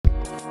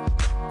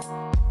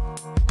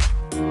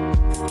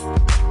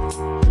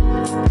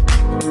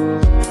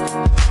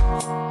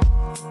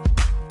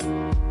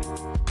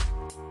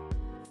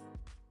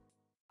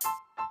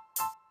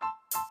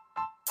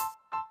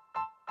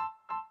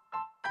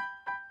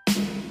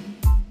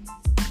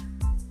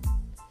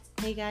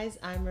Hey guys,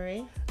 I'm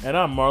Marie. And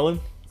I'm Marlon.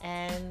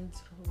 And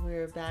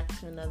we're back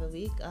to another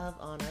week of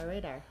On Our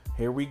Radar.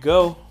 Here we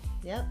go.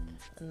 Yep,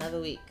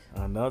 another week.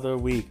 Another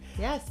week.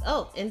 Yes.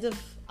 Oh, end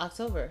of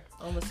October.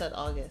 Almost said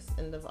August.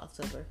 End of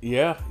October.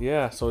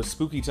 Yeah. So it's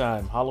spooky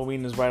time.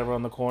 Halloween is right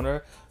around the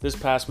corner. This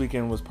past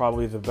weekend was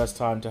probably the best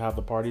time to have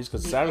the parties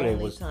because Saturday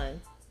was.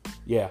 Time.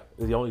 Yeah,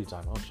 the only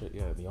time. Oh shit,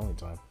 yeah, the only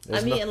time.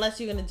 Unless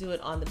you're going to do it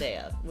on the day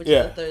of, which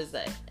is a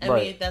Thursday. I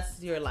mean, if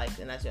that's your life,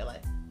 then that's your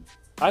life.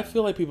 I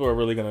feel like people are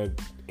really going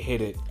to hit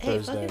it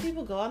Thursday. Fucking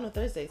people go out on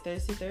Thursday.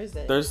 Thursdays.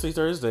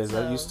 Thursdays.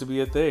 That used to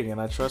be a thing.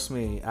 And trust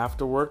me,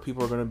 after work,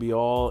 people are going to be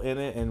all in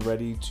it and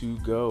ready to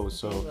go.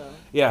 So,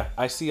 yeah,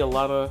 I see a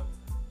lot of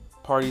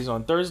parties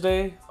on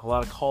Thursday, a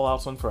lot of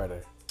call-outs on Friday.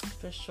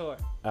 For sure.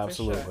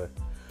 Absolutely. For sure.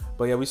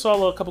 But yeah, we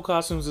saw a couple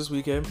costumes this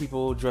weekend.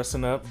 People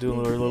dressing up,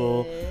 doing their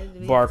little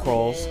bar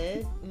crawls.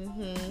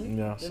 Mm-hmm.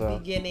 Yeah, the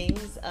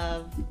beginnings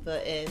of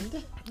the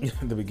end.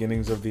 The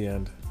beginnings of the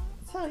end.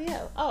 So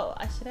yeah. Oh,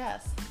 I should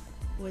ask,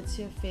 what's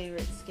your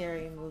favorite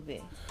scary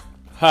movie?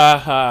 Ha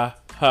ha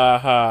ha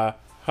ha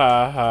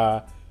ha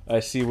ha.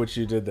 I see what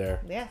you did there.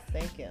 Yes,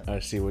 thank you. I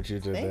see what you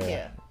did there. Thank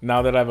you.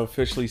 Now that I've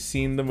officially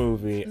seen the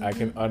movie, I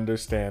can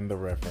understand the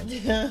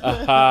reference.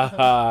 Ha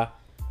ha.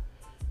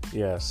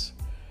 Yes.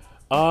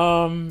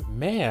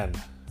 Man.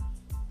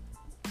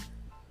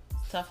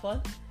 Tough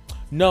one?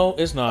 No,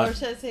 it's not. Or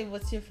should I say,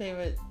 what's your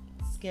favorite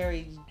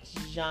scary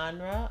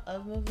genre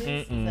of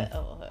movies?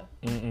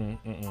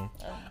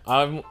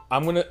 I'm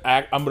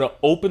gonna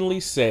openly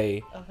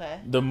say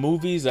the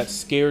movies that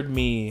scared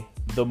me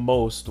the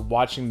most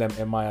watching them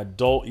in my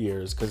adult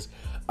years, because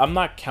I'm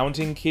not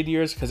counting kid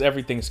years because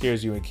everything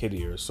scares you in kid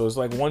years. So it's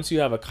like once you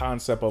have a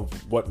concept of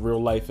what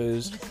real life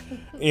is,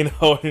 and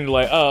you're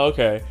like, oh,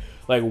 okay.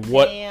 Like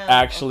what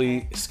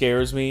actually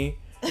scares me.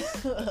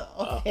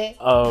 Okay.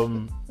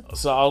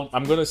 So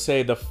I'm gonna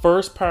say the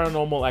first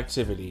Paranormal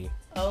Activity.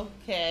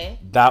 Okay.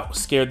 That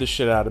scared the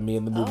shit out of me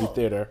in the movie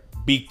theater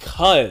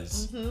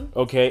because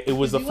it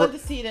was the first. You went to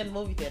see it in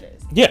movie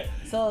theaters. Yeah.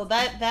 So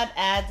that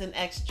adds an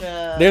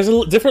extra. There's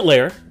a different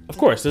layer, of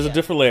course. There's a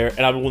different layer,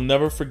 and I will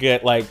never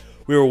forget. Like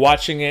we were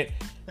watching it,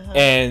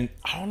 and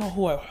I don't know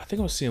who I think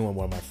I was seeing with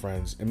one of my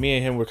friends, and me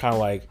and him were kind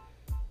of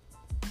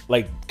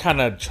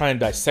kind of trying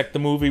to dissect the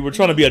movie. We're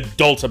trying to be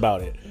adults about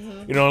it.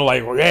 You know,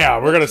 like,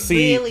 yeah, we're going to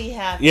see.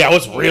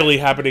 What's really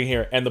happening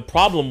here. And the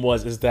problem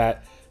is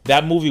that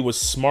movie was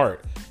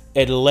smart.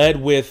 It led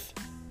with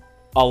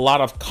a lot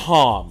of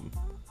calm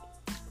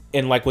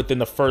in within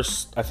the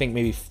first, I think,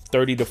 maybe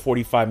 30 to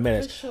 45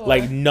 minutes. Sure.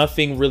 Like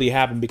nothing really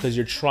happened because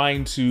you're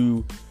trying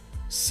to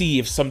see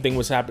if something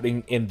was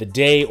happening in the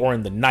day or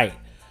in the night.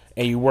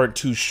 And you weren't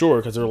too sure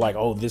because they're like,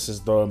 oh, this is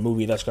the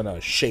movie that's going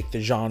to shake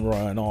the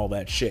genre and all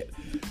that shit.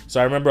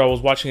 So I remember I was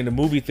watching in the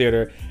movie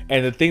theater,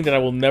 and the thing that I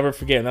will never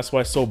forget, and that's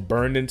why it's so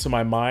burned into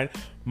my mind,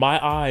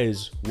 my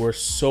eyes were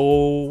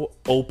so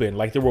open,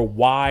 like they were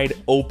wide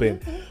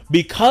open,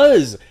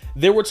 because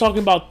they were talking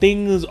about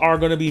things are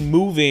going to be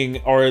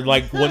moving or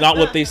not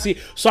what they see.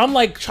 So I'm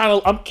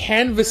I'm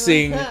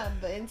canvassing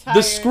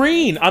the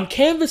screen. I'm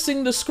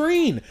canvassing the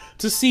screen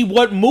to see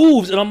what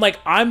moves. And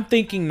I'm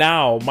thinking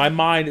now, my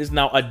mind is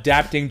now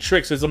adapting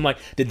tricks as I'm like,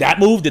 did that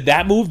move? Did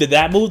that move? Did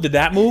that move? Did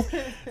that move?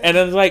 And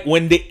then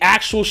when the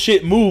actual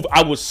shit moved,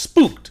 I was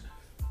spooked.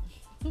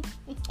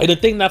 And the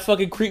thing that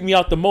fucking creeped me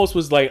out the most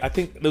was I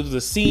think there was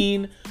a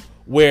scene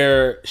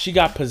where she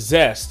got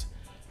possessed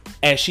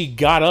and she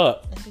got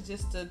up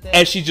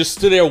and she just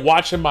stood there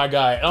watching my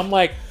guy. And I'm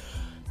like,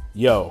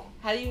 yo.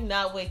 How do you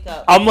not wake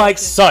up? I'm like,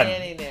 son,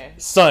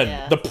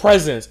 the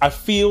presence. I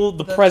feel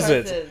the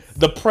presence.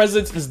 The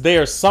presence is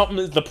there. Something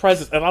is the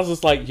presence. And I was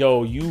just like,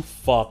 yo, you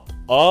fucked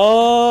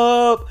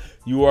up.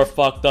 You are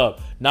fucked up.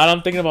 Now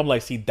I'm thinking I'm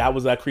like, see, that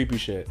was that creepy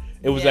shit.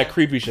 It was that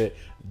creepy shit.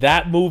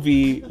 That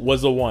movie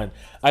was the one.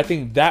 I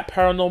think that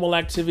Paranormal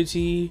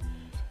Activity,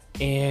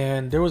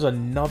 and there was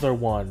another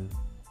one.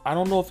 I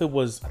don't know if it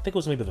was, I think it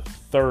was maybe the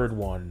third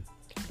one.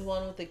 The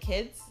one with the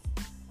kids?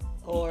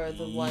 Or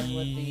the one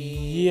with the...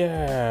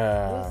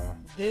 Yeah.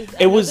 There's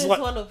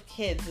one with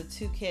kids, the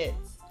two kids.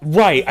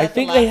 Right. I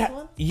think they had...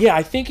 Yeah,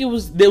 I think it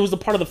was a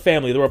part of the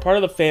family. They were a part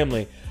of the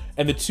family.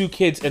 And the two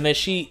kids, and then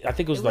I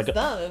think it was them. It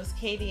was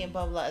Katie and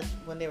Bubba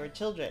when they were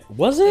children.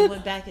 Was it? They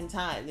went back in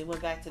time. They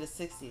went back to the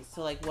 60s.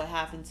 So, what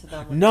happened to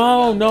them when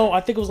No.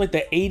 I think it was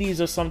the 80s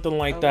or something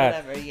like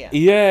that. Whatever, yeah.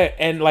 Yeah,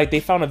 and they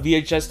found a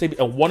VHS tape,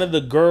 and one of the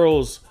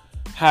girls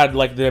had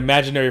the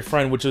imaginary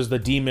friend, which is the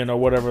demon or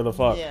whatever the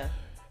fuck. Yeah.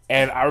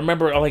 And I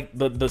remember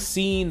the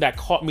scene that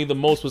caught me the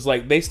most was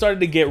they started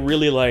to get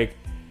really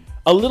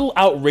a little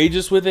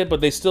outrageous with it,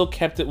 but they still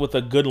kept it with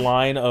a good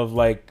line of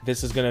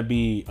this is gonna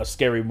be a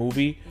scary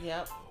movie.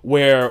 Yep.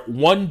 Where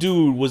one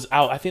dude was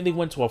out, I think they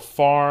went to a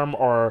farm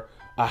or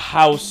a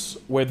house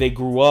where they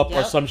grew up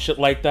or some shit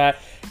like that.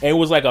 And it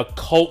was a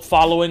cult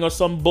following or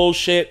some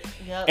bullshit.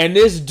 Yep. And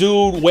this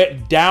dude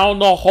went down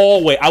the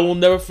hallway. I will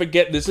never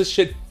forget this. This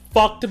shit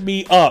fucked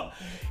me up.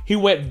 He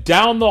went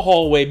down the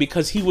hallway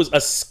because he was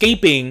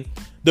escaping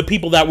the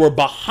people that were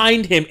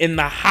behind him in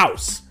the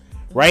house,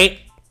 right?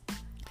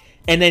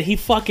 And then he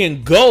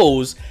fucking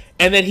goes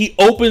and then he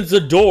opens the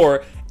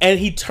door. And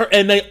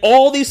and they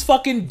all these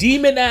fucking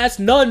demon ass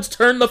nuns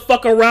turn the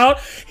fuck around.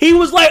 He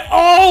was like,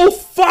 "Oh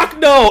fuck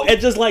no!"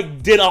 And just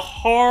like did a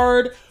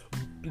hard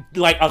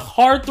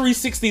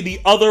 360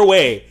 the other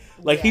way.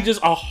 Like he just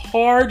a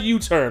hard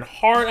U-turn,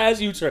 hard as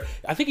U-turn.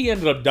 I think he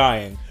ended up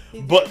dying.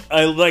 But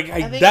I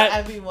think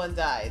everyone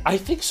died. I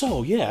think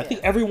so. Yeah, I think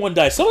everyone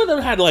died. Some of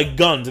them had like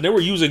guns, and they were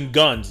using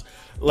guns.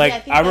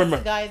 Like I remember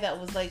the guy that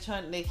was like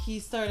trying. Like, he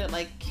started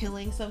like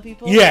killing some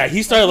people. Yeah,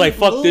 he started like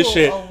fuck this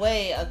shit.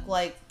 Away,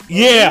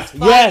 yes.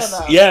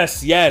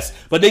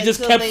 But they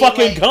just kept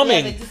fucking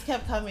coming. Yeah, they just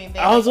kept coming.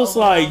 I was just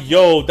like,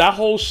 yo, that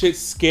whole shit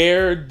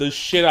scared the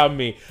shit out of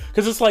me.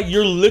 Because it's like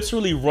you're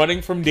literally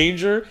running from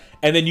danger,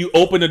 and then you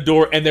open the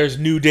door, and there's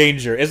new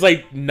danger. It's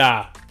like,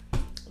 nah.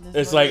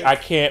 It's like, I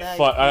can't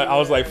fuck. I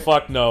was like,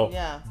 fuck no.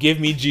 Yeah. Give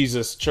me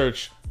Jesus,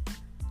 church.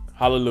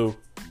 Hallelujah.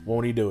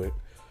 Won't he do it?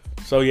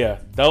 So yeah,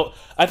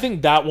 I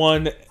think that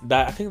one,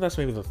 I think that's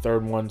maybe the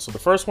third one. So the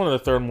first one and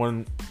the third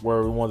one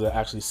were the ones that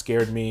actually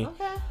scared me.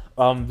 Okay.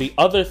 The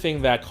other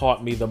thing that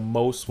caught me the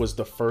most was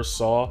the first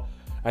Saw.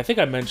 I think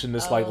I mentioned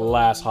this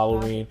last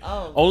Halloween.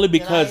 Only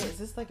because is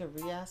this like a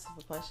re-ask of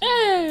a question?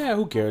 Yeah,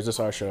 who cares? It's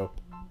our show.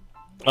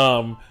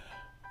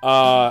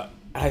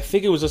 I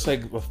think it was just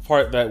like the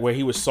part that where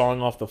he was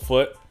sawing off the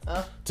foot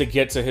to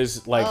get to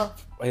his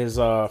his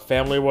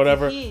family or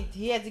whatever.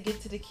 He had to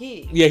get to the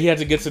key. Yeah, he had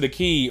to get to the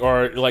key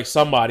or like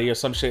somebody or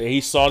some shit. He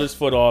sawed his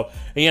foot off.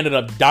 And he ended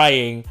up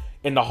dying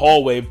in the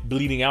hallway,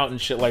 bleeding out and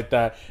shit like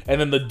that.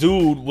 And then the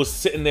dude was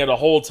sitting there the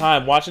whole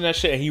time watching that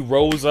shit, and he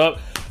rose up.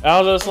 And I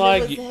was just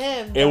like, it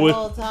was him.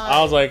 Whole time,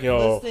 I was like,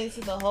 yo, listening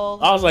to the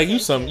whole. I was like,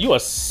 you a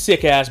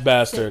sick ass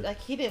bastard. Like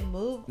he didn't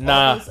move.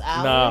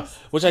 Nah.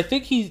 Which I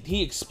think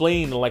he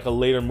explained in like a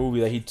later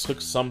movie that he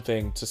took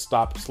something to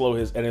slow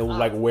his, and it would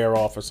like wear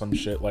off or some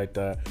shit like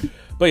that.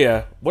 But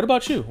yeah, what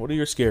about you? What are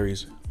your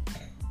scaries?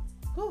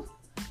 Whew.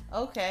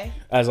 Okay.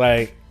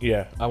 I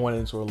went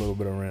into a little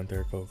bit of rant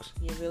there, folks.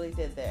 You really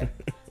did there.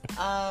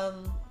 I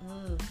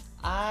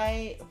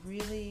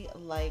really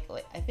like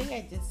I think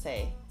I did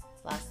say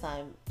last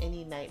time,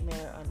 any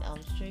Nightmare on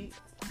Elm Street.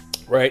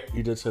 Right,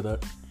 you did say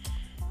that.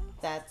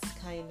 That's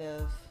kind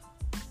of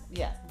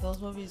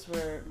those movies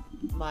were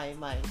my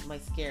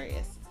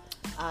scariest.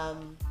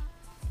 Trying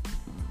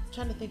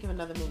to think of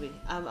another movie.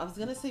 I was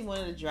gonna say one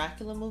of the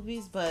Dracula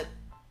movies, but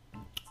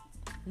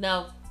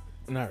no.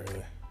 Not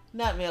really.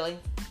 Not really.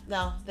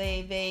 No,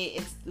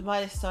 it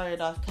might have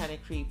started off kind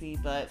of creepy,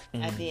 but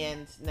at the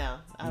end, no,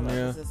 I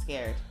wasn't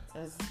scared. I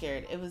was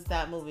scared. It was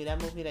that movie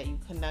that you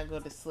could not go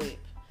to sleep.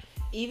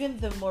 Even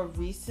the more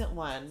recent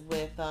one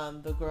with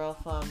the girl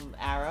from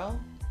Arrow.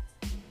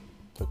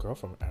 The girl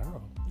from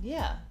Arrow?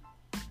 Yeah.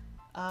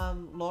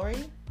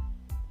 Laurie.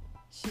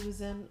 She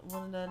was in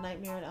one of the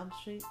Nightmare on Elm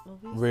Street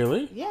movies.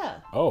 Really? Yeah.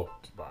 Oh.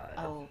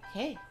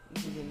 Okay.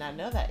 You did not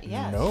know that.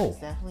 Yeah. No. She's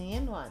definitely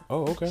in one.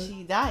 Oh, okay.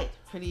 She died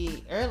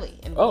pretty early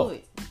in the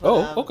movie.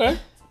 But, okay.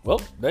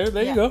 Well, there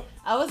you go.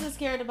 I wasn't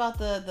scared about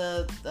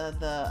the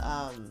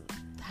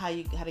how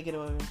to get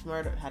away with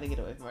murder. How to get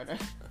away with murder.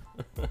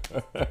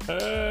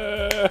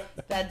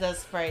 That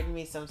does frighten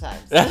me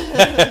sometimes.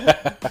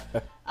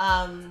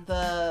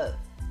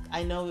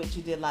 I Know What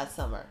You Did Last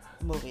Summer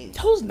movies.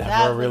 Those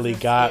never really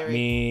got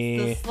me.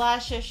 The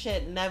slasher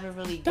shit never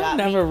really got me. That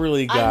never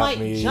really got me. I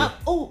might jump.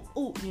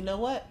 Oh, you know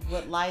what?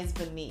 What Lies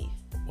Beneath.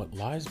 What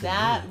Lies Beneath?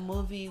 That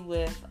movie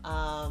with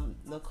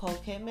Nicole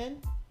Kidman.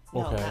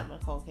 No, okay. Not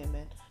Nicole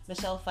Kidman.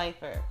 Michelle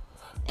Pfeiffer.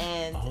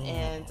 And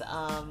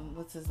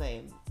what's his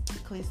name?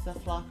 Calista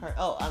Flockhart.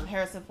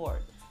 Harrison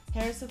Ford.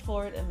 Harrison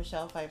Ford and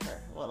Michelle Pfeiffer.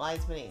 What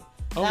Lies Beneath.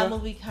 Okay. That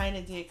movie kind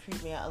of did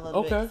creep me out a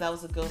little bit because that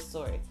was a ghost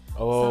story.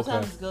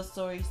 Sometimes ghost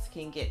stories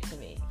can get to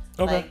me.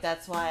 Okay. Like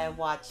that's why I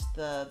watched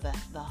the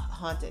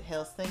Haunted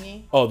Hills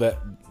thingy.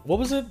 What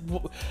was it?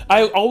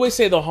 I always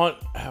say the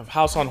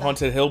House on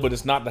Haunted Hill, but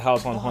it's not the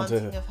House on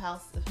Haunted Hill.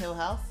 of Hill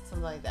House,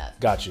 something like that.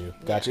 Got you.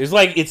 It's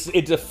like it's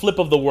a flip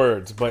of the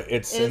words, but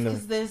it's in the.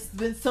 There's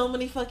been so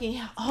many fucking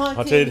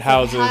haunted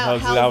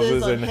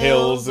houses and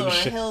hills and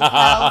shit. Hills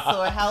house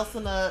or a house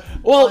on a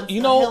a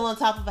hill on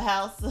top of a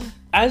house.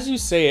 As you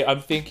say it, I'm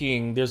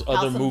thinking there's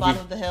other movies. House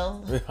at the bottom of the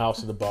hill.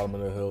 House at the bottom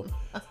of the hill.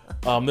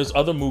 There's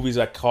other movies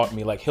that caught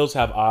me, like Hills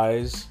Have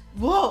Eyes.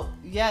 Whoa!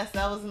 Yes,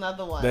 that was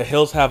another one. The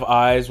Hills Have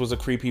Eyes was a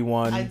creepy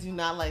one. I do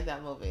not like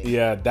that movie.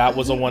 Yeah, that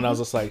was the one I was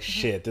just like,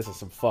 shit, this is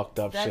some fucked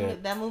up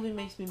shit. That movie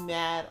makes me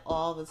mad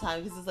all the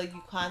time because it's like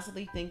you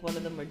constantly think one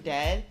of them are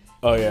dead.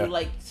 Oh yeah.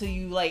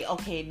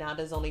 Okay, now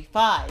there's only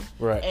 5.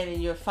 Right. And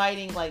then you're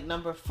fighting like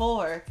number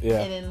 4.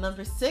 Yeah. And then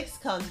number 6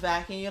 comes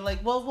back and you're like,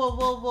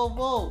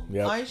 whoa.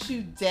 Yep. Aren't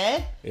you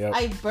dead? Yep.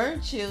 I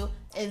burnt you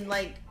and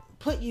like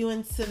put you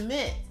in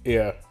cement.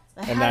 Yeah.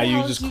 And now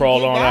you just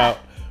crawled on out.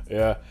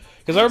 Yeah.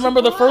 Because I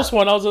remember the first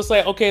one, I was just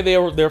like, okay,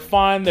 they're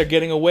fine, they're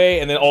getting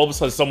away, and then all of a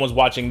sudden someone's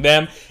watching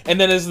them, and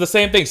then it's the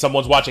same thing,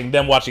 someone's watching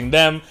them.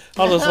 I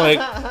was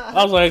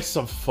just like,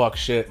 some fuck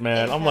shit,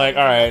 man. I'm like,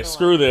 all right,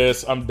 screw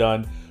this, I'm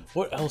done.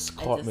 What else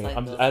caught me?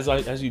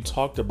 As you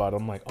talked about,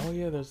 I'm like, oh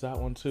yeah, there's that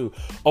one too.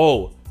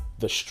 Oh,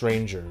 The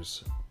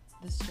Strangers.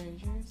 The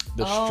Strangers?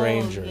 The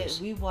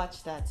Strangers. Yeah, we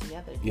watched that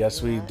together.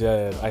 Yes, we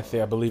did. I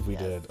believe we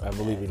did. I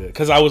believe we did.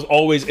 Because I was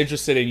always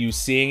interested in you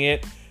seeing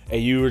it,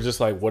 and you were just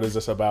like, "What is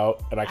this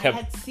about?" And I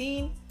had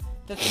seen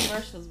the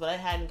commercials, but I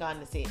hadn't gone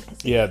to see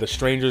it. Yeah, The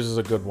Strangers is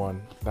a good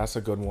one. That's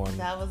a good one.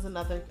 That was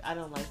another. I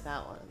don't like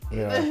that one.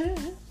 Yeah.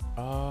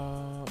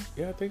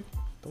 Yeah, I think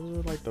those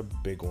are like the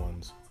big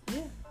ones.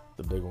 Yeah.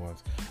 The big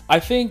ones. I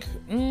think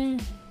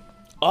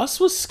Us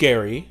was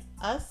scary.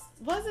 Us?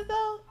 Was it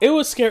though? It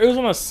was scary. It was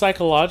on a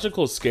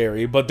psychological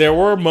scary, but there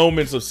were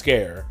moments of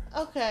scare.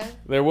 Okay.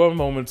 There were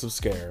moments of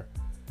scare.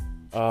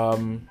 What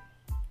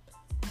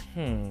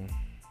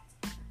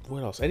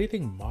else?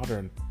 Anything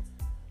modern?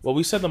 Well,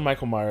 we said the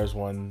Michael Myers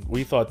one.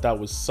 We thought that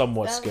was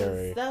somewhat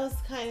scary. That was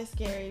kind of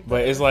scary.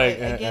 But it's like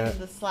again,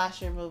 the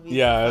slasher movies.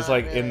 Yeah, it's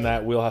like really, in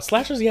that wheelhouse.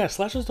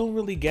 Slashers don't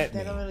really get me.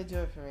 They don't really do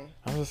it for me.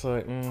 I'm just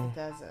like, It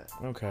doesn't.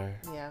 Okay.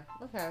 Yeah.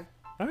 Okay.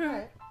 All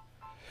right.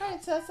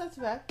 So that's not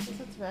too bad. That's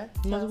not too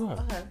bad. Not too bad.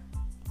 Okay.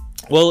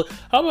 Well,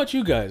 how about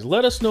you guys?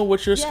 Let us know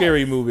what your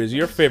scary movie is.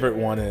 Your favorite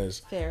one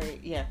is.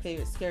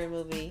 Favorite scary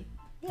movie.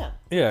 Yeah.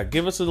 Yeah,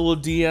 give us a little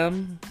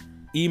DM,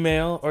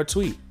 email, or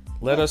tweet.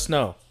 Let us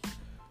know.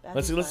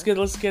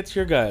 Let's get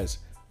your guys'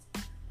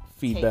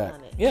 feedback.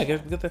 Yeah,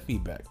 get that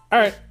feedback. All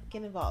right.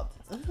 Get involved.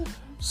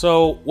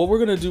 So what we're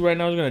gonna do right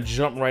now is we're gonna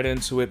jump right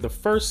into it. The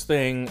first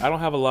thing, I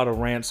don't have a lot of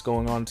rants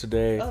going on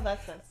today. Oh,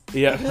 that's nice.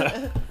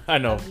 Yeah, I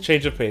know.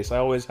 Change of pace. I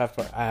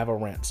have a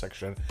rant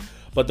section.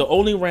 But the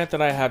only rant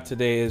that I have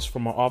today is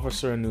from an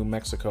officer in New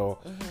Mexico.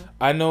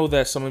 I know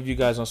that some of you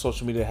guys on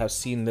social media have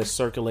seen this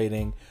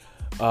circulating.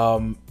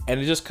 And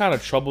it just kind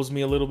of troubles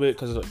me a little bit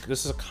because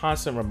this is a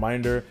constant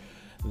reminder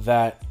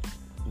that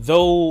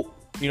though,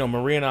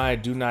 Maria and I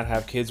do not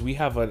have kids, we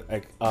have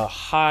a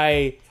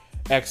high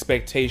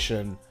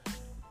expectation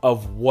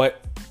of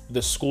what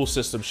the school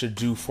system should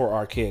do for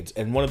our kids.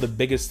 And one of the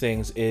biggest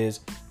things is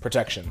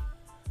protection,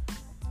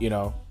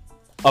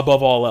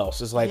 above all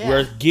else. It's like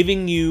we're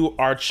giving you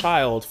our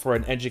child for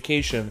an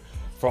education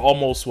for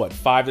almost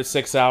 5 to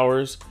 6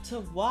 hours to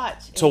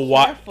watch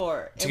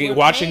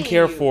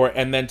care for,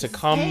 and then to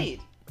come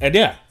paid.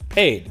 And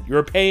paid.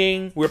 We're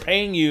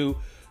paying you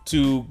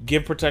to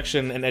give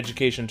protection and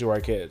education to our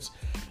kids.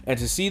 And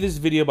to see this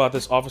video about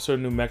this officer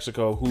in New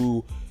Mexico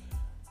who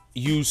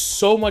used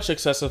so much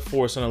excessive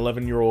force on an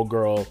 11-year-old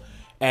girl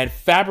and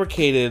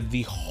fabricated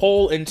the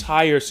whole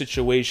entire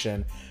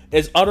situation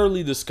is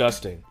utterly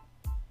disgusting.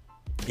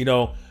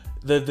 The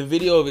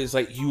video of it is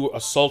like you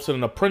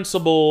assaulted a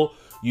principal,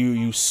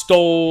 you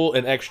stole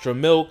an extra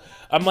milk.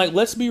 I'm like,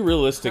 let's be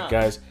realistic,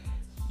 guys.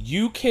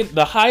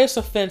 The highest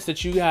offense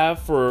that you have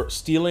for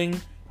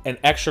stealing an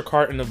extra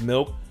carton of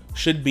milk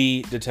should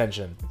be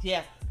detention.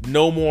 Yeah.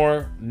 No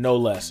more, no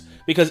less.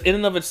 Because in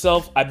and of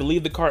itself, I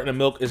believe the carton of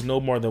milk is no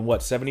more than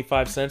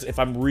 75 cents if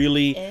I'm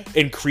really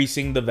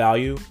increasing the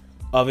value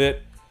of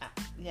it.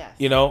 Yes.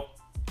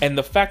 And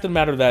the fact of the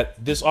matter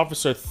that this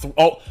officer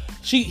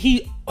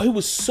he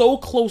was so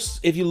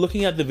close, if you're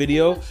looking at the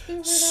video,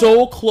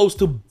 so close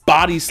to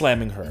body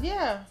slamming her.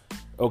 Yeah.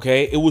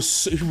 Okay? He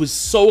was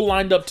so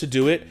lined up to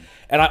do it.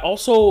 And I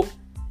also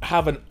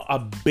have a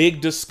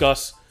big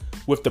disgust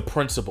with the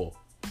principal.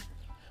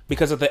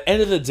 Because at the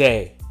end of the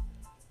day,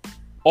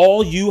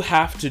 all you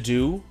have to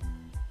do,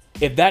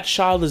 if that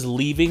child is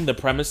leaving the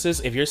premises,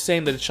 if you're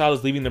saying that the child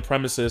is leaving the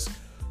premises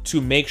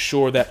to make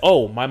sure that,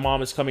 my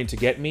mom is coming to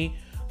get me,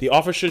 the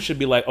officer should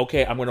be like,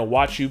 okay, I'm going to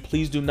watch you.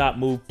 Please do not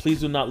move.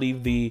 Please do not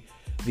leave the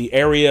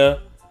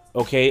area,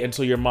 okay,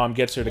 until your mom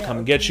gets here to come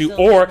and get you.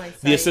 Or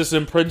the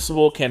assistant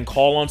principal can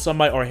call on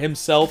somebody or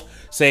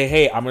himself say,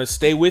 hey, I'm going to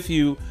stay with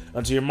you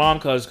until your mom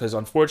comes, because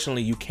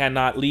unfortunately you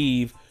cannot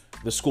leave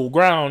the school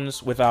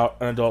grounds without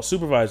an adult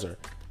supervisor.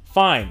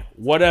 Fine,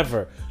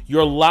 whatever.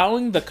 You're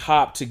allowing the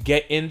cop to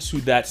get into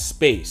that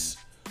space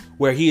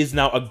where he is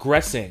now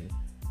aggressing,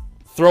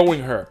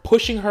 throwing her,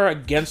 pushing her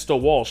against a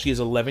wall. She is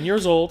 11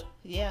 years old.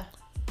 Yeah.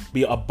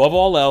 Be above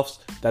all else,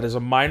 that is a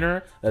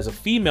minor, that is a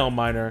female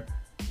minor,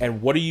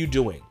 and what are you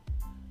doing?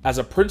 As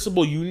a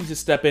principal, you need to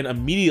step in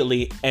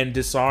immediately and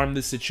disarm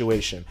the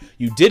situation.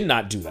 You did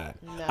not do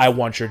that. No. I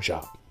want your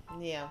job.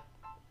 Yeah.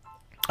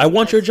 I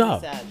want your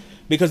job. Sad.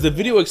 Because the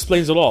video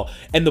explains it all.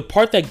 And the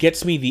part that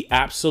gets me the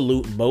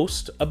absolute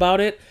most about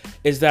it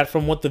is that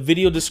from what the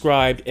video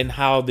described and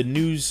how the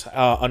news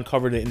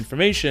uncovered the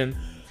information,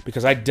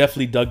 because I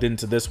definitely dug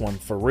into this one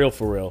for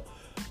real,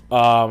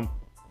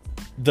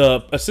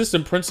 the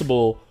assistant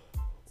principal,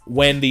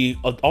 when the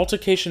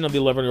altercation of the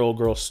 11-year-old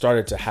girl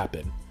started to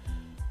happen,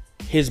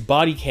 his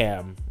body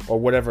cam or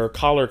whatever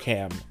collar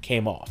cam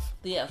came off.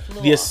 Yeah,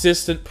 the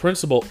assistant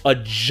principal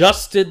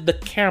adjusted the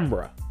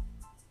camera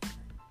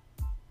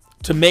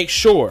to make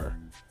sure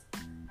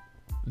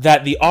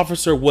that the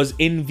officer was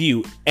in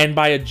view, and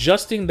by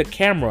adjusting the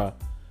camera,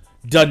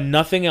 done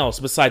nothing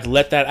else besides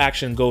let that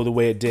action go the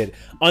way it did,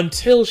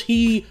 until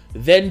he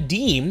then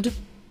deemed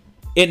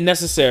it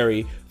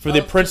necessary for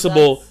the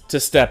principal to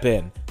step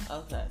in.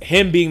 Okay.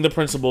 Him being the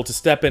principal to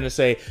step in and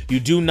say, you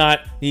do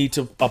not need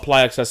to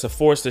apply excessive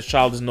force. This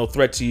child is no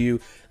threat to you.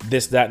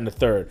 This, that, and the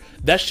third.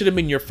 That should have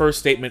been your first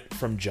statement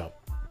from jump.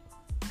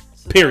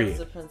 So Period. That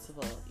was the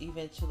principal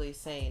eventually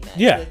saying that.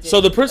 Yeah.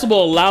 So the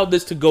principal allowed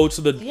this to go to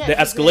the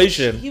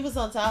escalation. He was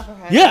on top of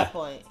her at that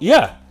point.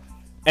 Yeah.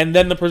 And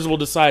then the principal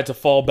decided to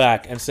fall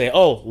back and say,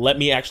 "Oh, let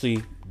me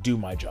actually do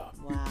my job."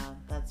 Wow,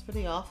 that's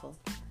pretty awful.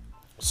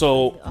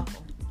 So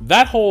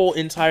that whole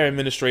entire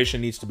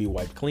administration needs to be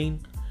wiped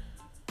clean.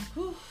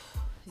 Whew.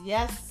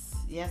 Yes.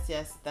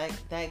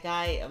 That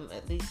guy,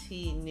 at least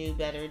he knew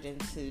better than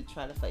to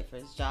try to fight for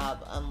his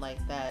job.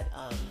 Unlike that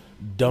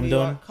New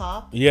York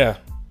cop. Yeah.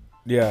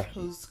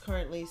 Who's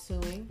currently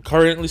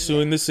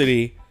suing the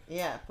city.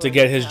 Yeah. To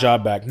get his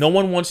job back. No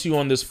one wants you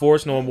on this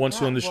force. No one wants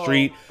you on the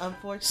street.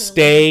 Unfortunately,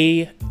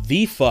 stay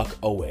the fuck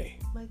away.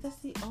 Like, that's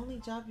the only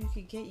job you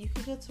could get. You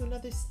could go to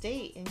another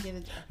state and get a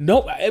job.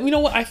 No, you know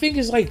what I think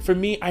is, like, for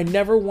me, I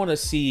never want to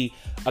see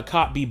a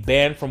cop be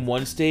banned from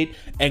one state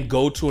and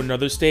go to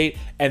another state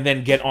and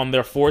then get on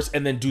their force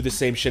and then do the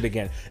same shit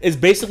again. It's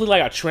basically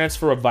like a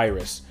transfer of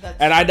virus.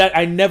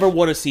 I never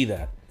want to see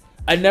that.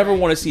 I never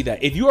want to see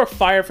that. If you are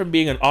fired from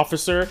being an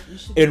officer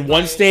in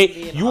one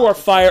state, you are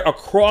fired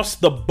across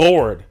the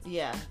board.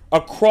 Yeah.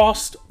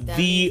 Across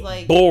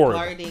the board.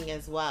 Guarding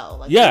as well.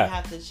 Like, yeah. You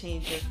have to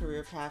change your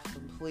career path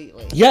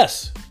completely.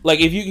 Yes.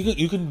 Like, if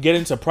you can get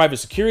into private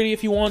security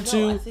if you want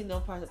to. I think no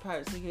part of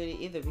private security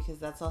either, because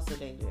that's also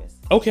dangerous.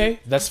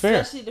 Okay, that's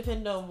fair. Especially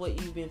depending on what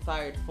you've been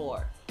fired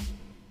for.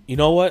 You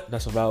know what?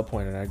 That's a valid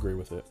point, and I agree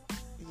with it.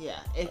 Yeah,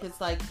 if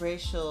it's like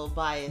racial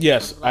bias.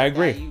 Yes, like I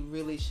agree. That, you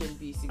really shouldn't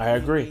be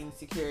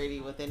security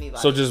with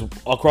anybody. So just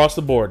across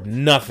the board,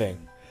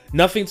 nothing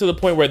to the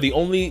point where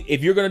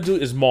if you're gonna do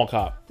it is mall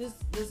cop.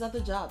 There's other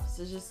jobs.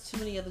 There's just too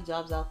many other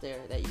jobs out there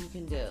that you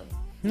can do.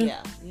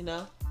 Yeah, you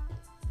know.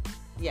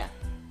 Yeah.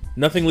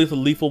 Nothing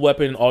lethal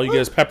weapon. All you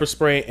get is pepper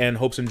spray and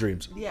hopes and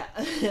dreams. Yeah,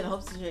 and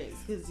hopes and dreams,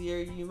 because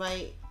you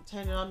might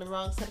turn it on the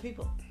wrong set of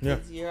people. Yeah.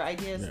 Your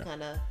idea is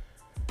kind of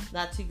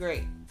not too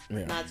great.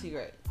 Yeah. Not too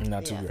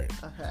great.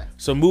 Okay.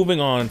 So moving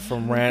on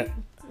from rant,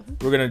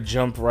 we're gonna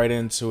jump right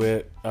into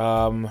it.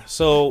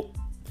 So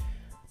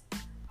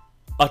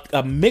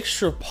a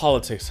mixture of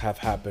politics have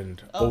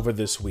happened over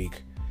this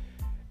week.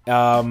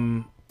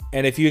 And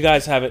if you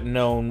guys haven't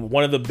known,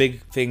 one of the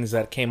big things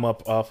that came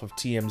up off of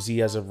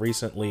TMZ as of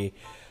recently,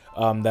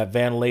 that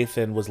Van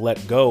Lathan was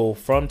let go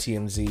from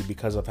TMZ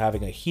because of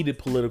having a heated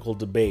political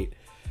debate.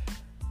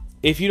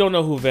 If you don't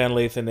know who Van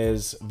Lathan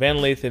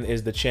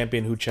is the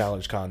champion who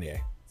challenged Kanye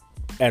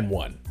and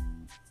won.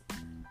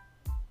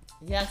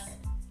 Yes,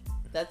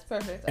 that's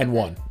perfect. And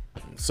won.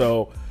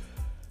 So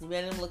you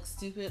made him look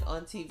stupid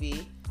on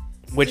TV.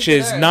 Which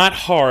is not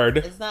hard.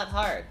 It's not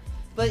hard.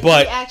 But he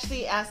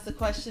actually asked the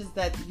questions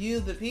that you,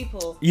 the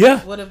people,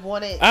 would have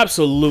wanted.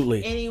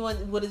 Absolutely.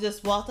 Anyone would have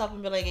just walked up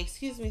and been like,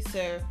 "Excuse me,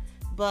 sir,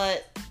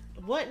 but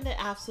what in the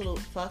absolute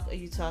fuck are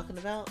you talking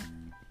about?"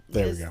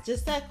 There we go.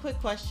 Just that quick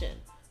question.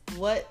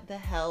 What the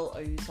hell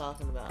are you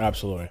talking about?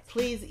 Absolutely.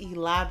 Please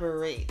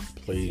elaborate.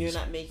 Please. You're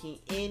not making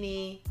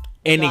any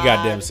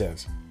goddamn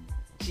sense.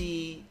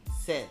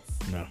 Sense.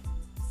 No.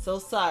 So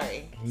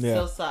sorry. Yeah.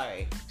 So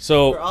sorry.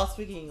 So we're all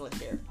speaking English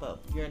here,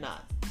 but you're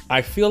not.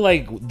 I feel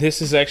like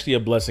this is actually a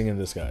blessing in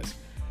disguise.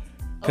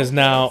 Because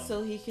now...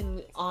 So he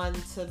can on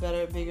to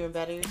better, bigger, and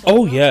better?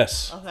 Oh,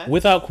 yes. Okay.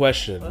 Without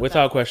question.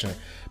 Without question.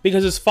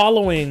 Because his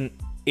following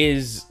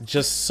is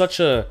just such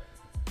a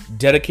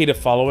dedicated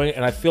following,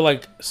 and I feel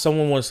like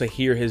someone wants to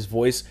hear his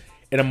voice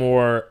in a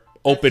more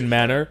open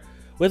manner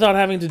without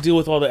having to deal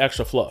with all the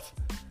extra fluff.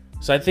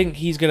 So I think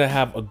he's going to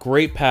have a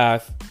great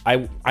path.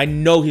 I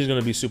know he's going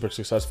to be super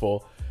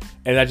successful,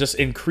 and that just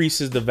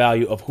increases the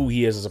value of who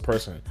he is as a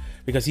person,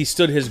 because he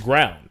stood his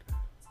ground,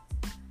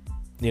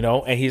 you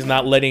know, and he's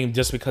not letting,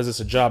 just because it's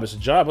a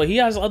job, but he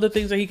has other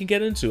things that he can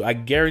get into. I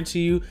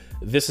guarantee you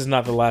this is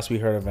not the last we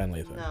heard of Van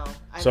Lathan. No,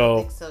 I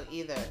don't think so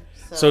either.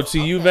 So to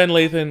you, Van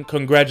Lathan,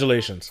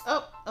 congratulations.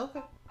 Oh,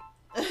 okay.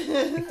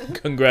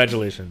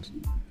 Congratulations.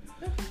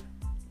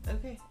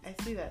 Okay, I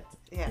see that.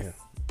 Yes.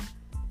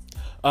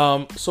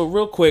 Yeah. So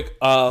real quick,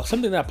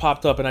 something that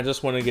popped up, and I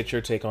just want to get your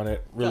take on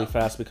it really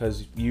fast,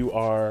 because you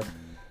are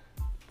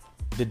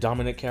the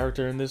dominant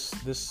character in this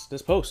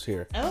post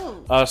here.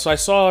 Oh. So I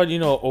saw,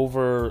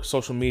 over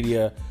social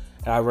media,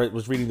 and I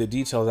was reading the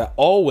details that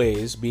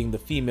Always, being the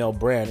female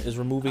brand, is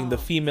removing the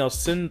female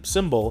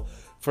symbol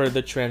for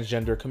the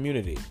transgender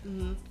community.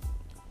 Mm-hmm.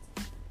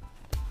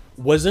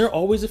 Was there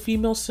always a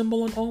female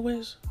symbol on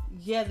Always?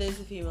 Yeah, there's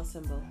a female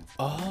symbol.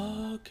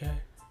 Oh, okay.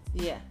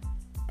 Yeah.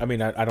 I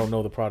mean, I don't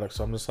know the product,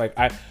 so I'm just like,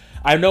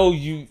 I know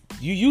you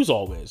use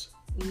Always.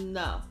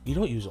 No. You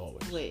don't use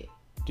Always. Wait.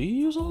 Do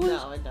you use Always?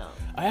 No, I don't.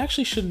 I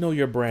actually should know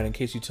your brand in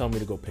case you tell me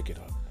to go pick it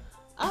up.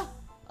 Oh,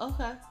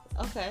 okay.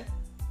 Okay.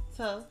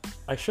 So.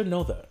 I should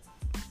know that.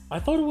 I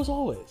thought it was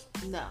Always.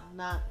 No,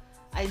 not.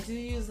 I do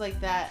use like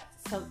that.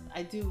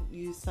 I do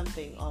use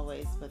something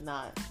Always, but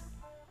not.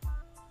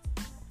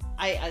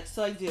 I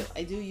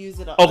do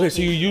use it. Okay,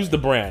 so you use the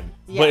brand,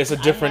 but it's a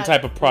different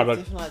type of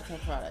product. Different type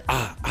of product.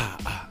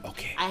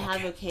 Okay. I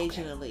have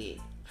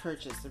occasionally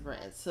purchased the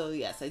brand, so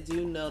yes, I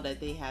do know that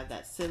they have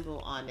that symbol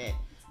on it.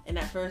 And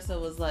at first, I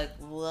was like,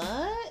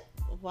 "What?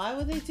 Why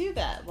would they do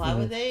that? Why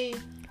would they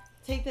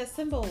take that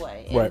symbol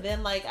away. And Right.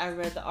 then like I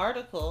read the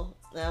article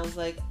and I was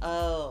like,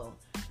 oh,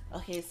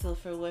 okay, so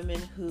for women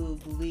who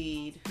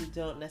bleed who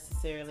don't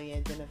necessarily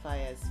identify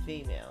as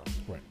female.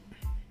 Right.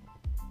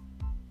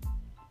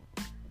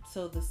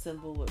 So the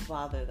symbol would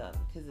bother them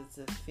because it's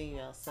a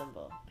female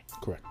symbol.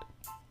 Correct.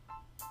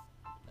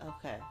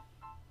 Okay.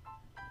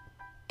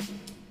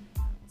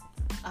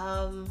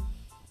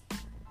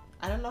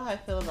 I don't know how I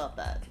feel about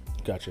that.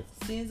 Gotcha.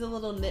 Seems a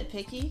little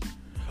nitpicky,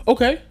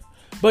 Okay,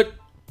 but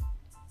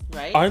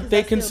right? aren't 'Cause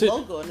they that's their consider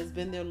logo, and it's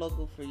been their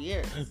logo for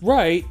years.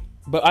 right?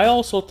 But I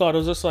also thought it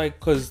was just like,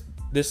 because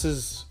this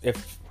is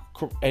if,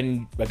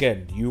 and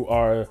again, you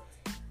are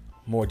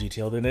more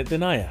detailed in it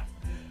than I am.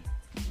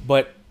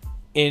 But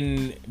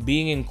in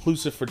being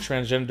inclusive for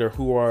transgender,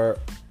 who are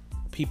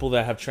people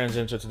that have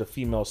transgender to the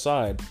female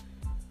side,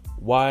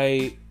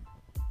 why?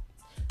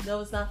 No,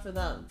 it's not for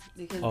them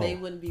because they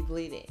wouldn't be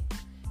bleeding.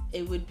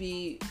 It would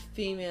be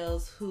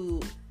females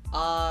who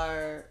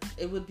are.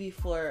 It would be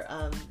for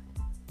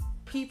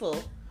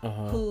people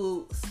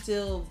who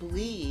still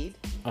bleed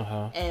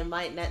and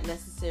might not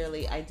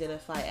necessarily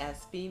identify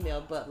as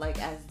female, but like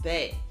as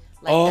they.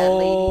 Like that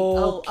lady.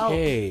 Oh,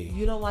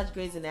 you don't watch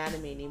Grey's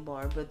Anatomy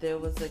anymore, but there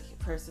was a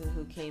person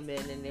who came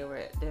in and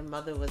their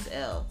mother was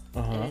ill,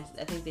 and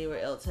I think they were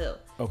ill too.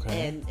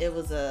 Okay. And it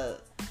was a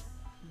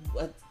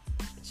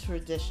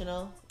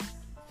traditional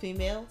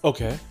female.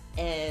 Okay.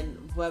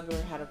 And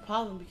Weber had a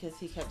problem because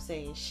he kept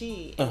saying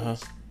she,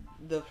 and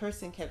the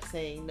person kept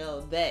saying no,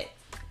 they.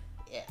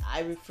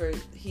 I refer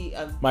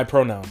my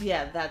pronoun.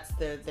 Yeah, that's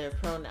their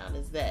pronoun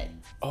is they.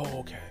 Oh,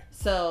 okay.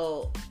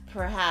 So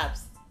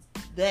perhaps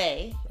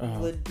they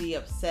would be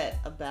upset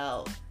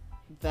about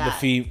that.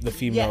 The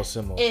female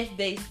symbol. If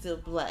they still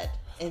bled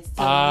and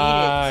still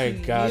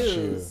needed to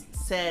use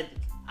said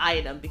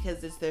item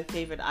because it's their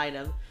favorite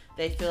item.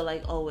 They feel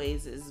like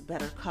always is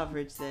better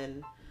coverage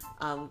than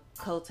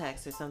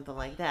Kotex or something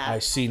like that. I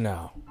see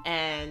now.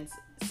 And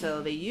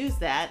so they use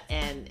that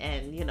and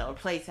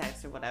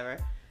Playtex or whatever.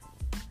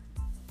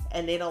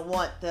 And they don't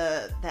want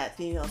that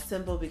female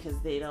symbol because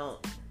they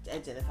don't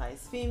identify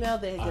as female.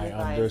 They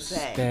identify as they.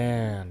 I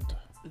understand.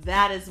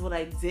 That is what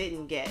I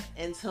didn't get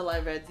until I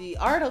read the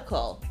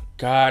article.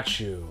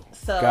 Got you.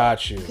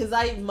 Because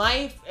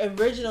my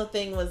original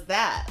thing was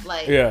that,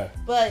 like,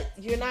 but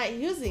you're not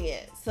using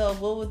it. So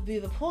what would be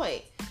the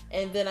point?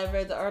 And then I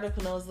read the article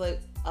and I was like,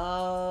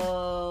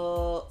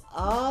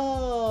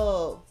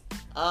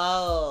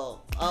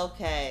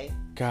 okay.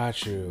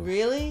 Got you.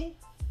 Really?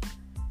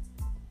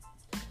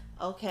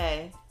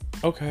 Okay.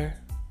 Okay.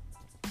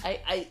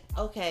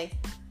 Okay.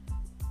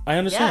 I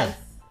understand.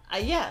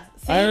 Yes.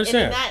 See, I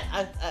understand.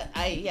 And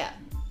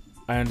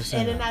I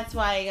understand. And then that's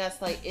why I guess,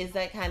 like, is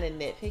that kind of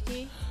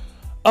nitpicky?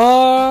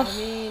 I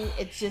mean,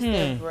 it's just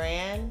their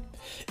brand.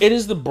 It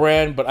is the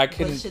brand, but But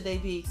should they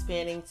be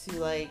expanding to,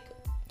 like,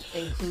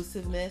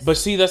 inclusiveness? But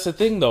see, that's the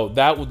thing, though.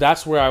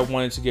 That's where I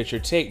wanted to get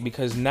your take,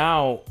 because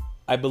now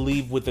I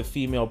believe with the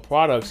female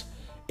products,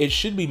 it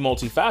should be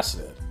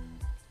multifaceted.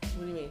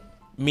 What do you mean?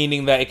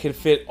 Meaning that it could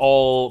fit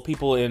all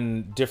people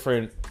in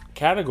different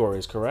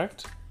categories,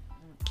 correct?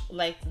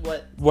 Like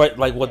what?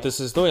 What this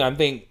is doing. I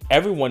think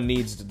everyone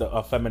needs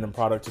a feminine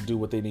product to do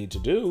what they need to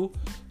do.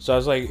 So I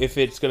was like, if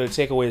it's gonna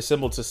take away a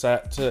symbol to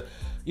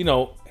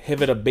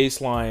hit a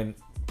baseline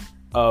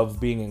of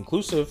being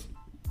inclusive,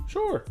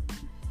 sure,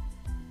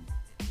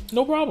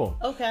 no problem.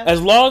 Okay.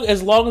 As long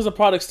as the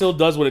product still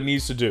does what it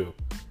needs to do.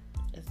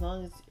 As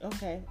long as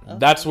okay.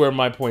 That's where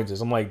my point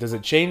is. I'm like, does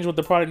it change what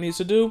the product needs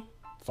to do?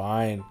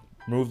 Fine,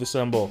 remove the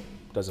symbol.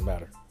 Doesn't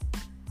matter.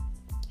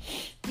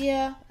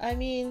 Yeah, I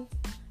mean.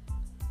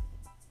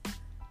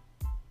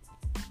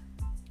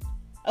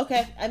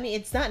 Okay, I mean,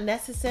 it's not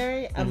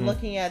necessary. I'm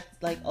looking at,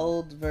 like,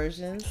 old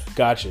versions.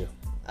 Got you.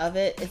 Of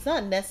it. It's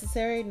not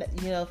necessary,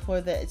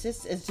 for it's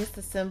just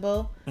a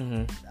symbol.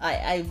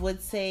 I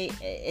would say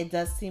it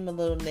does seem a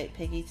little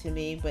nitpicky to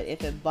me, but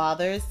if it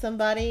bothers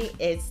somebody,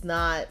 it's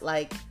not,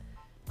 like,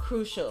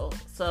 crucial.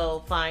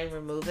 So, fine,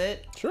 remove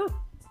it. Sure.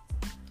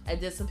 I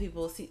did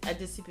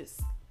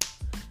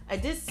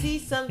see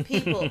some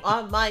people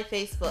on my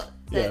Facebook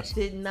that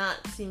did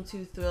not seem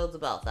too thrilled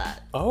about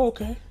that. Oh,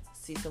 okay.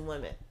 See some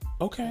women.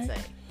 Okay.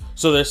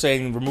 So they're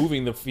saying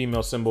removing the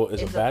female symbol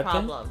is a bad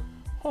problem. thing?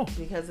 Huh.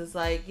 Because it's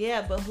like,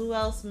 yeah, but who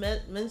else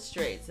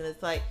menstruates? And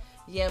it's like,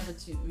 yeah,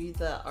 but you read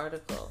the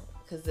article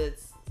because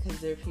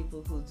there are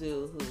people who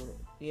do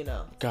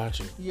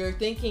Gotcha. You're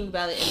thinking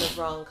about it in the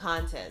wrong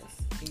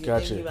context. You're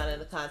thinking about it in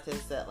the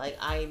context that, like,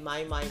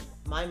 my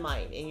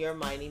mind and your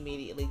mind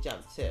immediately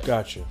jumped to.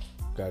 Gotcha.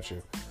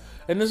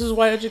 And this is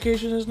why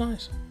education is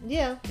nice.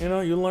 Yeah.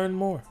 You learn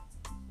more.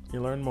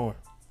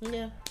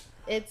 Yeah.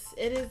 It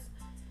is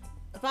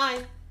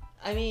fine.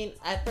 I mean,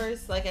 at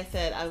first, like I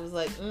said, I was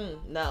like,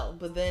 no.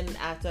 But then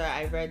after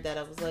I read that,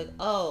 I was like,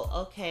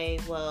 oh, okay,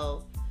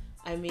 well,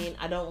 I mean,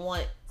 I don't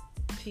want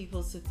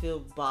people to feel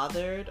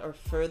bothered or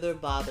further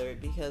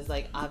bothered because,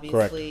 like,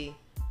 obviously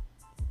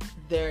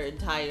their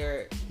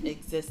entire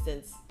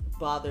existence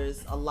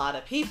bothers a lot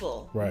of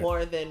people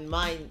more than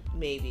mine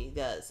maybe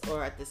does,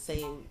 or at the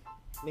same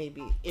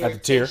maybe At the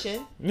tier.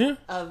 irritation Yeah.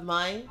 of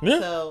mine. Yeah.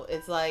 So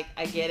it's like,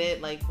 I get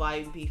it. Like,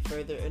 why be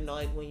further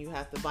annoyed when you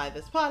have to buy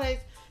this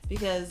product?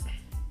 Because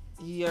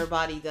your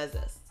body does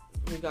this.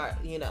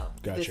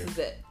 This is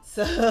it.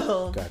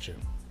 So. Gotcha.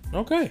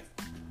 Okay.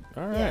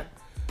 All right.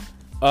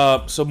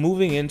 Yeah. So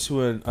moving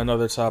into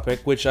another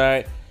topic, which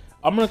I'm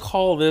gonna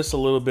call this a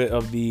little bit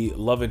of the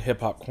Love and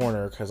Hip Hop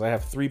corner because I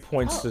have 3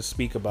 points to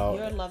speak about.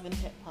 You're Love and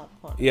Hip Hop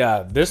corner.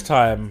 Yeah, this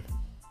time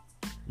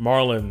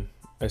Marlon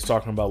is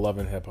talking about Love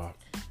and Hip Hop.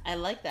 I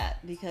like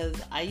that because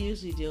I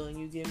usually do, and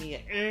you give me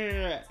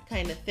a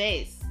kind of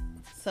face.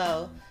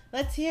 So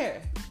let's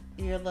hear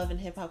your Love and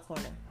Hip Hop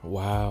corner.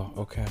 Wow.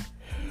 Okay.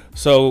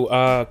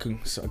 So,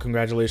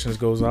 congratulations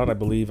goes out. I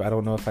believe, I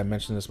don't know if I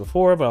mentioned this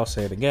before, but I'll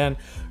say it again.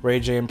 Ray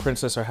J and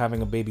Princess are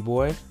having a baby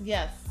boy.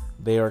 Yes.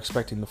 They are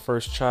expecting the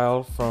first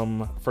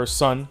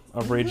son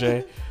of Ray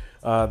J.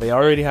 They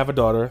already have a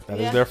daughter. That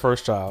is their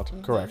first child.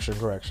 Mm-hmm.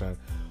 Correction.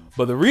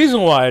 But the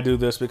reason why I do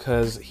this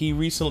because he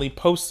recently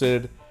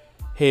posted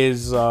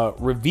his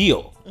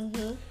reveal,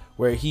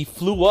 where he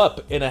flew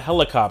up in a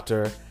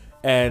helicopter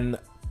and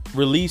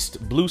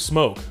released blue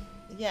smoke.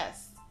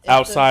 Yes.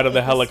 Outside of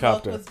the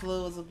helicopter. The smoke was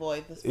blue was a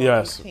boy. The smoke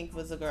was pink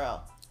was a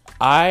girl.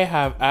 I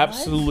have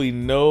absolutely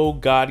no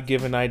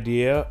God-given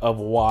idea of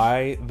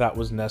why that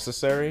was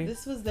necessary.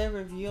 This was their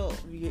reveal.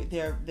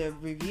 Their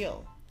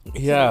reveal.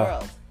 Yeah. To the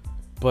world.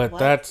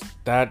 But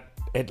that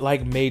it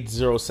like made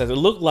zero sense. It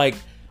looked like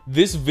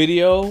this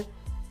video,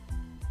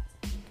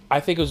 I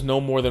think it was no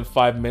more than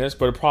 5 minutes,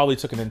 but it probably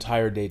took an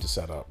entire day to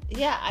set up.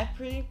 Yeah,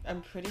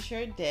 I'm pretty sure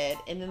it did.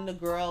 And then the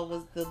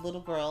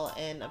little girl,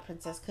 and a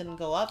princess couldn't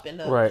go up in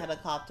the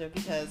helicopter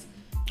because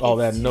all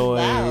that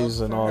noise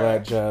and all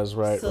that jazz,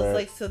 right? So it's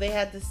like, so they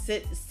had to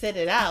sit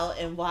it out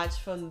and watch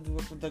from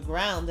the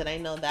ground, and I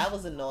know that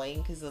was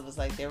annoying because it was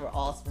like they were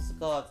all supposed to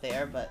go up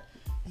there, but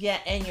yeah,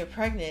 and you're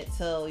pregnant,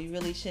 so you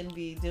really shouldn't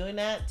be doing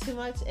that too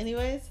much,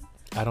 anyways.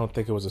 I don't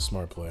think it was a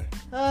smart play.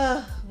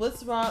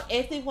 What's wrong?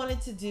 If they wanted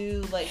to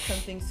do like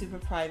something super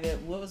private,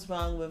 what was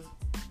wrong with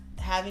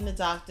having the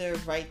doctor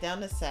write down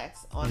the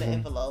sex on an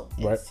envelope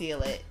and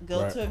seal it?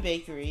 Go to a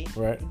bakery,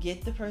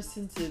 get the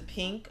person to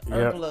pink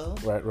or blue.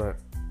 Right.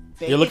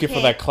 You're looking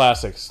for that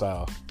classic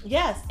style.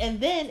 Yes,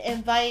 and then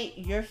invite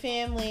your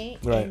family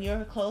and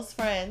your close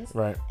friends.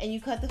 Right. And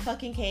you cut the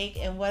fucking cake,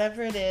 and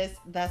whatever it is,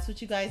 that's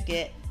what you guys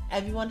get.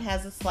 Everyone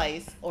has a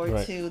slice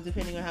or two,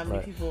 depending on how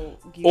many people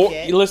you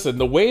get. Listen,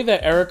 the way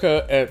that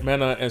Erica,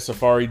 Mena, and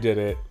Safari did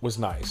it was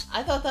nice.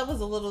 I thought that was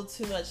a little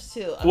too much,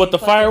 too. The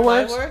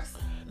fireworks?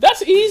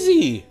 That's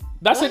easy.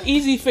 That's an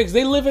easy fix.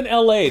 They live in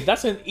LA.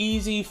 That's an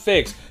easy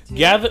fix.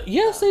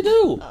 Yes, they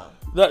do. Oh.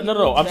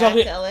 No. I'm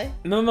talking. To LA?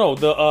 No.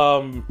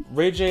 The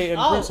Ray J and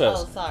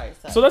Princess. Sorry.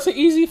 So that's an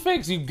easy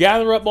fix. You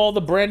gather up all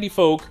the Brandy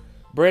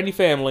Brandy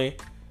family,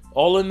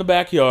 all in the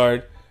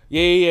backyard.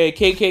 Yay,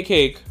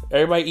 cake.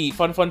 Everybody eat.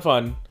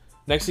 Fun.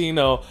 Next thing you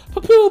know,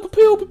 pew.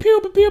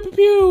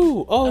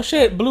 Oh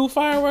shit, blue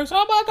fireworks.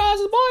 Oh my gosh,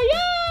 boy,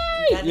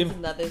 yay! That is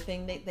another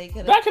thing they could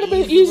have. That could have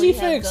been easy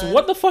fix.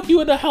 What the fuck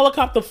you in the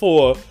helicopter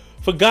for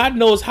God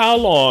knows how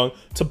long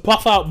to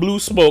puff out blue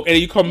smoke and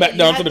then you come back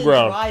down to the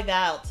ground. Drive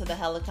out to the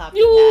helicopter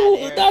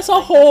pad. That's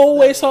a whole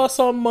waste of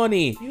some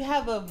money. You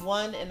have a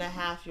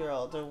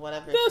 1.5-year-old or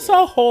whatever. That's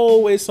a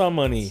whole waste of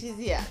money.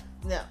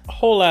 No. A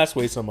whole ass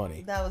waste of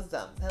money. That was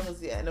dumb.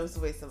 And it was a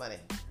waste of money.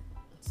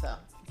 So,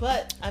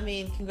 but I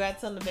mean,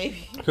 congrats on the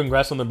baby.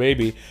 Congrats on the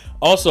baby.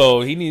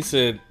 Also, he needs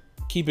to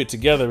keep it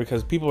together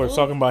because people are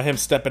talking about him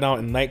stepping out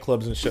in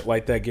nightclubs and shit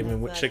like that,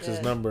 giving chicks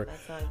his number.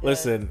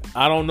 Listen,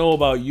 I don't know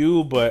about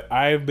you, but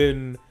I've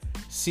been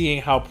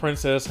seeing how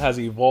Princess has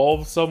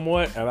evolved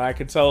somewhat, and I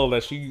can tell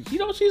that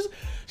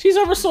she's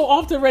ever so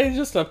often ready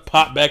just to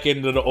pop back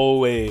into the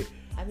old way.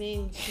 I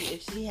mean,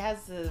 if she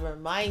has to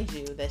remind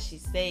you that she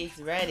stays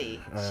ready,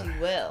 she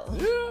will.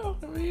 Yeah,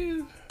 I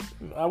mean,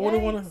 I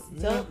wouldn't want to.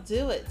 Don't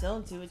do it.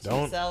 Don't do it to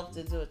yourself.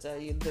 To do it to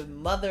you, the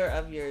mother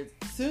of your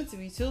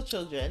soon-to-be 2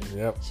 children.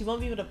 Yep. She won't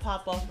be able to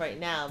pop off right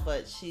now,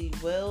 but she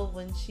will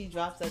when she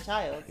drops that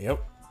child.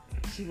 Yep.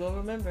 She will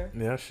remember.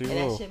 Yeah, she will.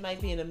 And that shit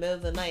might be in the middle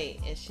of the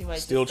night, and she might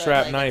Steel just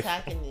start trap knife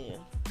attacking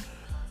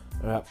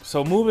you.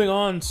 So moving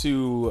on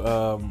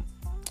to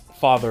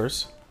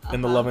fathers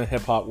in the Love and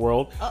Hip Hop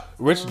world.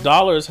 Rich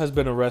Dollars has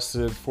been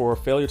arrested for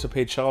failure to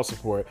pay child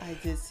support. I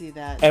did see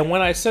that. And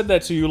when I said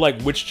that to you,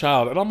 like, which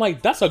child? And I'm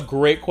like, that's a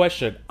great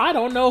question. I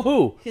don't know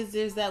who. Because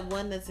there's that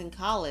one that's in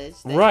college.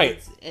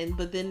 Right.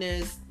 But then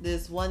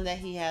there's one that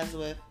he has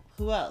with,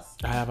 who else?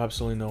 I have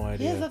absolutely no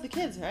idea. He has other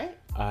kids, right?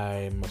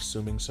 I'm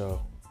assuming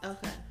so.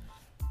 Okay.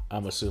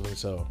 I'm assuming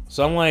so.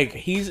 So I'm like,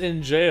 he's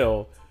in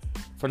jail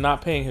for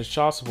not paying his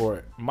child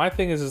support. My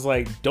thing is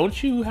like,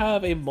 don't you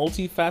have a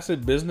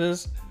multifaceted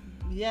business?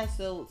 Yeah,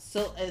 so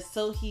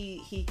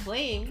he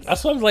claims.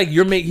 That's what I'm like.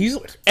 He's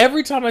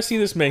every time I see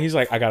this man, he's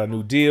like, I got a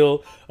new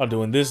deal. I'm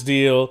doing this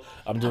deal.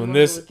 I'm doing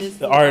this.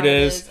 The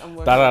artist. I'm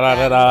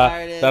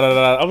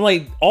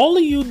like, all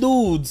of you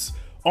dudes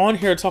on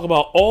here talk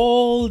about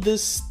all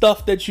this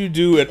stuff that you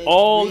do and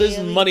all this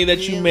money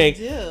that you make,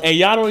 and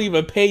y'all don't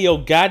even pay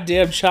your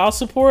goddamn child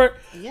support.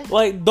 Yeah.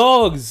 Like,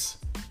 dogs.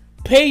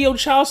 Pay your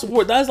child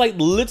support. That's like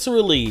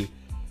literally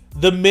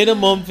the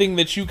minimum thing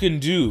that you can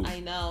do. I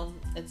know.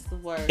 It's the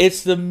worst.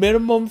 It's the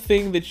minimum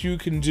thing that you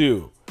can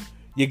do.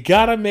 You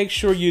gotta make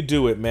sure you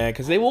do it, man,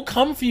 because they will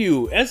come for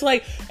you. And it's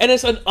like, and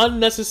it's an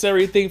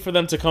unnecessary thing for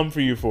them to come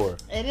for you for.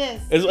 It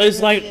is. It's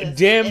really like, is.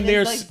 damn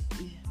near.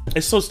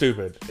 It's so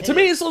stupid. To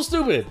me, it's so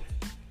stupid.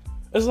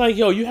 It's like,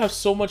 yo, you have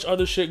so much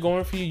other shit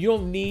going for you. You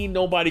don't need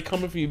nobody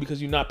coming for you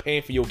because you're not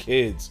paying for your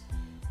kids.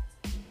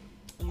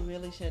 You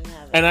really shouldn't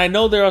have it. And I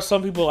know there are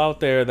some people out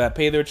there that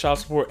pay their child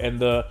support and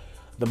the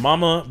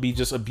mama be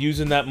just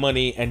abusing that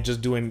money and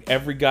just doing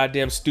every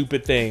goddamn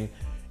stupid thing,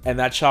 and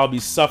that child be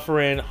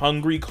suffering,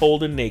 hungry,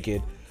 cold, and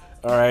naked.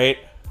 All right,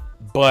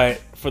 but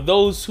for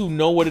those who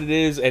know what it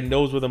is and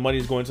knows where the money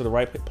is going to the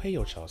right, pay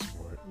your child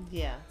support.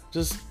 Yeah.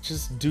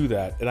 Just do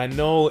that. And I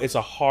know it's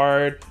a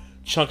hard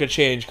chunk of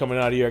change coming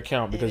out of your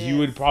account because you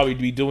would probably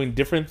be doing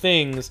different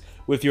things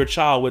with your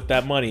child with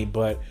that money,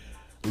 but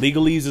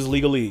legalese is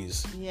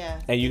legalese. Yeah.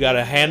 And you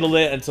gotta handle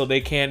it until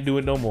they can't do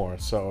it no more.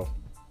 So.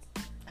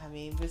 I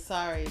mean, we're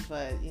sorry,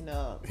 but you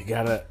know. You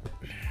gotta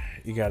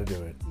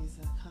do it. Use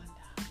a condom.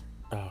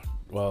 Oh,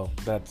 well,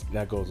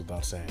 that goes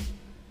without saying.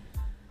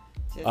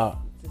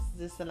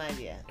 Just an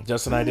idea.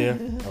 Just an idea?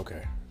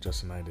 Okay,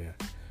 just an idea.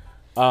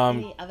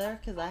 Any other?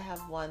 Because I have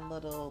one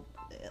little,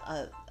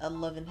 a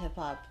love and hip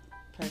hop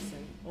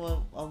person.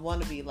 Well, a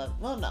wannabe love.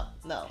 Well,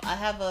 no. I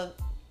have a.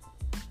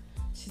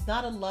 She's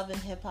not a love and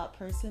hip hop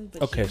person,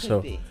 but okay, she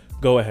could be.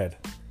 Go ahead.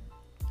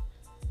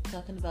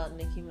 Talking about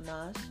Nicki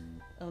Minaj,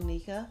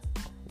 Onika.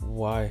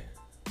 Why?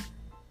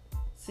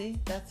 See,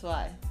 that's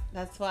why.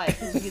 That's why.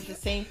 Because you get the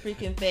same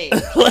freaking face.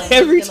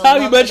 Every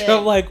time you mention,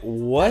 I'm like,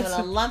 what? I'm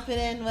gonna lump it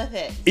in with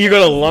it. You're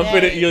gonna lump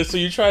it in. So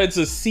you're trying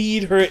to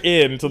seed her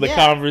into the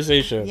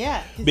conversation.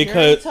 Yeah,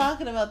 because you're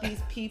talking about these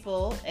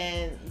people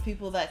and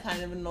people that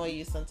kind of annoy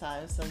you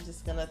sometimes. So I'm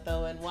just gonna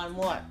throw in one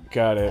more.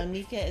 Got it.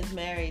 Onika is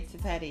married to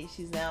Petty.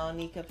 She's now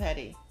Onika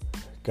Petty.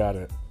 Got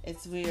it.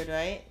 It's weird,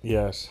 right?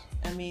 Yes.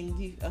 I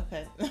mean,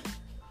 okay.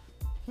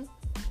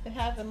 It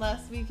happened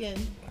last weekend.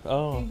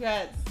 Oh.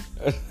 Congrats.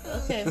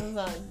 Okay, move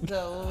on.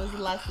 So, what was the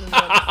last thing you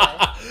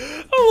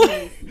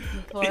wanted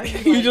to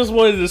say? You just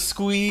wanted to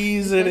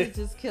squeeze in it. It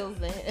just kills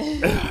me.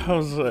 I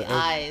was like, the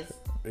eyes.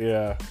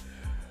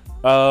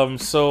 Yeah.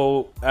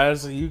 So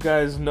as you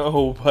guys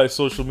know by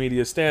social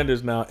media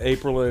standards now,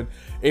 April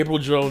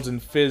Jones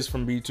and Fizz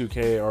from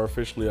B2K are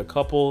officially a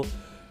couple.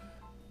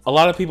 A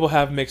lot of people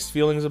have mixed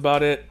feelings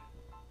about it.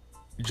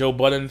 Joe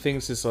Budden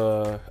thinks it's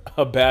a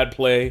bad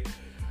play.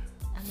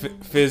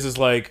 Fizz is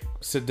like,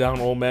 sit down,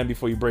 old man,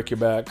 before you break your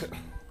back.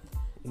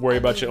 Worry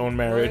about your own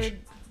marriage.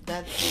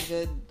 That's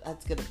good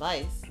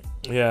advice.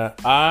 Yeah,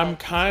 I'm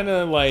kind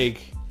of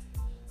like,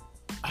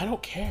 I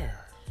don't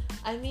care.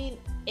 I mean,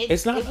 it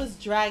was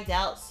dragged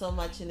out so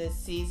much in this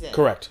season.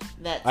 Correct.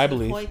 That I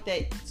believe. The point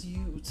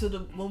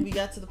that when we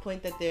got to the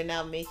point that they're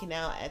now making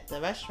out at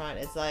the restaurant,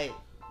 it's like.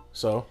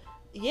 So.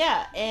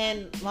 Yeah,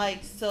 and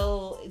like,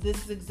 so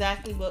this is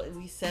exactly what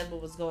we said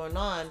what was going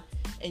on,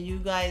 and you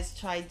guys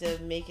tried to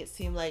make it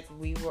seem like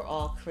we were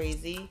all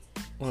crazy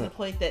to the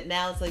point that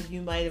now it's like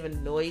you might have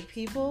annoyed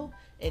people,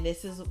 and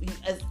this is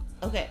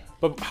okay.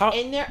 But how?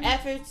 In their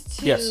efforts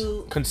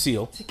to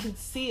conceal,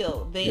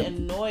 they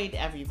annoyed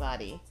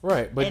everybody.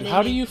 Right, but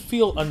how do you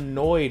feel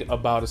annoyed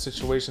about a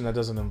situation that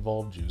doesn't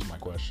involve you? Is my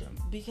question.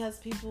 Because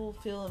people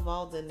feel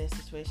involved in their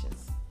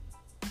situations.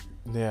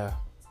 Yeah.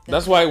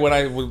 That's why when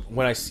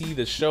I see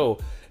the show,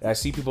 and I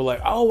see people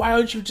like, oh, why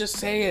don't you just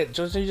say it?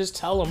 Just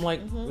tell them, like,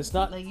 it's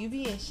not like you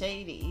being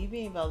shady. You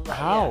being about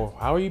how?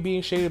 Yeah. How are you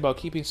being shady about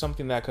keeping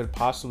something that could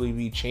possibly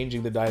be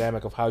changing the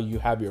dynamic of how you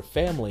have your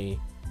family?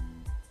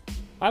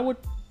 I would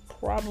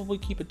probably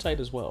keep it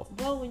tight as well.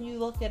 Well, when you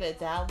look at it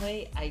that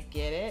way, I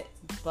get it,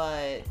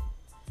 but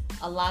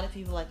a lot of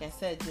people, like I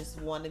said, just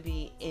want to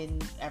be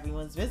in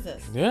everyone's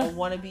business. Yeah. Or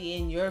want to be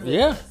in your business.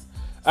 Yeah.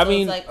 So I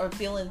mean, it's like, or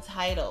feel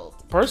entitled.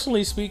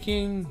 Personally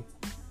speaking,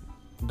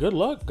 good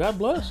luck. God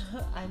bless.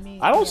 I mean,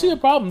 I don't see a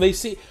problem. They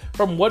see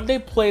from what they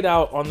played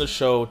out on the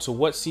show to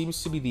what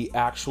seems to be the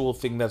actual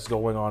thing that's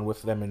going on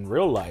with them in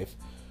real life.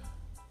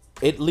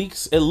 It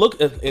looks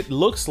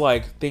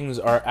like things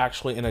are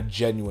actually in a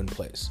genuine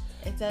place.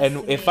 It does.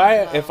 And if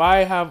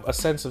I have a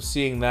sense of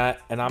seeing that,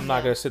 and I'm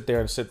not gonna sit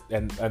there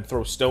and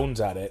throw stones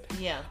at it.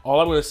 Yeah. All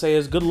I'm gonna say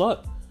is good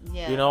luck.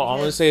 Yeah, you know, all I'm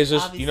gonna say is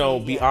just, you know,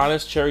 be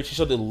honest, cherish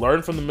each other,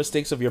 learn from the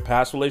mistakes of your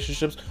past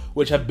relationships,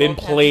 which have been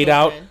played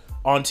out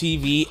on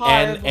TV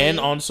and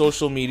on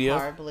social media.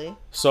 Horribly.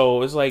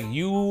 So it's like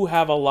you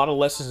have a lot of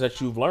lessons that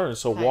you've learned.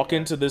 So walk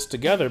into this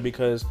together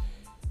because,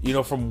 you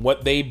know, from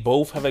what they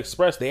both have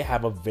expressed, they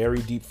have a very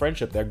deep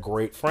friendship. They're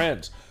great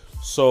friends.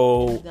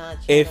 So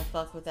not trying to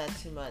fuck with that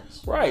too much.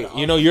 Right.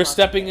 You know, you're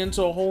stepping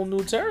into a whole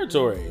new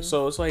territory. Mm-hmm.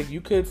 So it's like you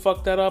could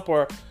fuck that up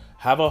or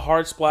have a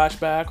hard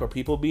splashback or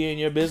people be in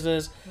your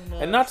business.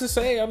 And not to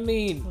say, I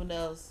mean, who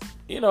knows?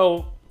 You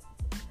know,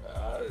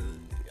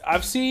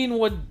 I've seen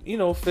what, you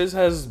know, Fizz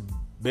has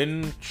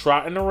been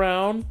trotting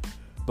around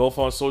both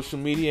on social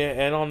media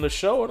and on the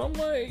show. And I'm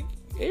like,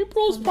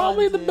 April's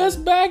probably the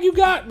best bag you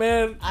got,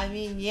 man. I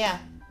mean, yeah.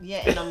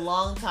 Yeah, in a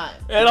long time.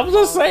 And I'm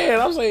just saying,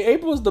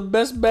 April is the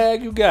best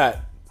bag you got.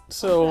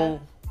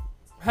 So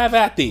have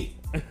at thee.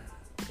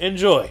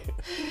 Enjoy.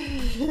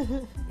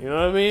 You know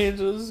what I mean?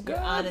 Just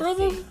God,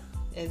 brother.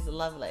 Is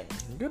lovely.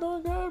 Good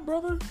on God,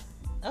 brother.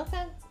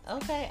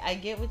 Okay. I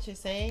get what you're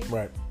saying.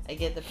 Right. I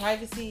get the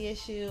privacy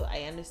issue.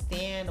 I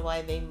understand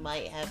why they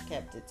might have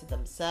kept it to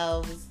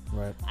themselves.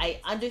 Right. I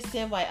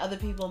understand why other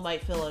people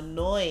might feel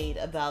annoyed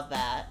about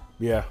that.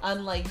 Yeah.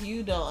 Unlike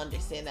you don't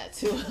understand that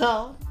too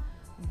well.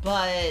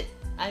 But,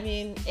 I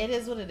mean, it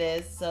is what it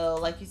is. So,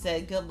 like you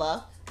said, good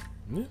luck.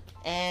 Yeah.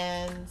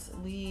 And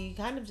we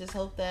kind of just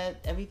hope that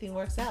everything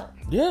works out.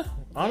 Yeah,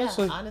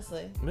 honestly.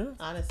 Yeah,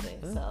 honestly.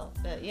 Yeah. So,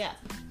 yeah.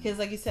 Because,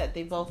 like you said,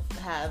 they both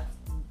have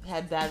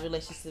had bad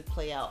relationships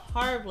play out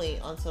horribly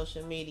on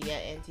social media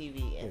and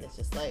TV. And it's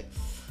just like,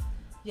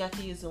 you have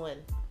to use the win.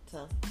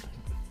 So.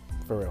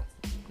 For real.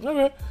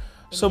 Okay.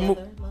 So, Love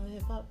and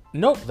Hip Hop?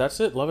 Nope, that's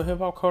it. Love and Hip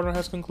Hop corner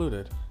has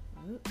concluded.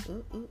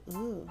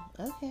 Ooh.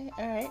 Okay,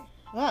 all right.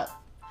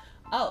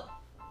 Well,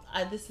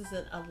 this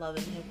isn't a Love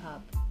and Hip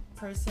Hop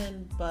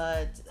person,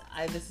 but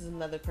this is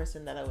another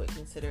person that I would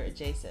consider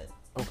adjacent.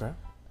 Okay.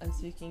 I'm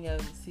speaking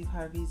of Steve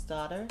Harvey's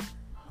daughter.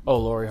 Oh,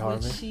 Lori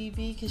Harvey. Would she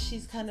be? Because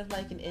she's kind of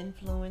like an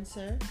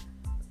influencer.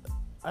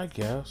 I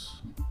guess.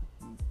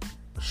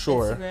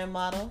 Sure. Instagram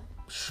model.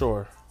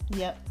 Sure.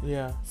 Yep.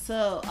 Yeah.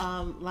 So,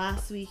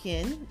 last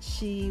weekend,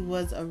 she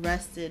was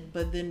arrested,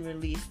 but then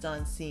released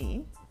on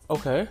scene.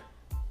 Okay.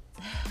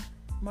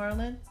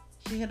 Marlon,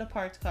 she hit a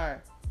parked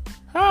car.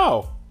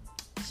 How?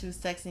 She was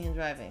texting and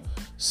driving.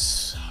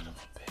 Son of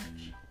a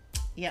bitch.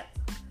 Yep.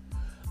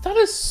 That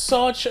is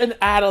such an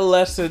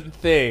adolescent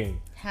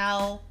thing.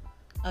 How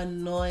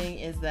annoying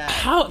is that?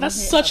 That's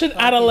such an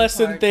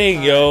adolescent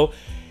thing, yo.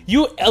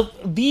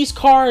 These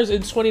cars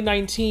in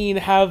 2019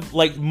 have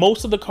like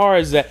most of the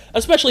cars that,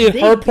 especially in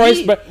her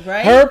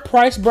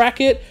price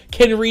bracket,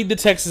 can read the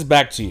texts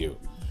back to you.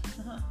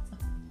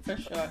 For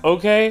sure.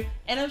 Okay.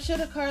 And I'm sure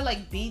the car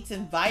like beats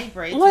and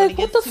vibrates. Like,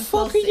 what the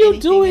fuck are you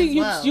doing?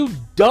 You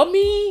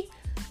dummy.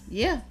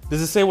 Yeah.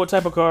 Does it say what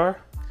type of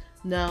car?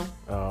 No.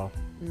 Oh.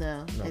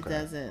 No, okay. It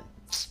doesn't.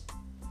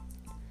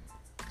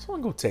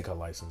 Someone go take a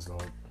license, though.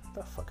 Get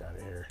the fuck out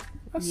of here.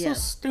 That's so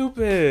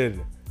stupid.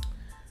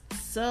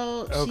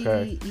 So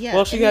okay.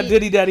 She got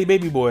Diddy Daddy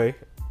Baby Boy.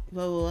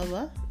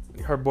 What?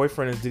 Her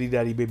boyfriend is Diddy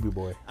Daddy Baby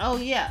Boy. Oh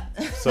yeah.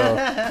 So.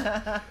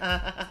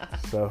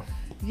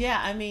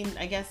 Yeah, I mean,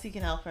 I guess he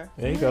can help her.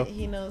 There you go.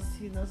 He knows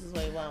his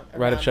way well.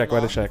 Write a check.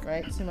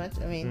 Right? Too much.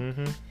 I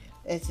mean,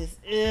 it's just,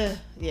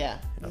 yeah.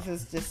 This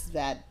is just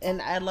bad.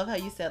 And I love how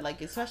you said,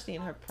 like, especially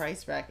in her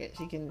price bracket,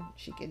 she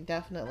can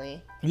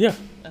definitely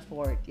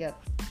afford.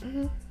 Yep.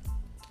 Mm-hmm.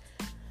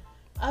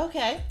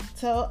 Okay,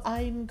 so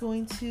I'm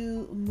going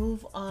to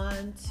move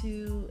on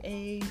to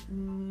a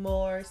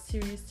more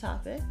serious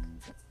topic.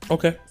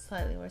 Okay.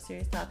 Slightly more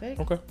serious topic.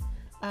 Okay.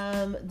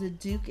 The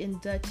Duke and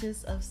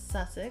Duchess of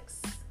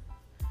Sussex.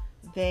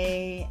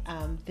 They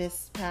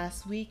this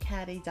past week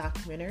had a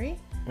documentary.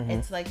 Mm-hmm.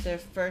 It's like their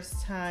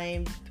first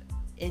time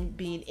in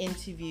being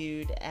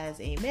interviewed as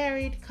a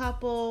married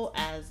couple,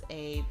 as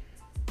a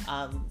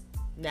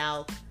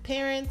now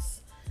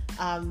parents.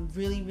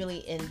 Really,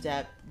 really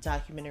in-depth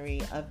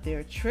documentary of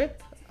their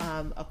trip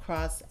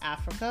across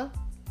Africa.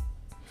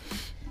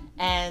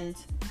 And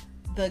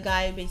the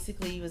guy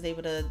basically was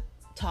able to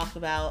talk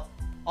about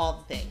all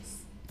the things.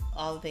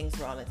 All the things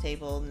were on the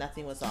table.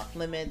 Nothing was off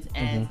limits.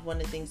 And one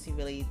of the things he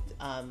really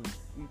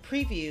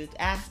previewed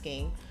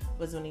asking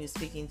was when he was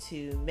speaking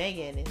to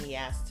Meghan, and he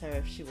asked her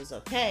if she was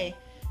okay.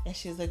 And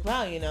she was like,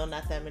 wow,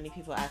 not that many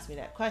people ask me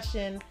that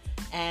question.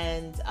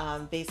 And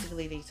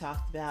basically they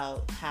talked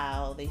about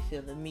how they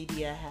feel the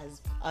media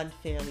has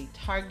unfairly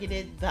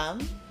targeted them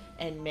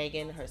and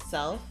Meghan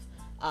herself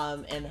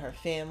and her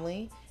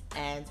family,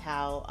 and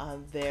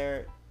how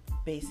they're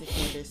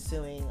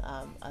suing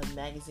a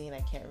magazine,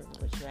 I can't remember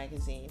which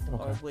magazine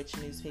or which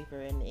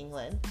newspaper in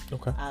England,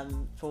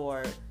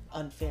 for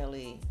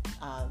unfairly,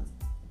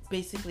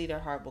 basically their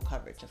horrible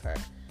coverage of her.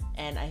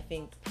 And I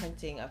think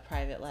printing a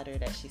private letter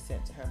that she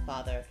sent to her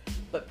father,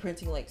 but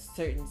printing like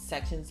certain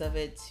sections of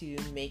it to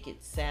make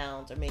it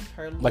sound or make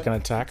her look like an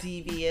attack,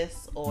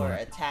 devious or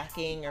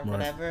attacking or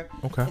whatever.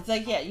 Okay. It's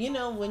like,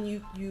 when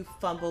you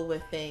fumble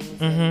with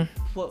things and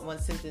put one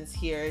sentence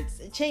here,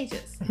 it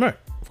changes. Right,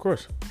 of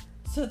course.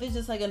 So they're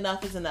just like,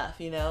 enough is enough,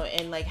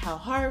 and like how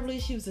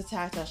horribly she was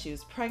attacked while she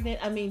was pregnant.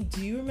 I mean,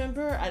 do you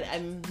remember?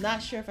 I'm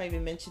not sure if I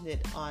even mentioned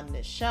it on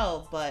the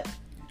show, but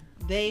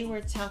they were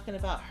talking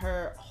about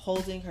her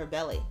holding her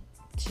belly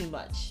too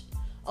much.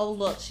 Oh,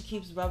 look, she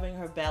keeps rubbing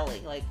her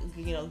belly. Like,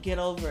 get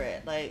over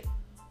it. Like,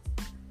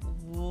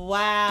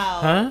 wow.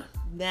 Huh?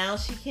 Now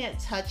she can't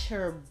touch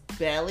her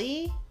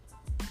belly?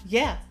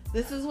 Yeah,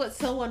 this is what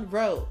someone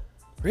wrote.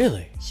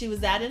 Really? She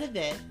was at an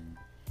event,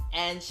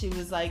 and she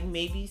was like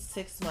maybe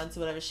 6 months or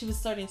whatever. She was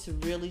starting to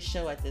really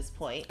show at this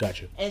point.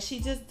 Gotcha. And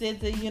she just did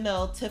the,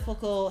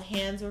 typical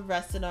hands were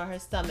resting on her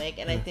stomach,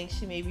 and I think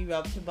she maybe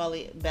rubbed her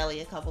belly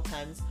a couple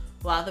times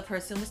while the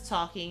person was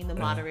talking, the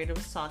moderator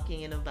was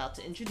talking and about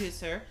to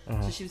introduce her.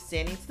 So she was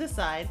standing to the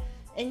side,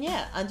 And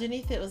yeah,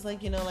 underneath it was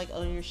like, like,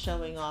 oh, you're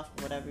showing off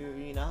or whatever.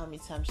 You know how many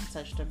times she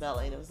touched her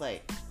belly, and it was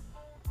like,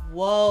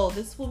 whoa,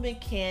 this woman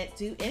can't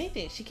do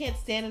anything. She can't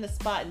stand in a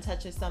spot and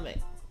touch her stomach.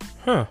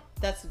 Huh.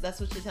 That's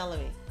what you're telling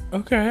me.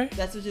 Okay.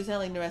 That's what you're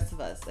telling the rest of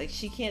us. Like,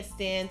 she can't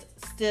stand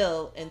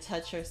still and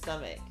touch her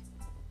stomach.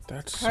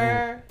 That's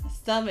her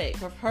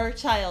stomach of her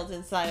child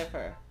inside of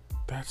her.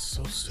 That's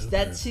so stupid.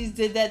 That she's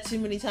did that too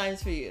many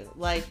times for you.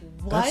 Like,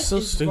 what That's so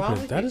is stupid. wrong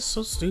with That you? is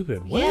so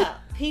stupid. What? Yeah,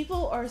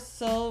 people are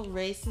so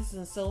racist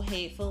and so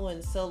hateful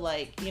and so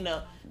like,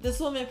 this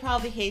woman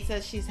probably hates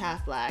that she's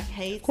half black,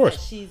 hates that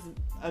she's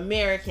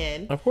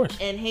American, of course,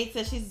 and hates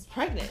that she's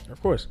pregnant.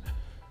 Of course.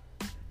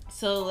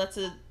 So that's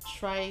a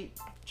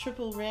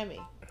triple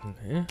whammy.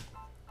 Yeah.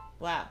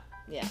 Wow.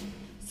 Yeah.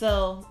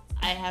 So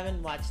I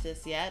haven't watched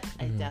this yet.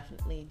 I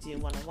definitely do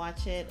want to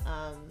watch it.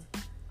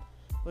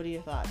 What are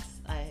your thoughts?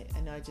 I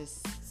know I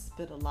just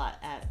spit a lot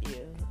at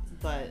you,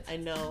 but I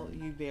know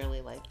you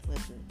barely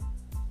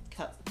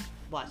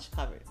watch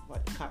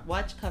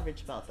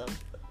coverage about them.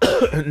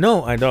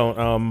 No, I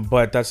don't.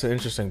 But that's an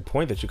interesting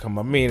point that you come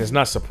up. I mean, it's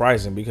not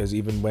surprising because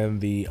even when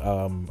the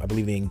I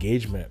believe the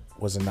engagement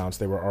was announced,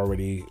 they were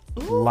already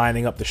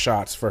lining up the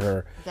shots for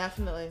her.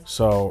 Definitely.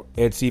 So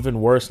it's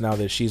even worse now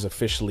that she's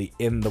officially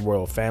in the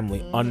royal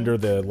family under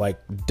the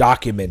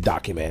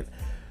document.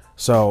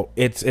 So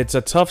it's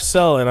a tough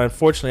sell, and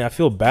unfortunately, I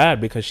feel bad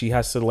because she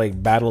has to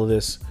battle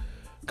this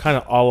kind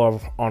of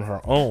all on her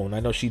own.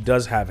 I know she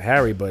does have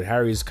Harry, but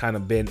Harry's kind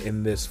of been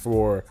in this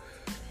for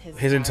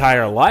his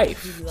entire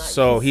life. He's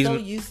so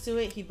used to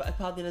it. He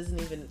probably doesn't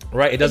even.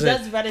 Right. It does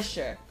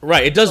register.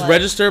 Right. It does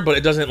register, but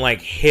it doesn't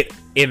hit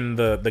in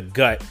the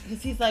gut.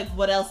 Because he's like,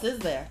 what else is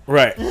there?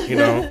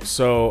 Right.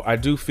 So I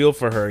do feel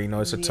for her.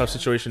 It's a tough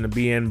situation to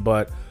be in,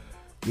 but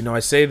I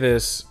say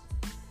this.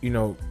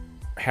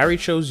 Harry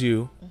chose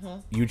you.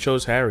 You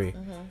chose Harry.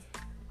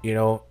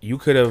 You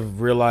could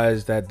have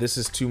realized that this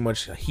is too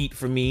much heat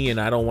for me and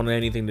I don't want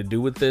anything to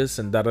do with this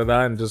and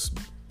and just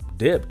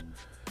dipped.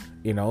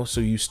 So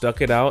you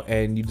stuck it out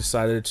and you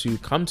decided to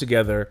come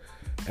together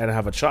and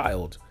have a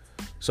child.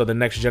 So the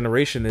next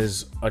generation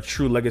is a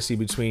true legacy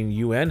between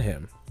you and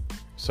him.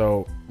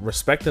 So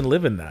respect and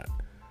live in that.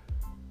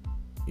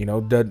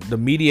 The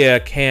media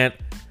can't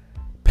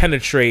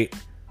penetrate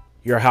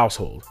your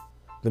household.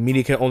 The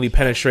media can only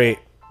penetrate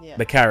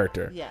the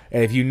character. Yeah.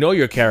 And if you know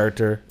your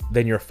character,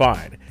 then you're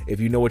fine. If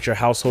you know what your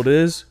household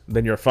is,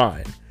 then you're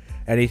fine.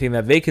 Anything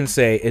that they can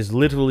say is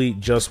literally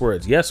just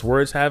words. Yes,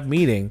 words have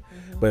meaning,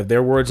 but if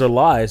their words are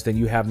lies, then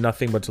you have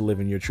nothing but to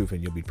live in your truth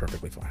and you'll be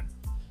perfectly fine.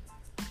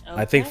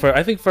 Okay. I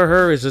think for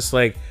her is just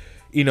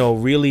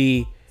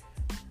really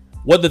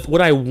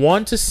what I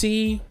want to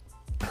see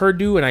her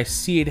do, and I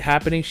see it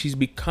happening. She's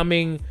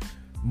becoming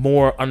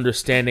more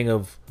understanding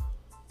of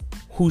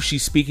who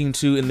she's speaking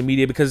to in the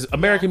media, because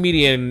American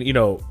media and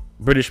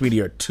British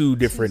media are two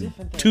different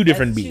beasts. Two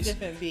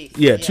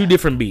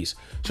different beasts.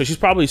 So she's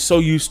probably so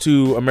used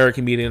to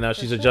American media now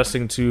she's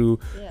adjusting to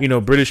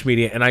British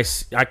media, and I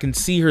can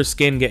see her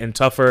skin getting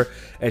tougher,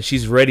 and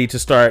she's ready to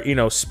start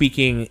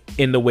speaking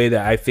in the way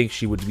that I think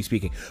she would be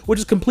speaking, which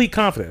is complete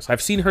confidence.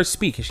 I've seen her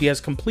speak, and she has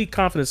complete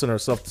confidence in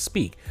herself to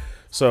speak.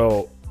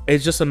 So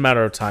it's just a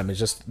matter of time. It's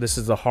just, this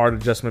is a hard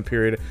adjustment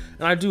period,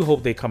 and I do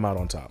hope they come out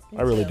on top.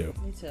 I really do.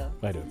 Me too.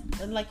 I do.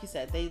 And like you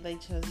said, they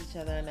chose each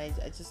other, and I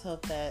just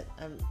hope that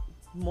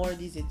more of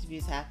these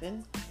interviews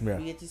happen. Yeah.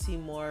 We get to see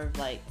more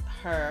of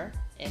her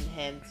and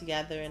him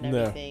together and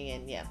everything,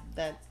 and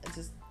that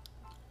just,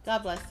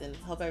 God bless, and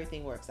hope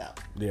everything works out.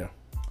 Yeah.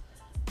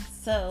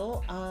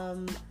 So,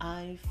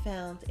 I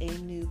found a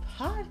new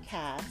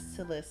podcast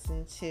to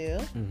listen to.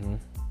 Mm-hmm.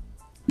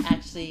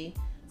 Actually,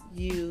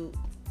 you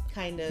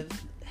kind of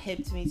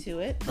hipped me to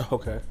it.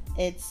 Okay.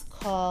 It's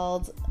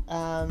called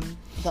The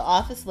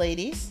Office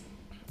Ladies,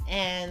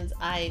 and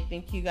I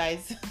think you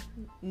guys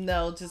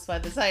know just by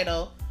the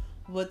title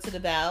what's it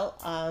about.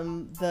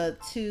 The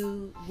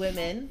two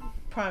women,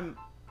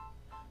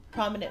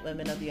 prominent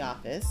women of The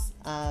Office,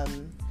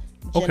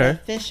 Jenna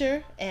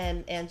Fisher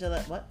and Angela.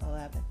 What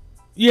happened?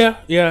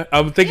 Yeah.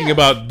 I'm thinking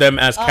about them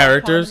as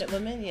characters.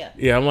 Prominent women,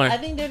 Yeah, I'm like, I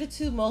think they're the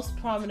two most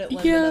prominent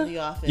women of The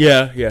Office.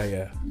 Yeah.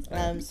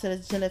 So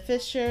it's Jenna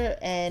Fisher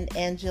and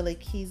Angela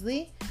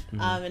Keasley.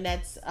 And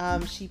that's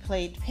she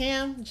played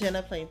Pam,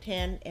 Jenna played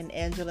Pam, and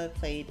Angela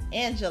played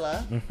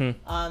Angela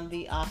on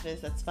The Office.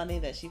 That's funny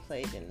that she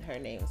played in her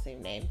name,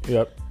 same name.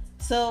 Yep.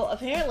 So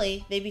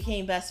apparently they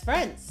became best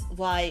friends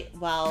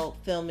while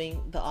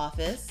filming The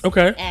Office.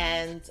 Okay.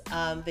 And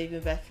they've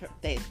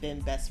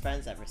been best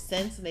friends ever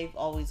since, and they've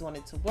always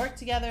wanted to work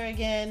together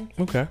again.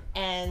 Okay.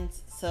 And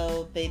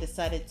so they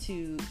decided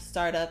to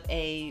start up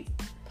a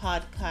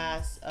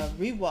podcast,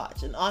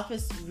 an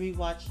Office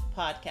rewatch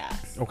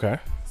podcast. Okay.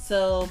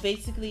 So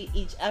basically,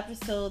 each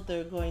episode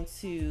they're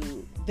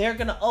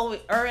gonna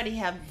already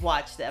have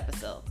watched the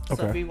episode. So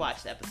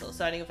rewatch the episode,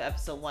 starting with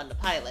episode 1, the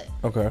pilot.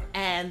 Okay.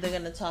 And they're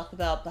gonna talk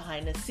about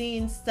behind the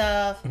scenes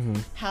stuff,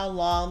 how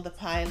long the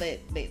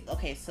pilot.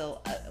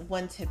 So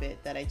one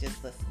tidbit that I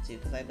just listened to,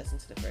 because I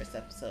listened to the first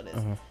episode,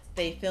 is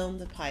they filmed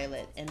the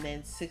pilot, and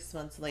then 6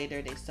 months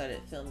later they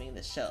started filming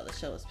the show. The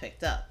show was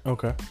picked up.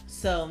 Okay.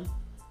 So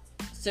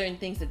certain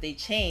things that they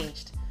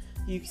changed,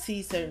 you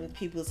see certain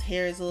people's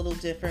hair is a little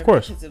different, of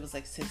course, because it was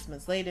like 6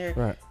 months later.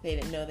 Right. They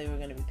didn't know they were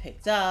going to be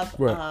picked up.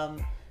 Right.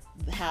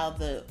 How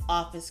the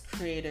Office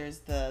creators,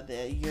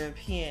 the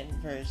European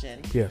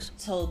version, yes,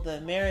 told the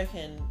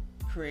American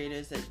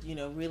creators that, you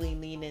know, really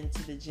lean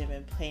into the Jim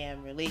and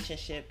Pam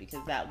relationship,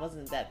 because that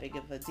wasn't that big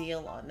of a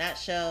deal on that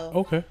show.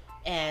 Okay.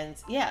 And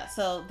yeah,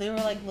 so they were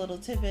like little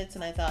tidbits,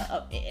 and I thought,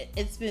 oh,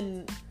 it's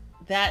been,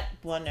 that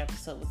one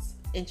episode was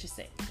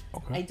interesting.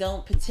 Okay. I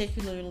don't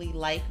particularly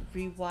like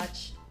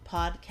rewatch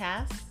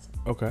podcasts.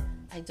 Okay.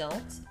 I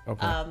don't.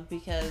 Okay.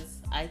 Because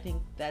I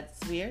think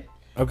that's weird.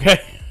 Okay.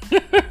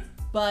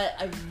 But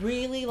I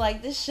really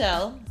like the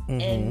show,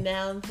 and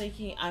now I'm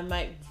thinking I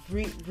might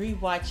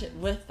rewatch it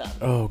with them.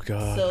 Oh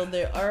God! So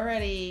they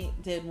already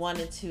did 1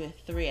 and 2 and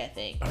 3, I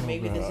think, or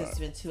maybe God. there's just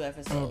been 2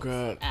 episodes. Oh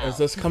God! Out, Is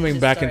this coming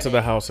back into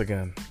the house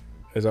again?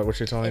 Is that what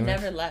you're telling me? me? It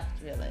never left,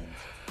 really.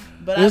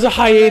 But there's a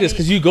hiatus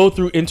because you go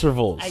through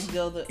intervals.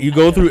 You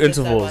go through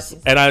intervals,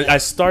 and I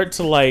start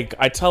to like.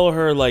 I tell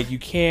her like, you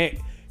can't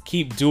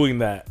keep doing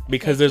that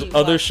because there's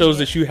other shows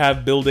that you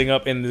have building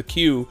up in the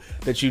queue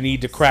that you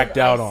need to crack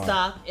down on. I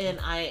stop and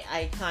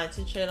I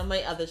concentrate on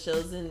my other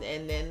shows, and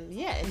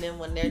then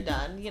when they're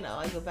done, you know,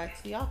 I go back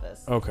to The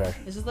Office. Okay.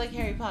 It's just like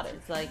Harry Potter.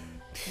 It's like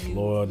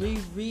you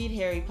reread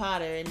Harry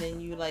Potter, and then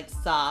you like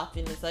stop,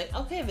 and it's like,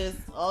 okay, there's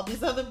all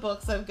these other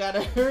books I've got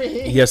to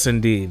read. Yes,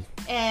 indeed.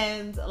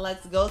 And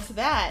let's go to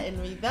that and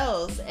read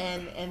those,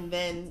 and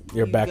then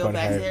you're back go on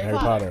back Harry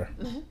Potter.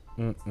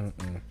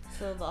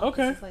 So the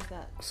okay. Like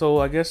that. So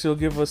I guess you'll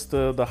give us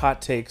the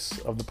hot takes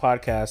of the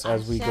podcast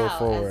as we go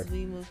forward. As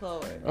we move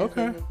forward.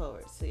 Okay. As we move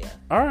forward. So yeah.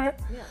 All right.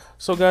 Yeah.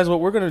 So guys, what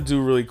we're gonna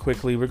do really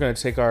quickly, we're gonna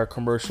take our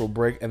commercial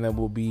break, and then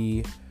we'll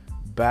be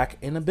back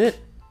in a bit.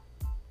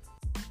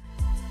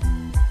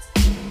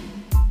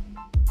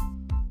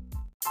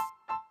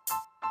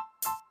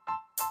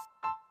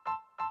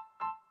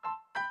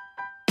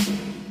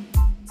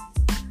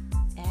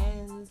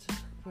 And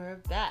we're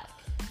back.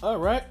 All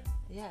right.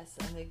 Yes,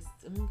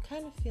 I'm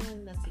kind of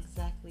feeling that's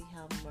exactly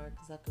how Mark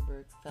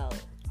Zuckerberg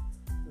felt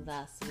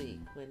last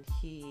week when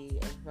he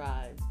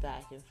arrived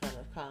back in front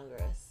of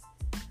Congress.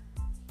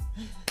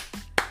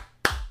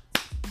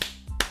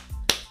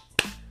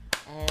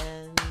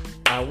 And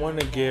I want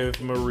to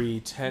give Marie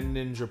 10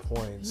 ninja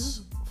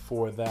points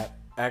for that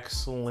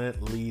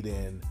excellent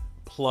lead-in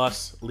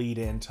plus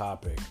lead-in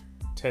topic.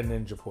 10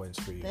 ninja points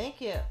for you.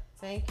 Thank you.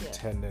 10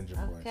 ninja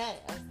points. Okay,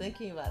 I was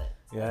thinking about it.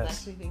 Yes. I was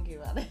actually thinking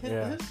about it.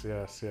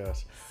 Yes.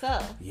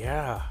 So.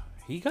 Yeah,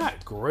 he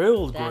got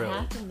grilled. That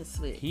happened this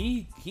week.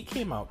 He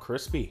came out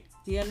crispy.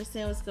 Do you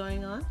understand what's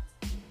going on?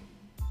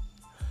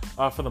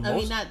 For the most. I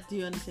mean, not do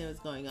you understand what's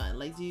going on?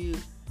 Like, do you?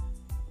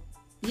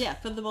 Yeah,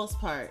 for the most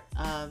part.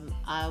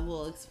 I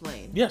will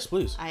explain. Yes,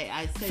 please.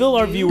 I said fill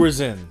our viewers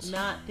in.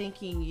 Not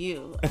thinking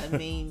you. I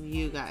mean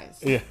you guys.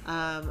 Yeah.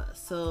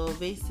 So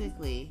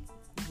basically,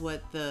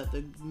 what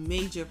the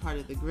major part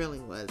of the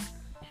grilling was,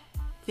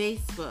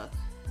 Facebook.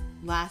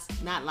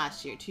 Not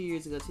last year, 2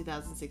 years ago,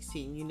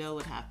 2016. You know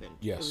what happened.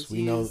 Yes,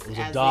 we know it was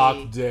a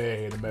dark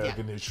day in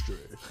American history.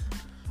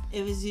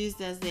 It was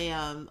used as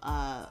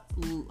a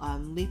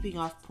leaping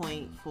off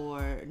point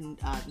for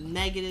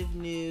negative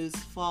news,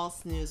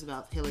 false news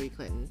about Hillary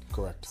Clinton.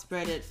 Correct.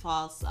 Spreaded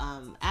false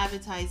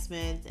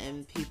advertisement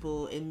and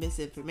people in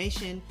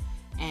misinformation,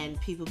 and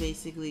people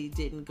basically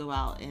didn't go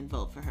out and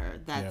vote for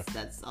her.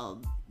 That's all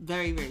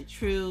very, very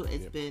true.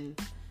 It's been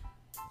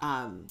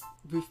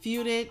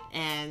refuted,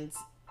 and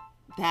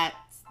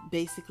that's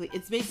basically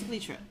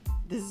true.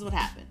 This is what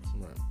happened.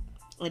 Right.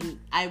 And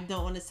I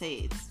don't want to say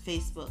it's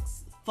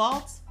Facebook's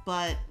fault,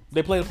 but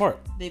they played a part.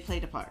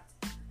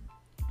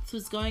 So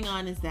what's going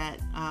on is that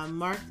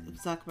Mark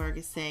Zuckerberg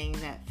is saying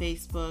that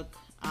Facebook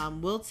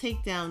will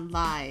take down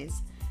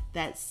lies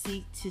that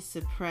seek to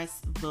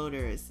suppress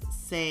voters,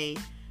 say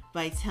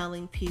by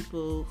telling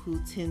people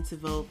who tend to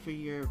vote for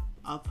your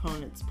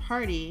opponent's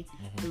party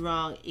the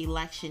wrong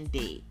election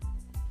date,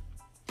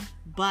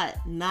 but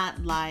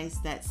not lies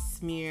that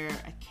smear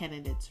a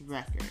candidate's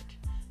record.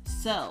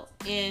 So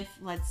if,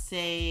 let's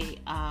say,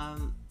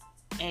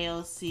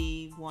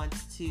 AOC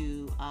wants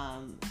to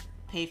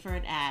pay for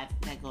an ad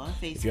that go on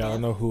Facebook. If y'all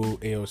don't know who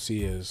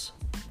AOC is,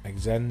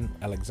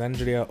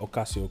 Alexandria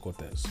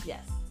Ocasio-Cortez.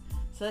 Yes.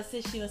 So let's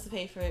say she wants to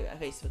pay for a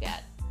Facebook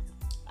ad.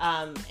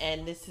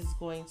 And this is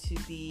going to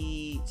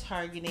be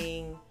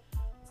targeting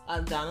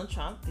Donald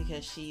Trump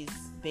because she's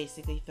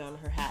basically thrown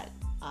her hat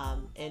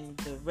in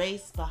the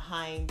race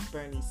behind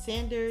Bernie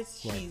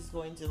Sanders. Right. She's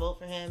going to vote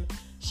for him.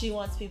 She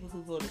wants people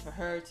who voted for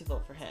her to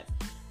vote for him.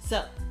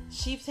 So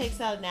she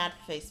takes out an ad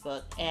for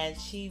Facebook, and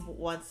she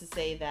wants to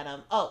say that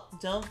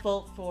don't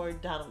vote for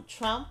Donald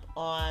Trump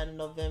on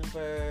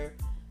November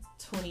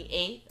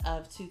 28th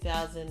of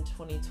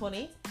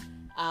 2020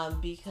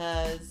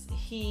 because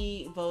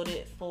he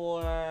voted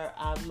for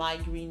my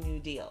Green New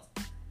Deal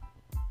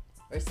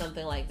or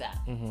something like that,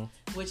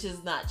 which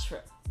is not true.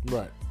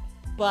 Right.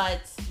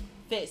 But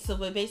So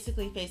but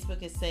basically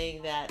Facebook is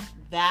saying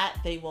that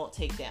they won't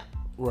take down.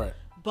 Right.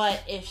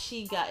 But if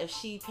she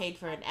paid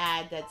for an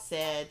ad that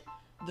said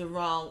the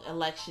wrong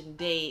election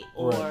date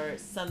or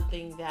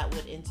something that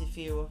would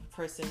interfere with a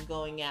person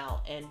going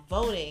out and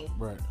voting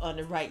on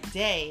the right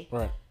day,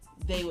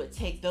 they would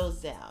take those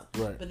down.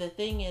 Right. But the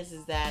thing is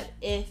that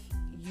if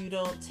you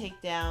don't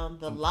take down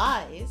the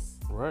lies,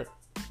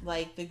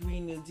 like the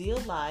Green New Deal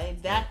lie,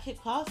 that could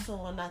cause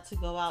someone not to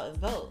go out and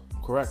vote.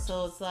 Correct.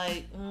 So it's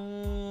like,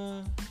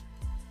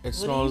 it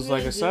smells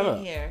like a setup.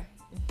 Here?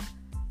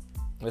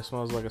 It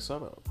smells like a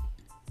setup.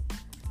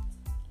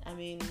 I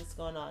mean, what's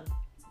going on?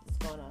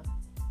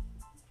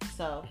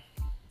 So,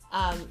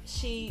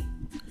 she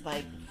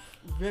like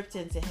ripped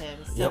into him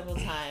several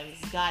times,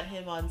 got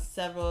him on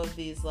several of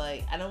these,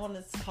 like, I don't want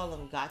to call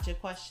them gotcha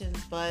questions,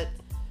 but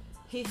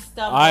he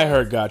stumbled. I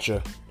heard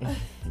gotcha.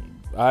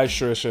 I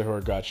sure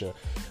heard gotcha.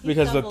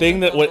 Because the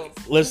thing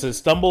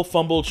stumble,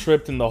 fumble,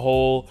 tripped in the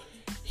hole.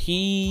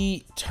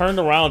 He turned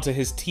around to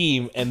his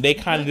team and they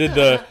kind of did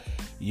the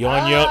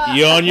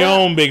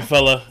yon, big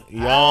fella.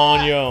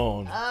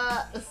 Yon.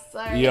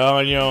 Sorry.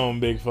 Yon,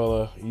 big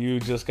fella. You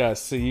just got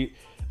see.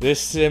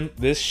 This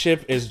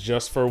ship is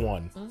just for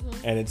one,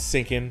 and it's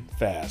sinking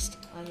fast.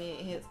 I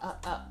mean,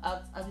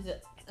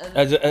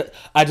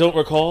 I don't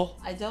recall.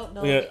 I don't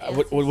know. Yeah,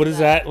 what is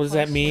that? What does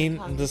that mean?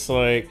 I'm just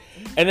like,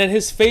 and then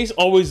his face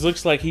always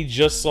looks like he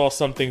just saw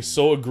something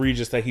so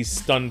egregious that he's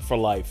stunned for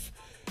life.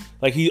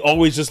 Like he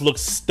always just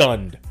looks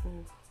stunned.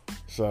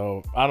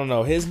 So I don't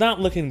know. It's not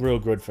looking real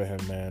good for him,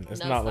 man.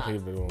 It's not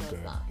looking real good.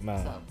 No.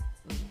 So,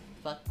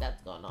 fuck,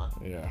 that's going on.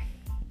 Yeah.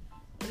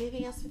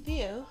 Anything else with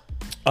you?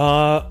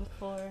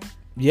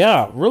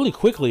 Yeah, really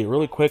quickly.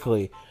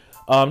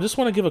 Just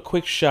want to give a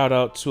quick shout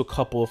out to a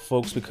couple of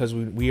folks because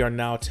we are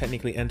now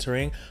technically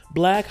entering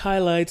Black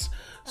Highlights.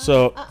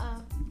 So,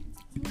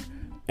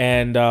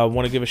 and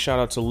want to give a shout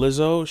out to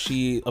Lizzo.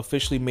 She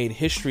officially made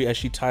history as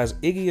she ties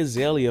Iggy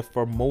Azalea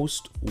for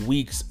most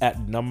weeks at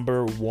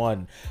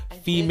 #1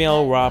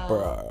 female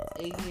rapper.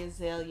 Iggy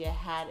Azalea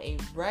had a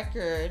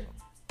record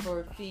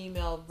for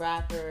female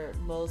rapper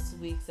most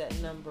weeks at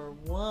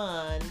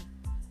 #1.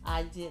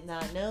 I did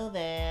not know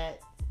that.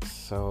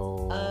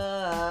 So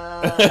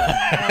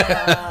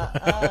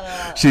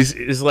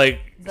it's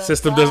like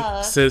system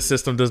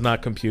does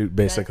not compute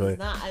basically.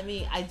 I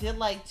mean, I did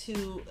like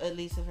at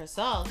least of her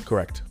songs.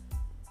 Correct.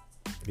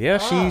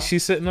 Yeah,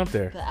 she's sitting up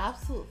there. The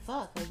absolute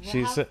fuck. Like,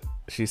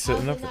 she's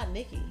sitting up there. Not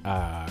Nicki?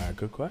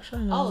 Good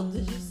question. Oh,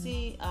 did you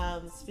see?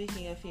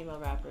 Speaking of female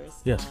rappers,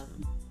 yes.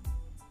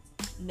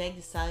 Meg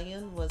Thee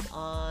Stallion was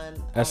on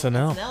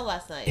SNL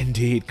last night.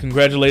 Indeed,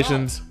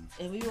 congratulations.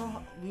 And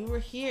we were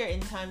here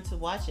in time to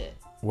watch it.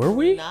 Were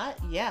we? Not?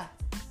 Yeah.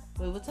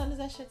 Wait, what time does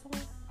that shit come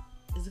on?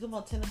 Is it come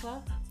on 10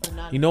 o'clock or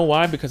not? You know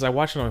why? Because I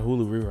watch it on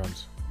Hulu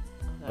reruns.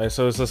 Okay. Like,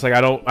 so it's just like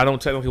I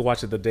don't technically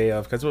watch it the day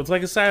of because it's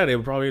like a Saturday.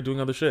 We're probably doing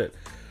other shit.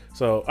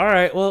 So all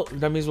right, well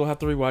that means we'll have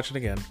to rewatch it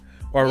again,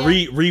 or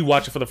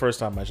rewatch it for the first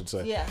time, I should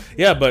say. Yeah.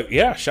 Yeah, but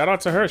yeah, shout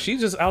out to her.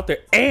 She's just out there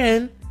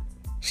and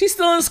she's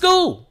still in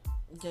school.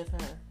 Good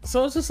for her.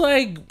 So it's just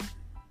like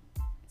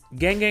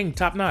gang,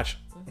 top notch.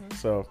 Mm-hmm.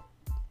 So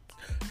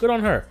good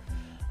on her.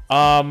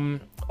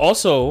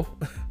 Also,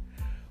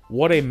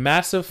 what a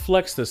massive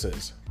flex this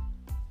is.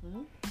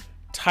 Mm-hmm.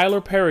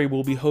 Tyler Perry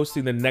will be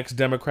hosting the next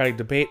Democratic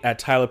debate at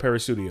Tyler Perry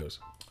Studios.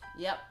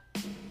 Yep.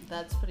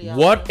 That's pretty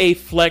awesome. What a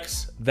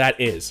flex that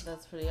is.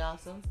 That's pretty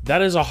awesome.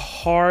 That is a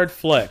hard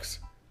flex.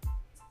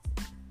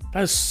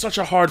 That is such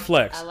a hard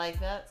flex. I like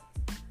that.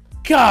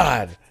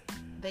 God.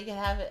 They can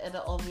have it at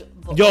the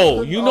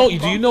Yo,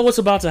 do you know what's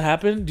about to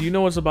happen? Do you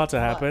know what's about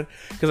to happen?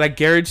 Because I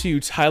guarantee you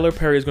Tyler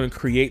Perry is going to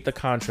create the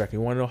contract.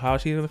 You want to know how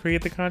he's going to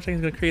create the contract? He's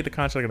going to create the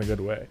contract in a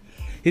good way.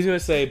 He's going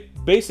to say,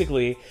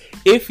 basically,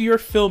 if you're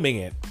filming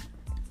it,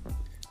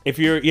 if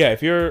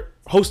you're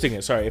hosting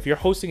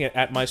it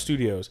at my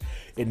studios,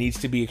 it needs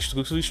to be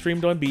exclusively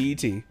streamed on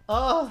BET.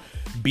 Oh.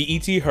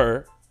 BET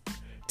Her,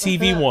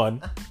 TV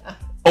One,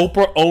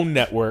 Oprah Own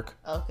Network.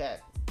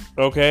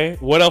 Okay.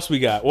 What else we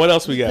got?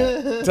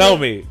 Tell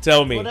me.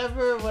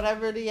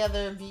 Whatever the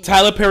other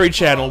Tyler Perry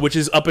channel, which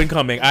is up and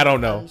coming. I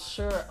don't know. I'm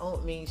sure.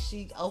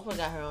 Oprah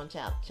got her own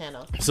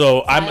channel.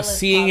 So I'm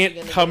seeing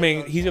it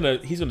coming. He's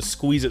gonna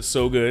squeeze it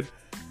so good.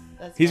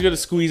 He's gonna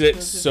squeeze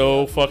it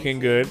so fucking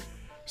good.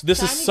 So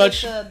this is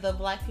such the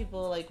black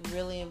people like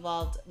really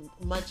involved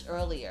much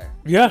earlier.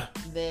 Yeah.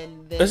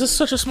 This is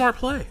such a smart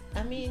play.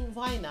 I mean,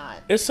 why not?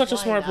 It's such a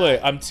smart play.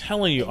 I'm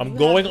telling you, I'm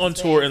going on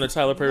tour in the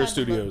Tyler Perry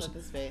Studios.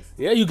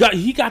 Yeah,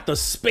 he got the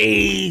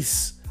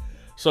space.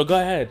 So go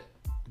ahead.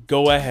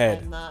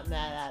 I'm not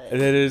mad at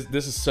it.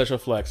 This is such a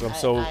flex.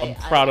 I'm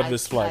proud of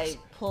this flex. I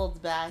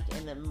pulled back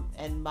in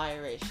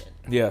admiration.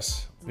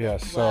 Yes.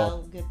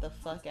 Well, get the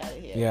fuck out of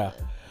here. Yeah.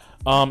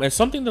 And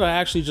something that I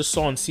actually just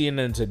saw on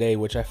CNN today,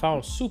 which I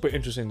found super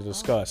interesting to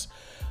discuss.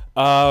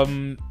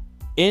 In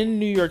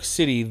New York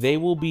City, they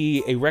will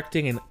be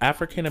erecting an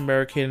African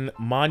American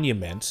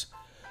monument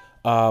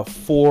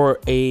for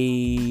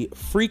a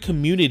free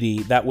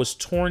community that was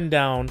torn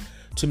down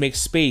to make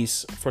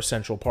space for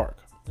Central Park.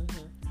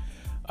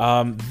 Mm-hmm.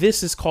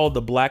 This is called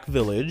the Black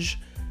Village,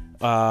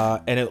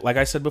 and it, like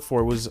I said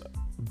before, was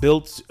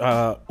built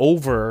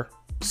over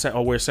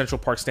where Central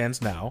Park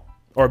stands now,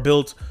 or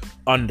built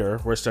under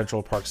where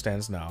Central Park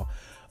stands now.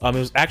 It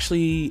was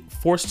actually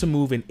forced to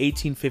move in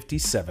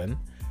 1857,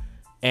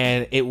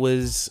 and it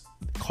was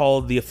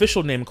called, the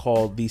official name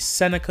called the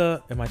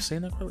Seneca, am I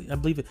saying that correctly? I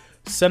believe it,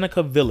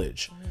 Seneca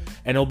Village.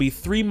 And there'll be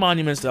 3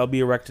 monuments that'll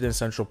be erected in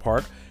Central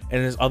Park,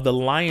 and it's of the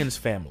Lyons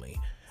family.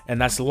 And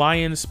that's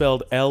Lyons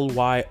spelled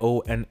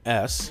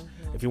Lyons,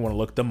 if you want to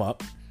look them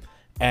up.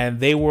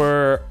 And they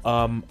were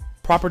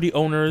property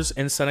owners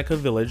in Seneca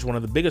Village, one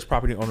of the biggest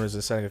property owners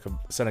in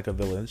Seneca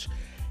Village,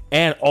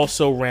 and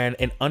also ran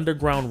an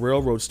underground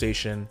railroad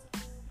station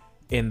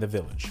in the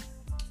village.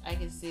 I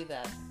can see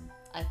that.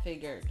 I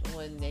figured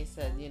when they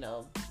said,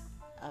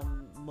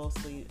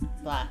 mostly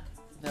black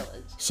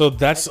village. So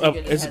that's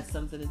it had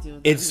something to do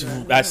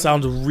with that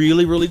sounds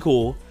really, really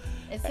cool.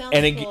 It sounds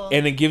cool.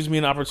 And it gives me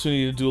an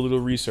opportunity to do a little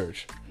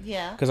research.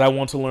 Yeah. Because I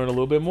want to learn a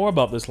little bit more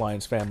about this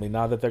Lyons family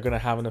now that they're going to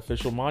have an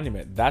official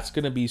monument. That's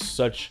going to be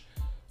such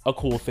a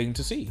cool thing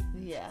to see.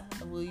 Yeah.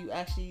 Will you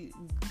actually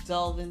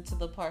delve into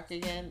the park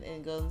again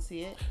and go and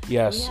see it?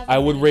 Yes. I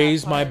would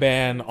raise my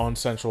ban on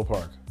Central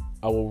Park.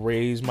 I will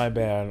raise my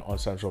ban on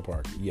Central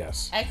Park.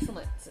 Yes.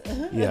 Excellent.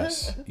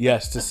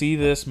 Yes. To see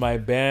this, my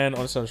ban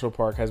on Central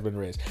Park has been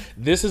raised.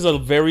 This is a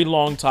very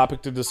long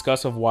topic to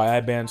discuss of why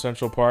I banned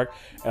Central Park,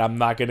 and I'm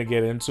not going to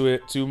get into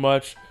it too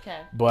much.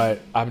 Okay. But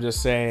I'm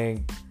just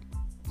saying,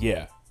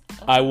 yeah,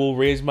 okay. I will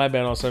raise my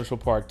ban on Central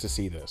Park to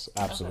see this.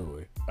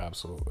 Absolutely. Okay.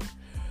 Absolutely.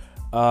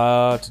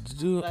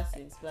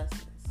 Blessings.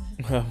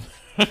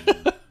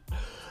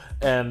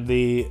 And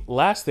the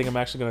last thing, I'm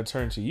actually going to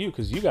turn to you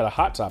because you got a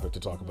hot topic to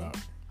talk about.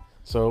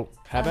 So,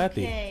 have at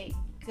thee. Okay,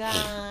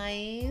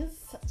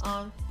 guys.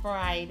 On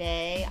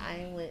Friday,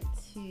 I went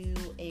to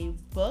a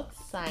book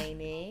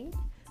signing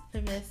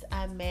for Miss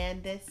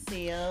Amanda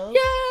Seales.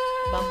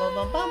 Yeah! Bum, bum,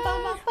 bum, bum,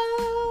 bum, bum,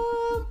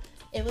 bum.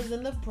 It was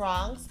in the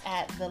Bronx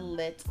at the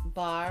Lit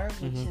Bar,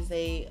 which is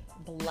a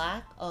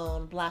black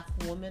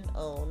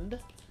woman-owned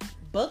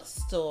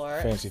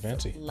bookstore. Fancy.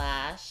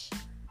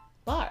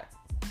 / bar.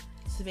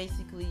 So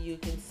basically, you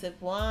can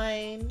sip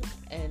wine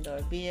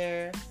or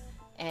beer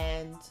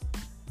and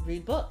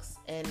read books.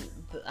 And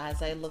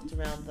as I looked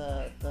around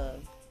the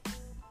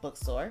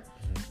bookstore,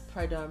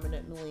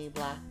 predominantly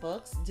black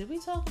books. Did we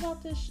talk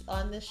about this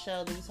on this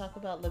show? Did we talk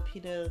about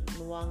Lupita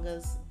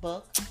Nyong'o's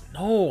book?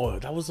 No,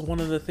 that was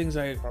one of the things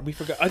we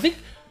forgot. I think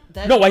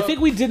I think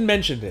we did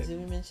mention it. Did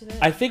we mention it?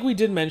 I think we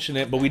did mention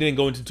it, but we didn't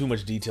go into too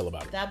much detail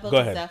about it. That book Go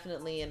is ahead.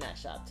 definitely in that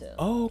shop too.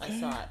 Oh, okay. I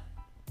saw it.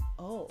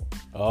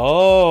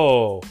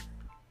 Oh.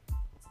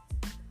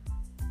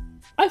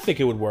 I think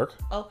it would work.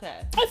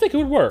 Okay.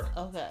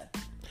 Okay.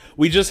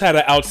 We just had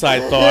an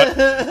outside thought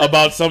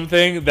about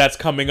something that's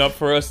coming up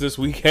for us this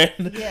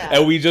weekend. Yeah.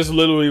 And we just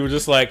literally were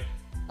just like,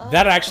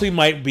 that actually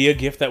might be a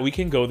gift that we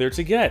can go there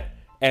to get.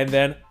 And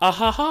then a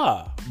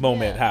ha-ha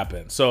moment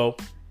happened. So,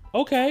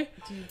 okay.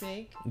 Do you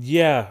think?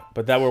 Yeah,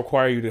 but that will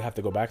require you to have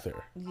to go back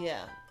there.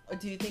 Yeah. Or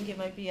do you think it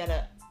might be at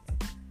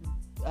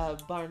a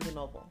Barnes &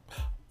 Noble?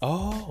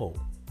 Oh.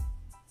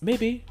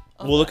 Maybe.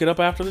 Okay. We'll look it up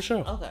after the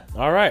show. Okay.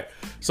 All right.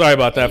 Sorry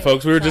about that,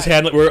 folks. We were just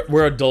handling.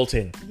 We're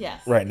adulting. Yes.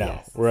 Right now,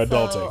 yes. We're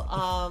adulting.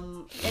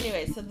 So,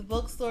 anyway, so the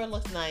bookstore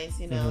looks nice.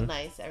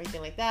 Nice,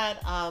 everything like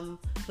that.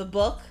 The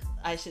book,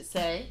 I should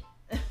say,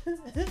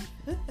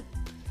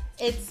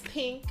 it's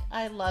pink.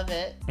 I love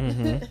it.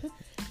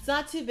 It's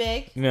not too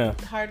big. Yeah.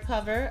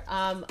 Hardcover.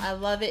 I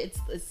love it.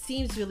 It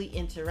seems really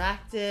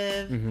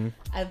interactive.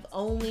 I've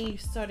only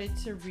started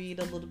to read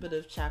a little bit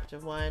of chapter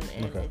 1,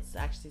 and it's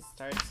actually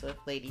starts with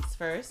ladies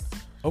first.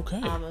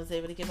 Okay. I was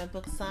able to get my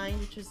book signed,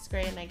 which was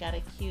great, and I got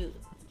a cute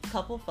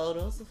couple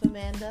photos with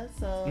Amanda.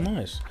 So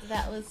nice.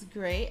 That was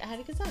great. I had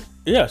a good time.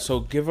 Yeah.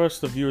 So give us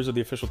the viewers of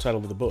the official title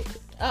of the book.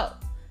 Oh.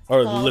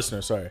 Or the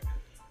listener. Sorry.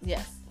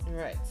 Yes.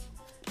 Right.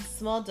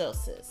 Small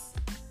Doses.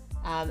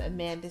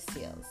 Amanda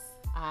Seales.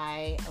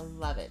 I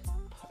love it.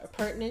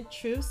 Pertinent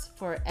truths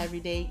for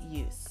everyday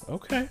use.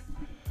 Okay.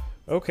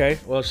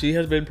 Well, she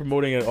has been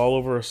promoting it all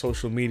over her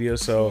social media.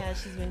 So yeah,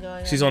 she's been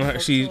going. She's on her.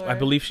 I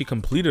believe she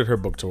completed her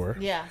book tour.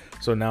 Yeah.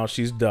 So now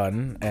she's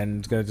done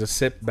and gonna just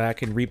sit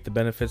back and reap the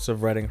benefits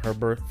of writing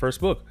her first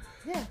book.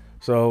 Yeah.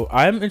 So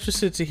I'm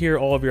interested to hear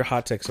all of your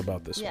hot takes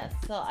about this. Yeah.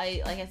 So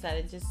like I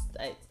said,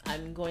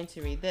 I'm going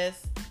to read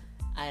this.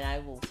 And I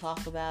will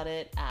talk about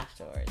it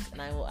afterwards.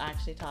 And I will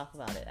actually talk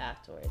about it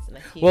afterwards. And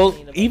I keep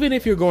even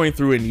if you're going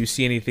through and you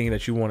see anything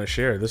that you want to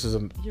share, this is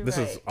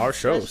our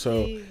show.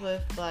 Especially so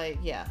with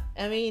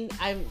I mean,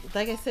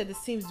 like I said, this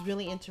seems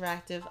really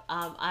interactive.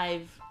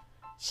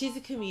 She's a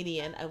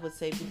comedian, I would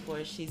say,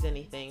 before she's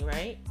anything,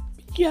 right?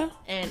 Yeah.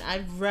 And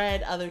I've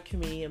read other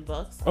comedian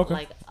books,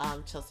 like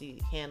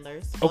Chelsea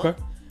Handler's book. Okay.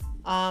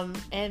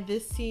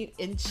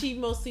 And she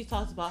mostly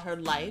talks about her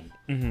life.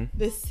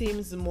 This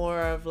seems more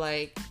of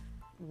like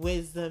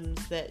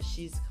wisdoms that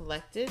she's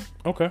collected.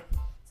 Okay.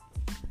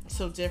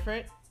 So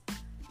different.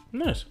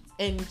 Nice.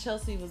 And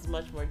Chelsea was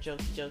much more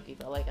jokey,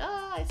 but like,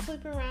 I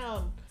sleep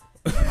around.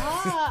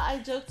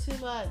 I joke too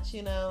much,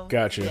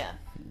 Gotcha. Yeah.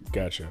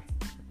 Gotcha.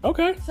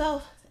 Okay.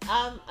 So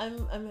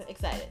I'm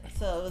excited.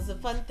 So it was a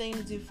fun thing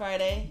to do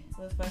Friday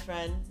with my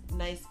friend.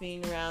 Nice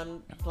being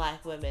around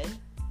Black women.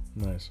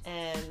 Nice.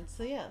 And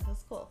so yeah,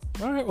 that's cool.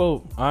 All right.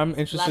 Well, I'm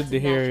interested to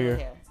hear your.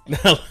 Hair.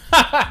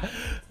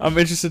 I'm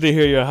interested to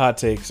hear your hot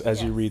takes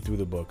as you read through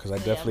the book, because I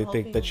definitely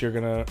think that you're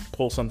gonna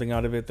pull something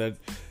out of it that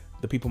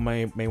the people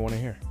may want to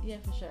hear. Yeah,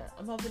 for sure.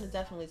 I'm hoping to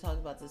definitely talk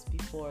about this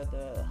before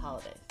the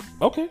holidays.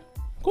 Okay.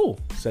 Cool.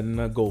 Setting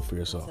a goal for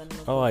yourself.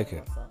 I like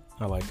it.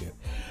 I like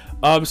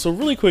it. So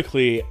really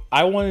quickly,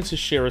 I wanted to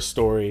share a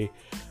story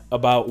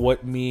about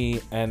what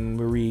me and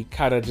Marie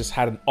kind of just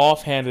had an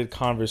offhanded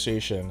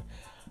conversation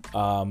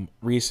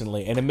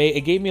recently, and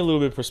it gave me a little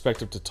bit of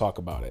perspective to talk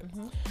about it.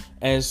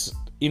 As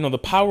you know, the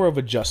power of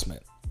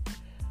adjustment.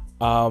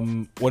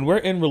 When we're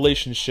in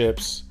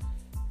relationships,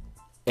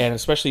 and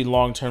especially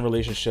long-term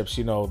relationships,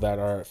 that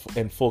are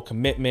in full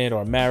commitment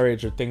or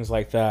marriage or things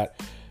like that,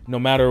 no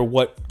matter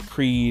what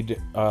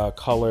creed,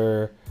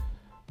 color,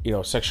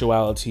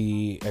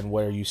 sexuality, and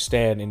where you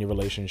stand in your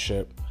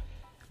relationship,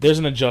 there's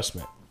an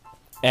adjustment.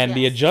 And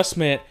the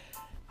adjustment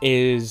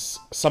is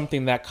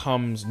something that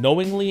comes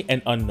knowingly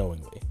and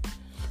unknowingly.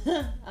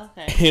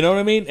 Okay. You know what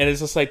I mean? And it's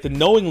just like the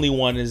knowingly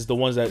one is the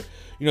ones that,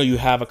 you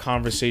have a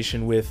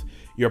conversation with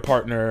your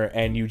partner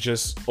and you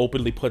just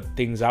openly put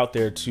things out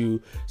there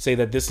to say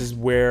that this is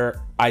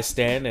where I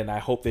stand and I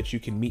hope that you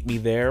can meet me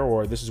there,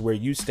 or this is where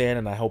you stand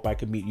and I hope I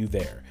can meet you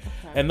there.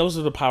 Okay. And those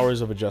are the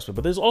powers of adjustment.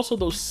 But there's also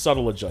those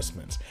subtle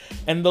adjustments.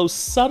 And those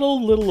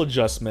subtle little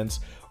adjustments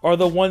are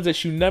the ones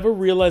that you never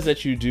realize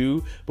that you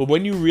do. But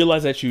when you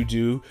realize that you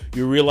do,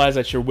 you realize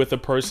that you're with a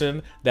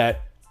person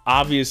that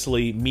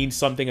obviously means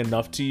something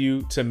enough to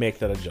you to make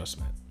that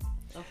adjustment.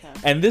 Okay.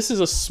 And this is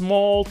a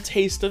small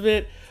taste of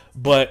it,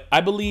 but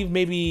I believe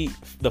maybe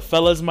the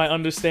fellas might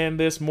understand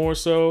this more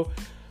so,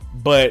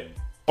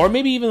 or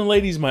maybe even the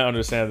ladies might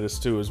understand this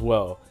too as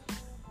well.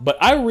 But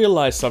I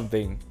realized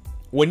something.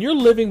 When you're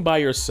living by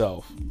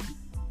yourself,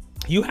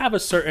 you have a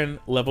certain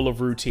level of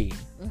routine.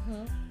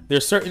 Mm-hmm.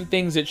 There's certain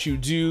things that you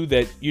do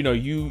that,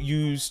 you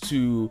use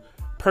to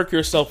perk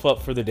yourself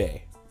up for the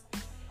day.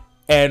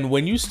 And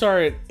when you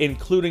start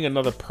including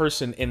another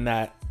person in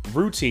that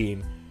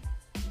routine,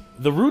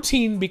 the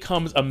routine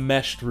becomes a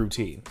meshed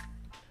routine.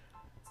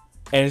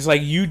 And it's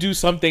like you do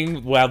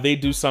something while they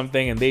do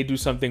something, and they do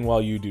something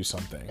while you do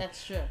something.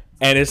 That's true.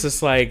 And it's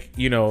just like,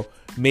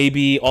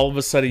 maybe all of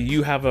a sudden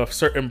you have a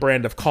certain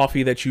brand of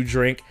coffee that you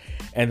drink,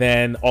 and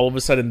then all of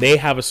a sudden they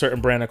have a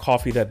certain brand of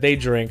coffee that they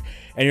drink,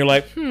 and you're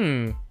like,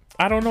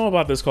 I don't know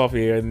about this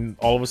coffee. And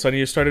all of a sudden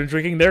you started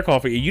drinking their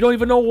coffee. You don't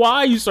even know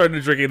why you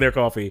started drinking their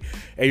coffee.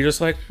 And you're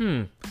just like,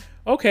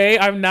 okay,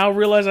 I've now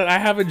realized that I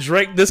haven't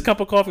drank this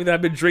cup of coffee that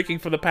I've been drinking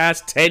for the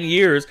past 10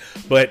 years,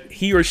 but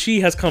he or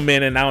she has come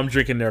in and now I'm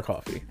drinking their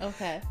coffee.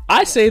 Okay.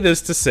 I say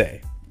this to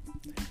say,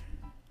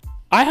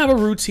 I have a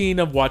routine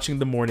of watching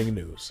the morning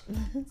news.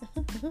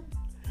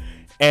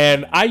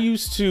 And I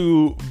used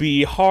to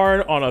be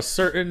hard on a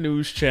certain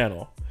news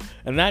channel.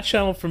 And that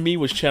channel for me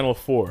was Channel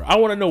 4. I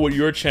want to know what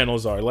your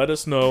channels are. Let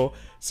us know.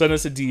 Send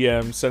us a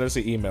DM. Send us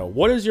an email.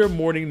 What is your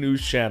morning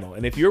news channel?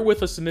 And if you're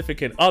with a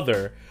significant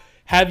other,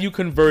 have you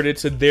converted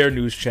to their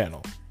news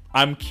channel?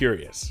 I'm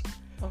curious.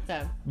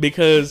 Okay.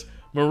 Because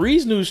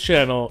Marie's news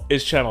channel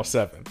is Channel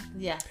 7.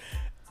 Yeah.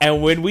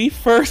 And when we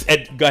first...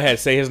 go ahead,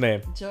 say his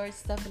name. George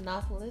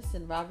Stephanopoulos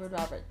and Robert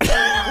Roberts.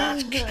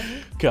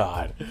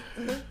 God.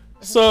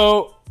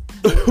 So,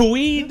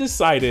 we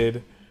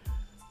decided...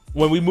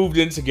 When we moved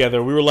in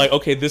together, we were like,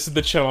 okay, this is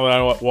the channel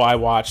that I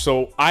watch.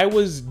 So I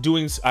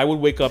would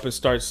wake up and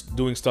start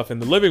doing stuff in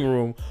the living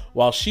room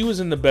while she was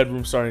in the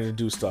bedroom starting to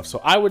do stuff.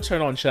 So I would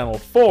turn on Channel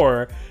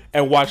 4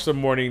 and watch the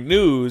morning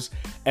news.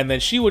 And then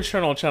she would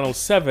turn on Channel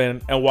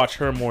 7 and watch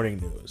her morning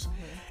news.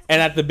 Mm-hmm.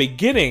 And at the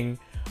beginning,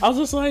 I was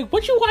just like,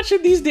 what you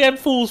watching these damn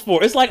fools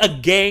for? It's like a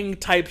gang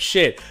type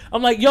shit.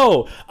 I'm like,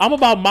 yo, I'm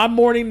about my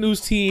morning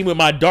news team with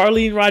my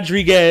Darlene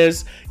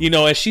Rodriguez,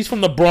 and she's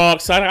from the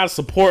Bronx, so I gotta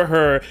support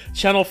her.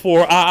 Channel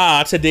 4,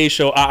 Today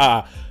Show,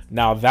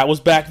 Now, that was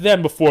back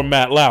then before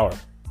Matt Lauer.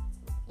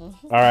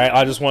 Mm-hmm. All right,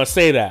 I just want to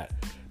say that.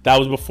 That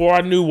was before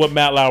I knew what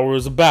Matt Lauer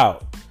was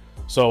about.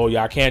 So,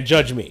 y'all can't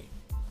judge me.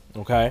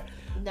 Okay?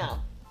 No.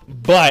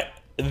 But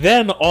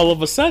then, all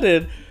of a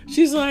sudden...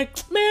 She's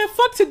like, man,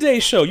 fuck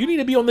today's show. You need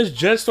to be on this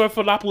Jen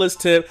Stephanopoulos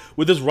tip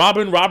with this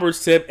Robin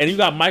Roberts tip, and you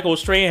got Michael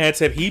Strahan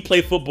tip. He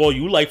played football.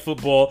 You like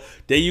football.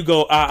 There you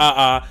go.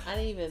 I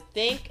didn't even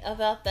think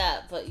about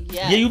that, but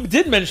yeah. Yeah, you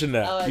did mention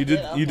that. Oh, you did.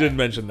 Okay. You did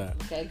mention that.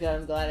 Okay, good.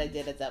 I'm glad I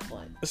did at that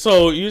point.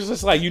 So you're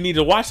just like, you need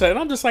to watch that, and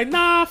I'm just like,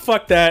 nah,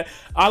 fuck that.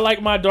 I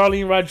like my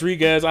Darlene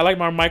Rodriguez. I like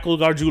my Michael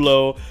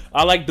Gargiulo.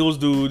 I like those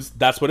dudes.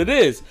 That's what it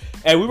is.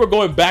 And we were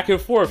going back and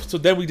forth. So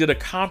then we did a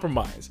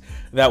compromise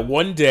that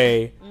one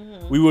day.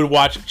 We would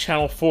watch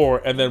Channel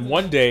 4, and then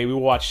one day we would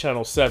watch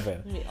Channel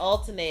 7. We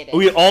alternated.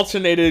 We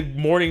alternated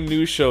morning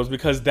news shows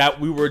because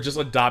we were just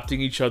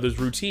adopting each other's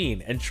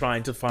routine and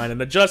trying to find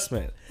an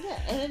adjustment. Yeah,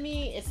 and I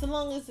mean, so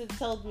long as it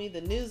told me the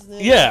news.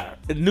 Yeah,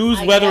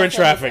 news, weather, and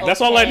traffic.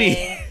 That's all I need.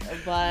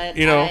 But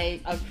you know, I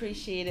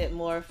appreciate it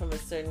more from a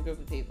certain group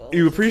of people.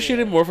 You appreciate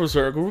it more from a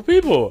certain group of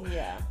people.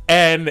 Yeah.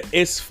 And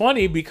it's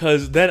funny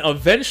because then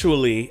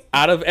eventually,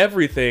 out of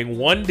everything,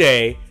 one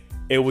day,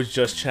 it was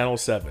just Channel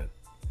 7.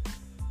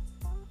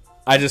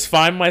 I just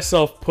find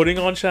myself putting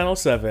on Channel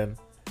 7.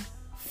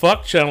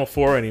 Fuck Channel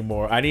 4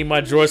 anymore. I need my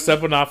George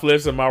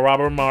Stephanopoulos and my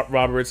Robert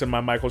Roberts and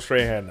my Michael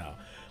Strahan now.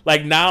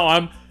 Like, now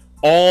I'm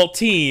all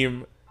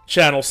team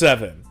Channel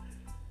 7.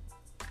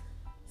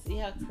 See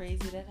how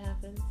crazy that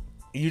happens?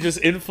 You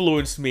just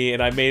influenced me,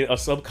 and I made a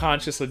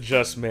subconscious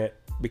adjustment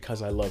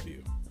because I love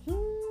you.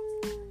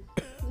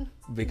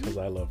 Because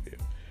I love you.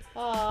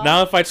 Aww.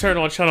 Now if I turn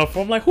on Channel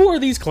 4, I'm like, who are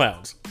these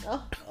clowns?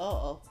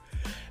 Oh.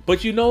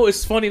 But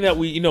it's funny that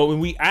when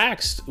we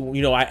asked,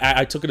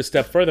 I took it a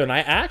step further and I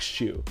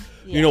asked you,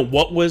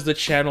 what was the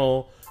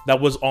channel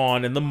that was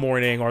on in the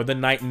morning or the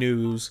night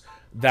news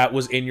that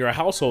was in your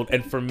household?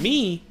 And for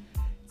me,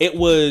 it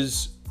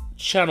was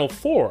Channel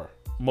 4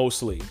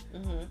 mostly.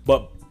 Mm-hmm.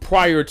 But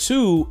prior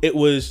to, it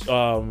was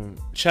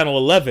Channel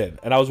 11.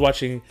 And I was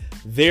watching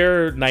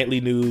their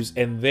nightly news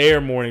and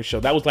their morning show.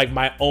 That was like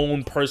my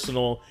own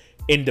personal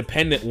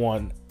independent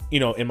one,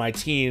 in my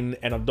teen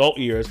and adult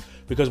years,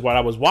 because what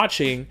I was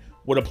watching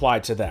would apply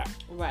to that.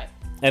 Right.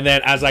 And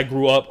then as I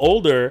grew up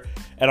older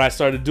and I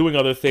started doing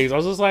other things, I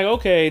was just like,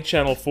 okay,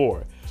 Channel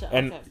 4.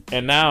 And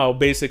now,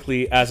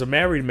 basically, as a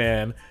married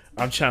man,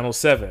 I'm Channel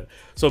 7.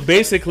 So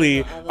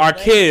basically, our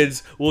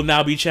kids will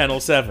now be Channel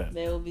 7.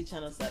 They will be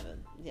Channel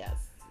 7, yes.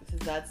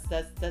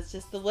 That's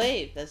just the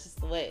wave. That's just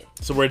the wave.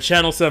 So we're a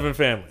Channel 7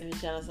 family. We're a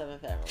Channel 7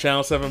 family.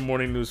 Channel 7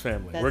 morning news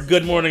family. We're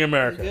Good Morning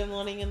America. Good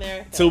Morning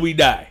America. Till we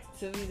die.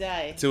 Till we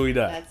die. Till we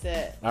die. That's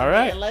it. All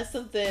right. Unless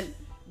something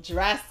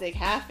drastic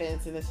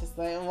happens and it's just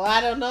like, well,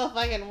 I don't know if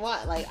I can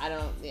watch. Like, I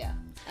don't, yeah.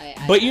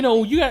 But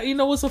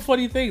what's a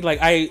funny thing? Like,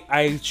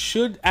 I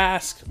should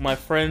ask my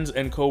friends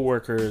and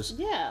coworkers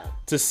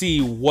to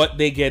see what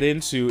they get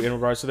into in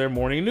regards to their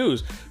morning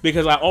news,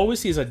 because I always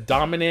see as a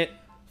dominant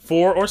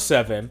 4 or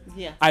 7.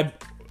 Yeah.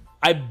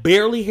 I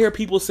barely hear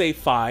people say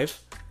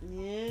 5.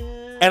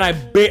 Yeah. And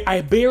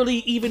I barely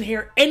even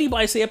hear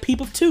anybody say a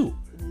peep of 2.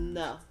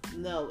 No.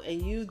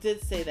 And you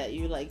did say that.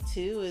 You're like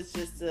 2 is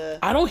just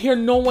I don't hear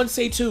no one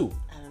say 2.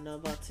 I don't know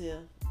about 2.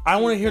 I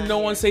want to hear no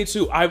one say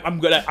 2. I'm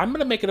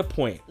gonna make it a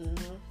point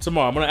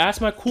tomorrow. I'm gonna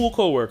ask my cool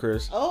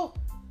coworkers. Oh,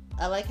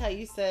 I like how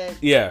you said.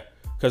 Yeah,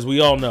 because we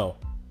all know.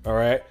 All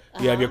right,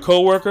 you have your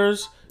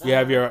coworkers, you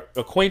have your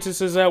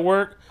acquaintances at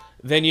work,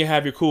 then you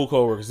have your cool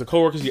coworkers, the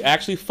coworkers you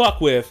actually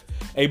fuck with,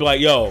 and you be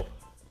like, yo,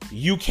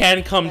 you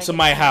can come to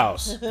my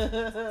house.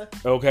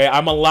 Okay,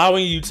 I'm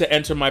allowing you to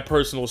enter my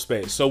personal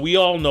space. So we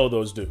all know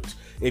those dudes.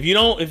 If you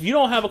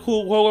don't have a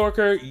cool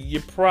coworker,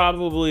 you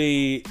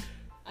probably.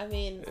 I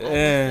mean,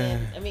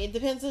 it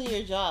depends on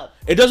your job.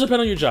 It does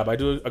depend on your job. I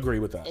do agree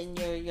with that. And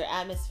your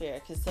atmosphere,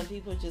 because some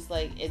people just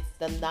like it's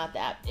them not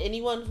that.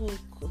 Anyone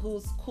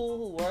who's cool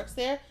who works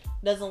there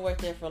doesn't work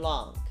there for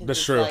long.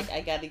 That's true. Like,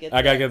 I gotta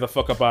get the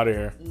fuck up out of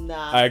here.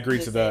 Nah, I agree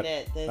to that.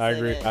 I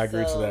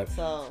agree to that.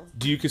 So,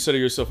 do you consider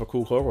yourself a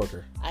cool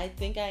coworker? I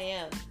think I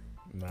am.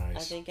 Nice. I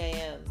think I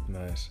am.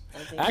 Nice.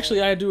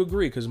 Actually, I do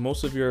agree, because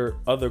most of your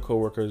other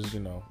coworkers,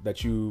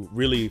 that you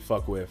really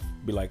fuck with,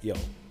 be like, yo,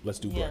 let's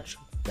do brunch.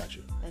 Got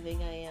you. I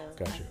think I am.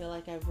 I feel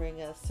like I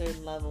bring a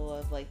certain level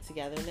of like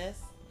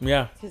togetherness.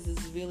 Yeah. Because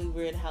it's really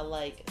weird how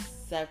like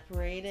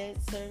separated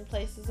certain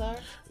places are.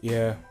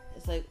 Yeah.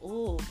 It's like,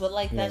 ooh, but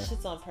like that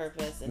shit's on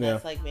purpose, and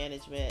that's like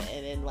management,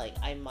 and then like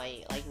I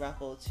might like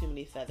ruffle too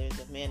many feathers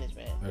of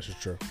management. That's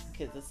just true.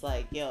 Because it's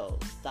like, yo,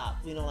 stop.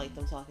 We don't like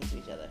them talking to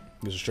each other.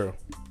 This is true.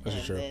 This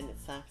is true. And then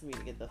it's time for me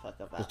to get the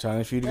fuck up out. It's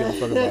time for you to get the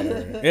fuck up out of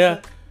here.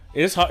 Yeah.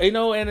 It's hard,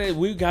 and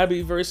we gotta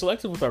be very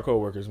selective with our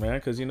coworkers, man,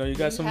 because you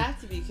got some. You have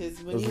to be, because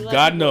when you let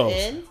God people knows.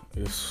 in,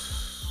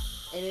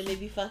 and then they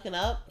be fucking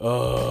up,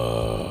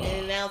 and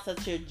then now it's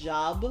at your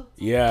job.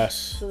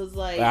 Yes. So it's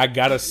like I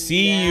gotta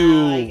see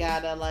you. I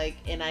gotta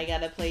I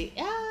gotta play.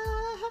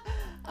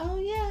 Oh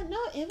yeah, no,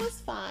 it was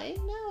fine.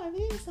 No,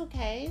 everything's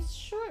okay.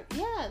 Sure,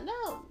 yeah,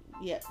 no.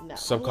 Yeah, no.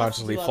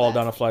 Subconsciously fall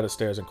down a flight of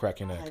stairs and crack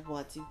your neck. I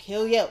want to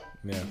kill you.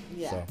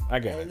 Yeah. So I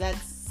get it. And that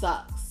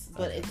sucks.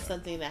 But it's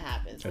something that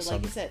happens. But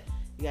like you said,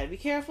 you gotta be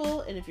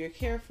careful, and if you're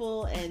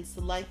careful and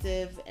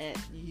selective, and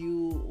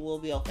you will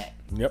be okay.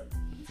 Yep.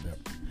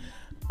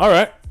 All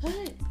right.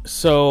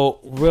 So,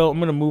 I'm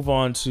gonna move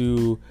on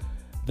to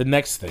the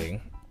next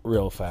thing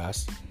real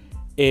fast.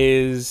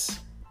 Is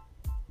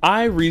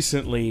I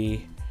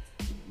recently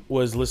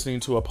was listening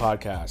to a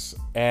podcast,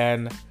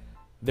 and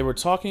they were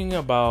talking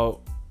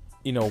about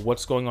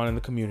what's going on in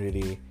the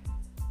community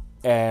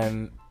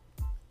and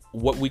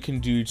what we can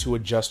do to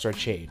adjust or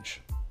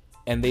change.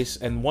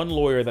 And one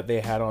lawyer that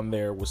they had on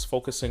there was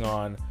focusing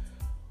on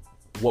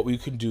what we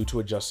can do to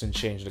adjust and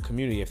change the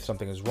community if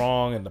something is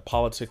wrong, and the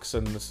politics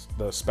and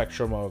the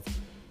spectrum of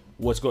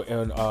what's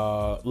going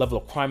on, level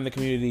of crime in the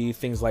community,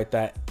 things like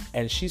that.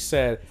 And she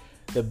said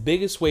the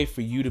biggest way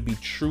for you to be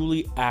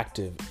truly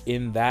active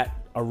in that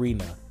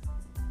arena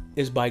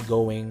is by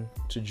going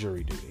to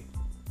jury duty.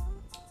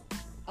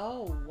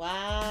 Oh,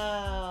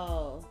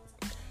 wow.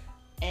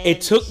 And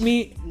it took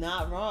me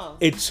not wrong.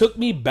 It took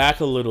me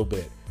back a little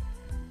bit,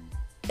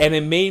 and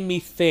it made me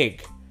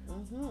think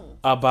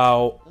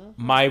about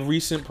my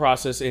recent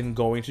process in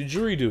going to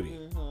jury duty,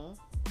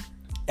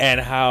 and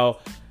how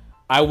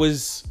I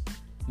was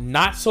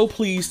not so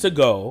pleased to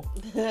go,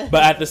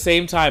 but at the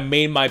same time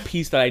made my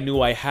peace that I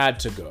knew I had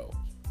to go.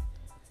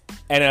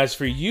 And as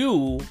for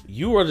you,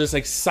 you were just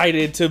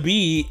excited to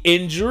be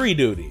in jury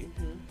duty.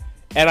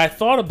 And I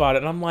thought about it,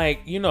 and I'm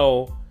like,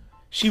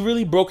 she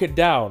really broke it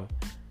down.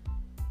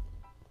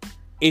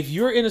 If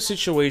you're in a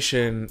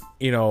situation,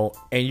 and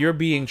you're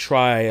being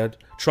trialed,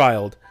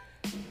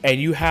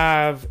 and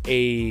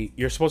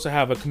you're supposed to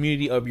have a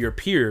community of your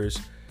peers,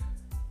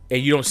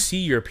 and you don't see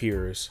your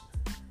peers,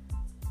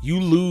 you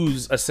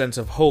lose a sense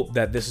of hope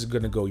that this is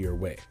going to go your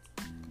way.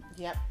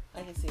 Yep,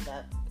 I can see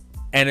that.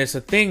 And it's a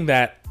thing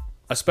that,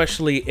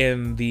 especially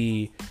in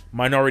the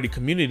minority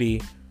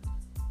community,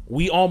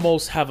 we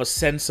almost have a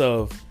sense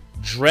of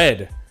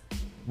dread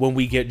when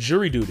we get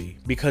jury duty,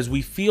 because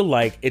we feel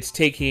like it's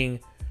taking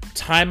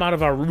time out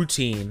of our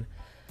routine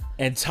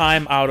and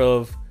time out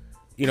of,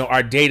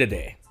 our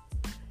day-to-day.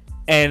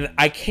 And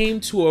I came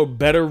to a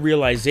better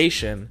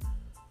realization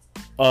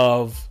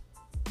of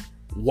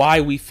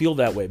why we feel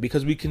that way,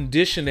 because we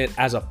condition it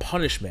as a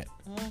punishment,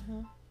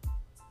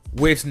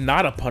 where it's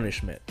not a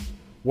punishment.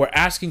 We're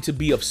asking to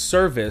be of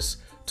service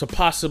to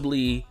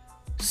possibly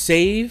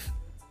save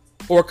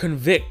or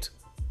convict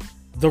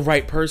the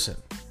right person.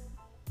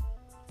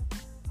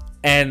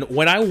 And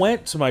when I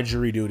went to my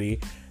jury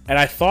duty and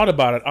I thought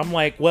about it, I'm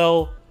like,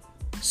 well,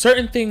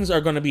 certain things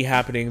are going to be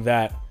happening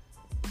that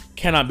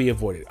cannot be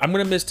avoided. I'm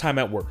going to miss time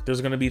at work.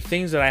 There's going to be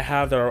things that I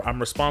have that I'm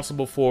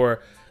responsible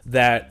for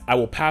that I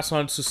will pass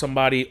on to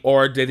somebody,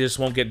 or they just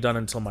won't get done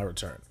until my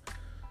return.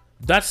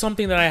 That's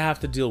something that I have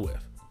to deal with.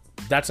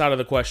 That's out of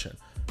the question.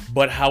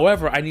 But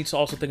however, I need to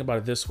also think about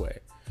it this way.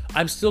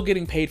 I'm still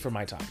getting paid for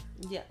my time.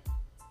 Yeah.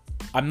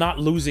 I'm not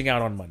losing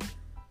out on money.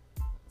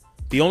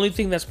 The only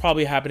thing that's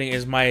probably happening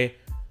is my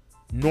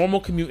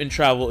normal commute and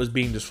travel is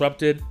being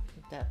disrupted.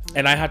 Definitely.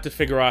 And I have to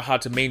figure out how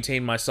to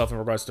maintain myself in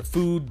regards to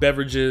food,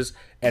 beverages,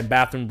 and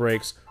bathroom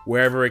breaks,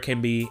 wherever it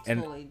can be.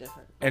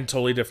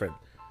 Totally different.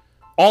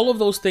 All of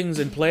those things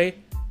in play,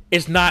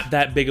 it's not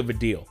that big of a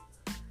deal.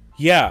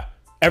 Yeah,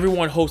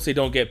 everyone hopes they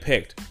don't get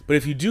picked. But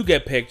if you do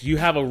get picked, you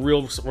have a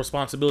real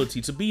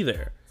responsibility to be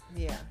there.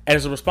 Yeah. And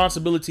it's a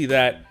responsibility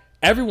that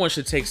everyone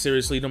should take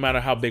seriously, no matter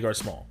how big or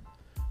small.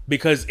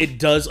 Because it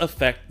does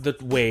affect the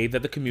way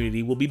that the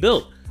community will be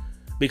built.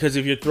 Because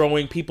if you're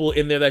throwing people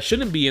in there that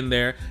shouldn't be in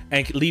there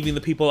and leaving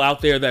the people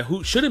out there that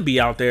who shouldn't be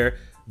out there,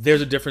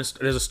 there's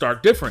a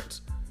stark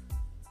difference.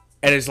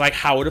 And it's like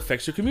how it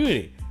affects your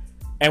community.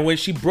 And when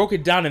she broke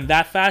it down in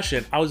that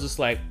fashion, I was just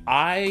like,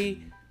 I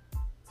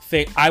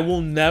think I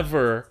will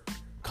never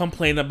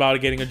complain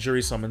about getting a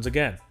jury summons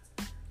again.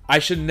 I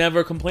should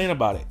never complain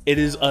about it. It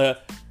is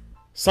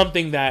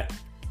something that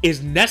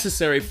is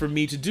necessary for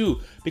me to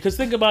do. Because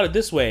think about it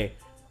this way.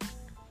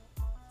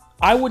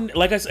 I wouldn't,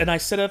 like I said, and I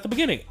said it at the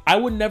beginning, I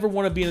would never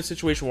want to be in a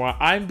situation where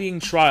I'm being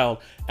trialed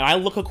and I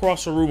look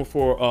across the room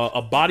for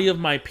a body of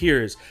my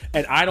peers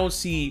and I don't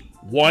see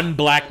one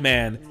black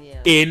man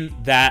in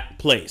that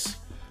place.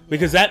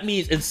 Because that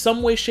means in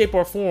some way, shape,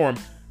 or form,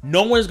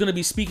 no one is going to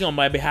be speaking on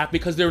my behalf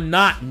because they're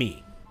not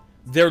me.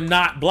 They're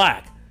not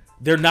black.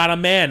 They're not a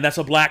man. That's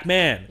a black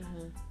man.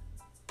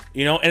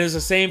 And it's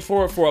the same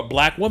for a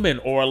black woman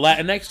or a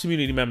Latinx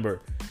community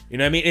member. You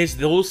know what I mean? It's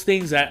those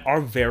things that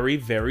are very,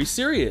 very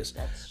serious.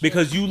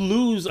 Because you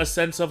lose a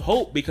sense of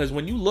hope. Because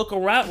when you look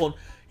around,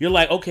 you're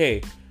like,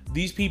 okay,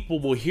 these people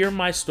will hear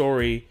my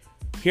story,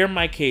 hear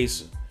my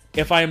case.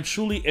 If I am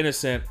truly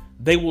innocent,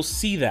 they will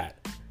see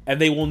that. And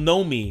they will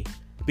know me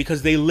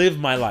because they live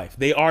my life.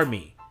 They are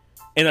me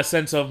in a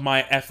sense of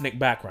my ethnic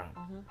background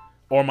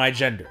or my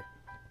gender.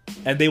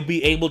 And they'll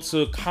be able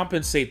to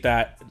compensate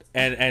that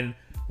and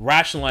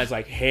rationalize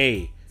like,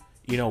 hey,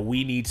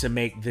 we need to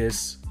make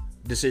this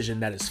decision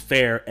that is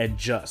fair and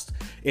just.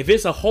 If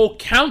it's a whole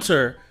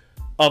counter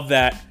of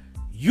that,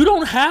 you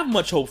don't have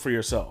much hope for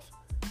yourself.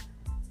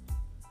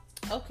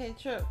 Okay,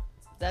 true.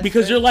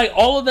 Because you're like,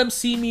 all of them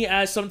see me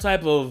as some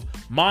type of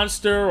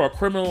monster or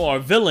criminal or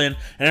villain,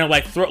 and they're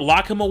like,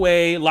 lock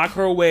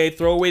her away,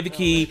 throw away the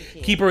key,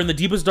 keep her in the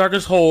deepest,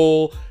 darkest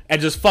hole,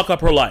 and just fuck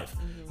up her life.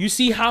 You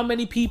see how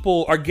many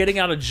people are getting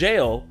out of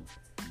jail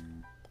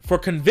for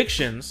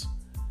convictions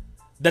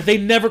that they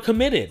never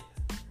committed.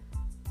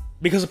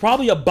 Because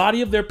probably a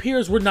body of their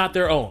peers were not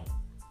their own.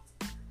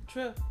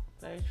 True.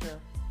 Very true.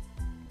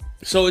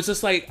 So it's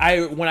just like,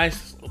 when I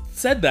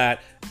said that,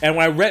 and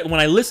when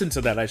I listened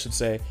to that, I should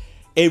say,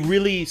 it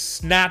really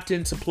snapped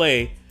into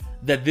play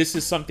that this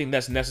is something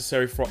that's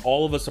necessary for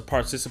all of us to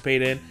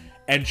participate in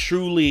and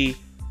truly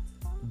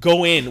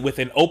go in with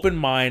an open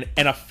mind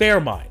and a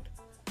fair mind.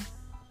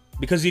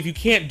 Because if you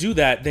can't do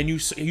that, then you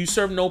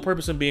serve no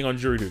purpose in being on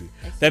jury duty.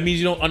 That means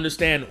you don't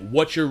understand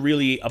what you're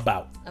really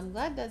about. I'm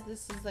glad that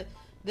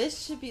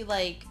this should be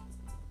like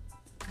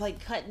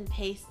cut and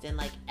paste and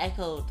like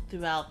echoed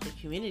throughout the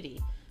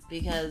community,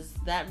 because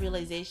that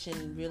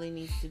realization really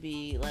needs to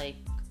be like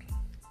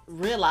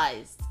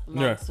realized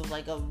amongst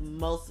like a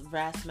most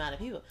vast amount of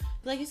people.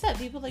 Like you said,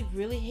 people like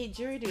really hate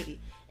jury duty,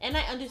 and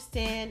I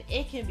understand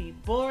it can be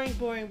boring,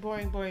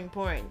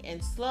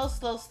 and slow.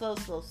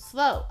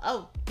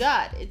 Oh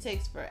God, it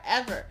takes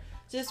forever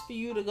just for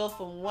you to go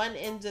from one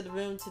end of the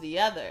room to the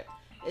other.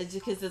 It's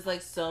just because there's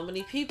like so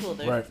many people.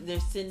 They're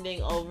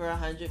sending over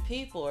 100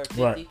 people or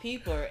 50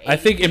 people. Or 80 I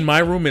think in people. my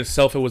room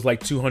itself, it was like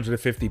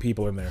 250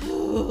 people in there.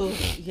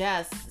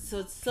 Yes, so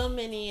it's so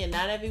many, and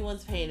not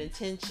everyone's paying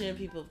attention.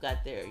 People have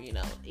got their,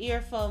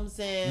 earphones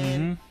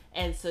in,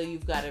 and so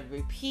you've got to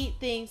repeat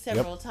things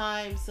several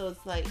times. So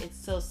it's like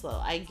it's so slow.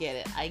 I get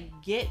it. I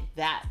get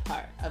that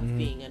part of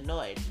being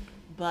annoyed,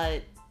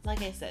 but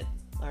like I said,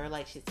 or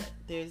like she said,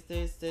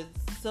 there's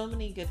so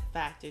many good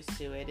factors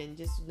to it, and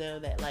just know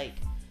that like.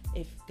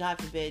 If, God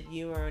forbid,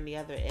 you were on the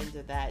other end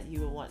of that,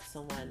 you would want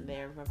someone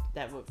there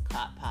that would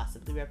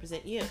possibly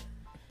represent you.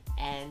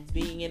 And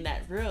being in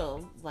that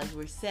room, like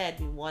we said,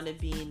 we want to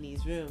be in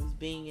these rooms.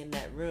 Being in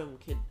that room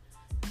could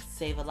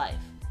save a life.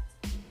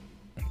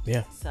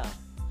 Yeah. So,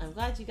 I'm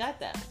glad you got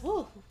that.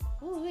 Woo,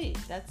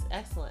 that's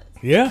excellent.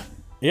 Yeah.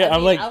 Yeah, I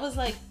was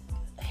like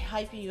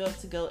hyping you up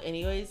to go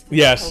anyways.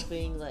 Yes.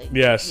 Hoping,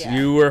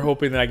 you were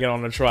hoping that I get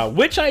on the trial,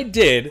 which I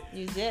did.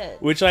 You did.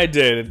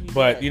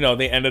 But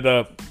they ended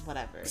up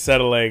whatever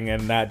settling,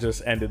 and that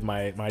just ended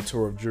my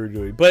tour of jury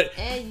duty. But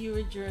and you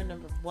were juror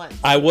number 1.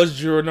 I was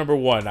juror number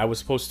 1. I was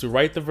supposed to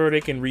write the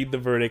verdict and read the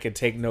verdict and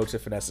take notes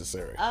if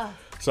necessary.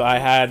 So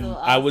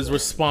I was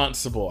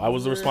responsible. I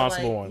was the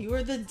responsible one. You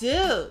were the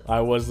dude.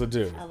 I was the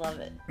dude. I love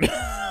it.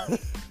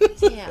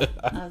 Damn,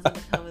 I was gonna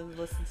come and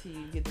listen to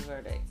you give the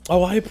verdict.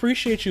 Oh, I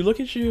appreciate you. Look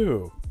at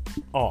you.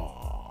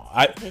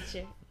 Aw,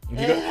 picture.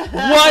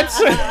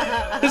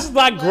 What? This is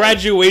not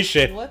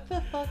graduation. What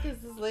the fuck is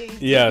this lady?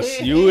 Yes,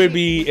 you would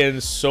be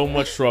in so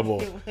much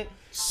trouble.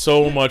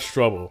 So much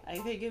trouble. I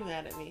think you're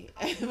mad at me,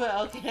 but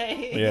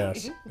okay.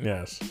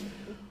 Yes.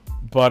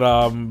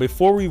 But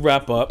before we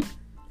wrap up,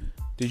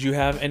 did you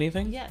have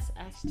anything? Yes,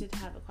 I actually did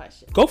have a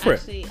question. Go for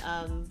it.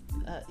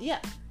 Yeah.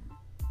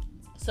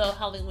 So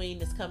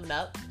Halloween is coming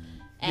up.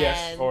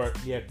 Yes,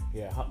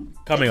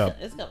 coming up.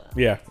 It's coming up.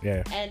 Yeah.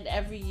 And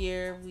every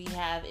year we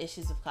have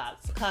issues of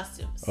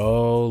costumes.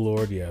 Oh,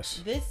 Lord,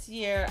 yes. This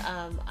year,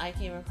 I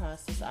came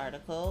across this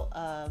article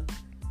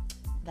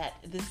that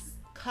this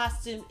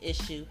costume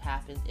issue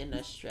happened in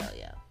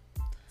Australia.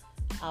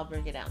 I'll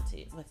break it down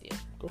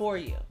for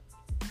you.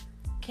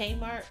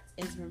 Kmart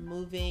is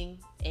removing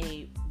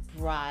a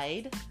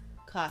bride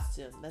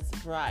costume. That's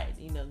bride,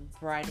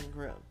 bride and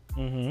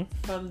groom,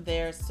 from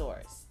their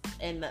stores.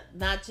 And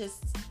not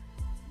just...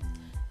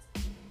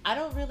 I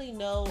don't really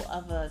know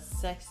of a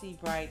sexy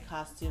bride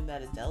costume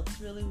that adults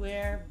really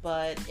wear,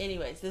 but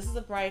anyways, this is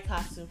a bride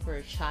costume for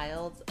a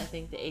child. I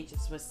think the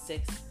ages was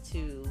 6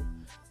 to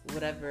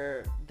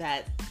whatever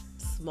that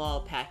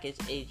small package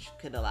age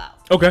could allow.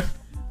 Okay.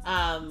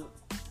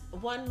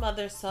 One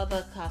mother saw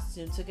the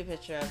costume, took a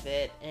picture of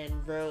it,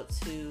 and wrote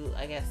to,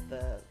 I guess,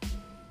 the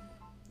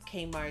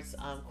Kmart's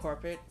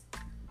corporate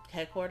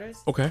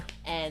headquarters. Okay.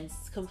 And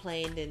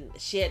complained, and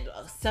she had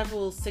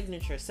several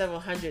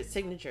hundred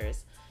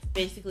signatures,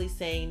 basically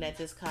saying that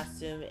this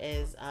costume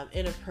is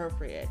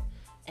inappropriate,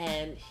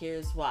 and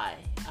here's why.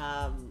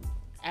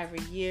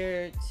 Every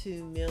year,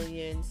 2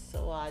 million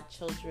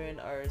children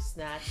are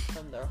snatched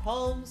from their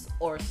homes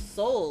or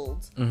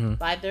sold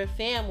by their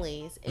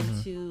families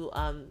into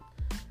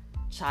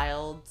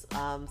child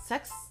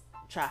sex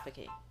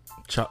trafficking.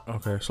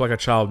 Okay, so like a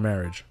child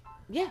marriage.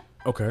 Yeah.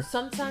 Okay.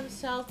 Sometimes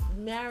child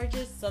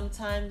marriages,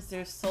 sometimes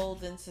they're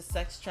sold into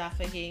sex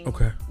trafficking.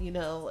 Okay.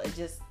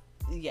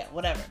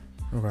 Whatever.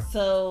 Okay.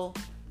 So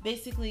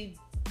basically,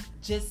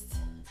 just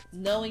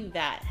knowing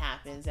that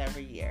happens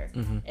every year,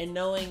 and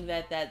knowing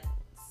that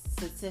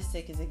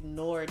statistic is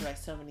ignored by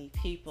so many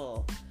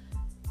people,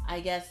 I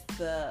guess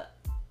the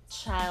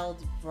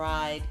child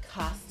bride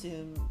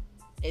costume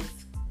is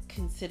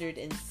considered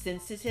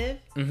insensitive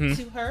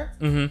to her,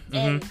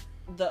 and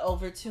the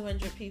over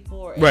 200 people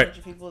or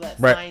 800 people that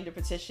signed a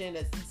petition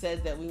that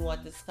said that we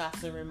want this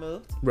costume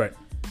removed. Right.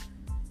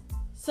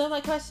 So my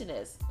question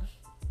is,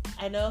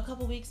 I know a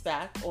couple weeks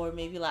back, or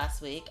maybe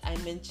last week, I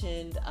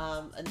mentioned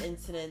an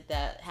incident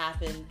that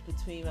happened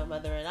between my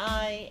mother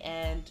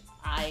and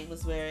I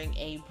was wearing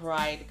a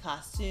bride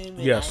costume,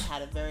 and I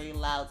had a very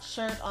loud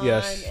shirt on.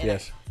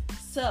 Yes.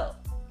 So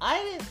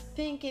I didn't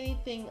think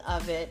anything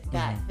of it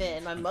back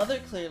then. My mother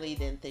clearly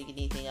didn't think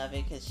anything of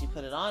it because she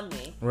put it on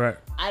me. Right.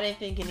 I didn't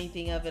think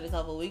anything of it a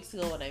couple weeks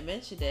ago when I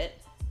mentioned it.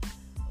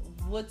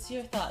 What's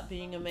your thought,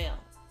 being a male,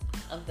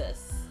 of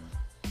this?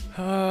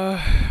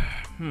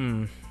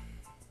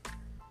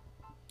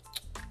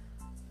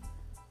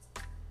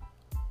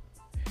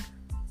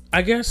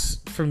 I guess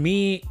for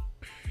me,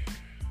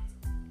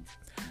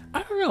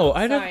 I don't know.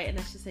 And I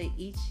should say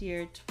each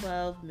year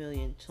 12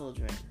 million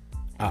children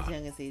as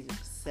young as age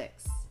of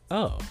 6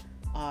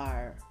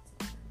 are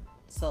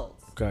sold.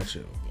 Got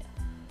you.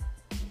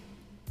 Yeah.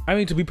 I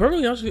mean, to be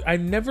perfectly honest with you,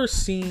 I've never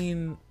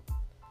seen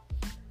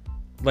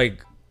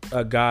like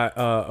a guy,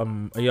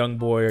 a young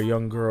boy or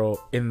young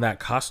girl in that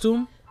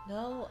costume.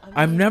 No, I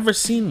I've never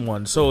seen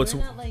one, so we're it's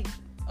not like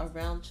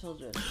around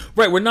children.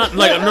 right. We're not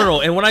like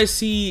no. And when I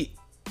see,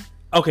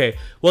 okay,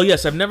 well,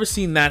 yes, I've never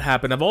seen that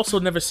happen. I've also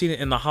never seen it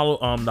in the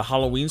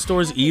Halloween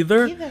stores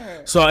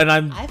either. So, and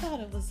I thought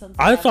it was something.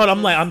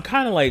 I'm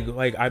kind of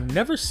like I've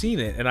never seen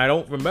it, and I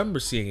don't remember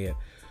seeing it.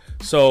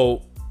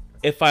 So,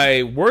 if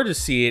I were to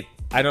see it,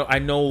 I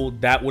know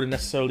that wouldn't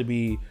necessarily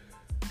be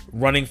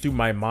running through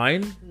my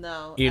mind.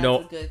 No, you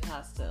know, a good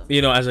costume.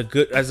 You know, as a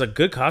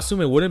good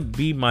costume, it wouldn't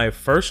be my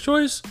first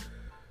choice.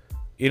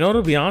 You know,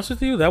 to be honest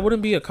with you, that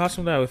wouldn't be a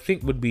costume that I would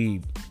think would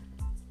be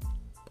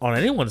on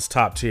anyone's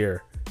top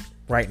tier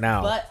right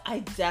now. But I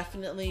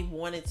definitely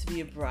wanted to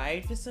be a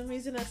bride for some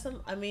reason.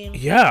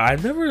 Yeah, I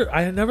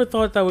never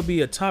thought that would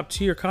be a top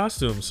tier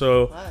costume.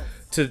 So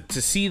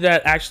to see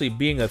that actually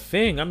being a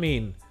thing, I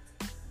mean,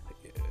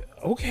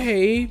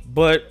 okay,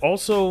 but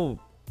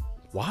also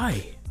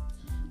why?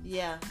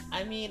 Yeah,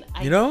 I mean,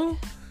 you know,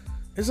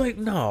 it's like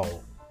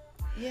no.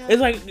 Yeah,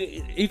 it's like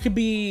you could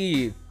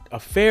be a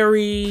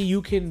fairy.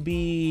 You can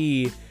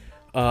be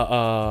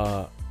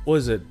what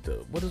is it?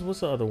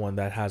 What's the other one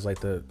that has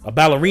like a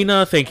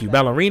ballerina? Thank you,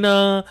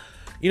 ballerina.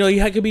 You know,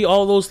 you could be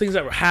all those things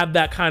that have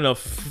that kind of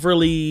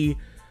frilly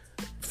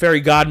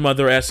fairy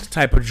godmother-esque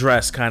type of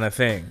dress kind of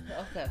thing.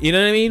 Okay. You know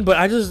what I mean? But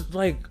I just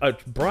like a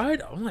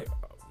bride. I'm like,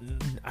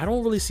 I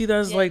don't really see that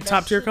as like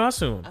top tier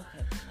costume. Okay.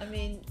 I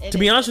mean, to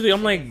be honest with you,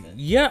 I'm like,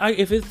 yeah,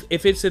 if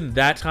it's in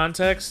that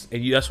context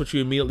and that's what you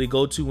immediately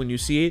go to when you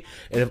see it,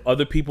 and if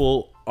other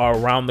people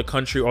around the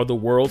country or the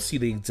world see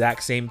the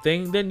exact same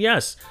thing, then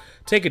yes,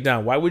 take it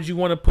down. Why would you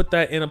want to put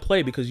that in a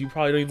play? Because you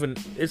probably don't even.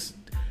 It's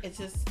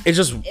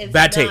just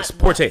bad taste,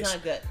 poor taste. It's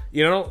not good.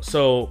 You know,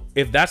 so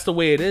if that's the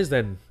way it is,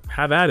 then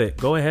have at it.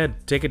 Go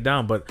ahead, take it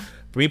down. But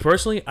for me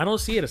personally, I don't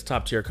see it as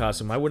top tier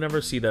costume. I would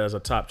never see that as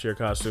a top tier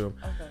costume.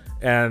 Okay.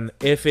 And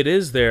if it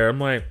is there, I'm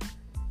like,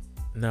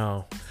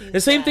 no. The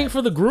same thing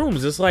for the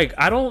grooms. It's like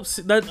I don't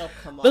see that. Oh,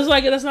 come on.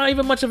 That's not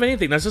even much of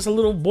anything. That's just a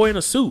little boy in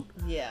a suit.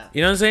 Yeah. You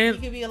know what I'm saying? You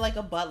could be like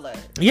a butler.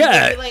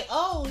 Yeah. You could be like,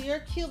 oh, you're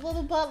a cute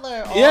little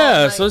butler.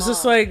 Yeah. So it's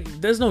just like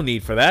there's no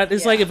need for that.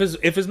 It's like if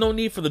there's no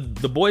need for the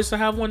boys to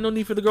have one, no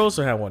need for the girls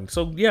to have one.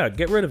 So yeah,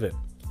 get rid of it.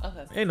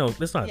 Okay.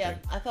 It's not. Yeah.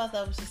 I thought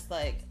that was just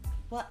like.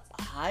 What?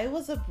 I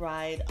was a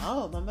bride.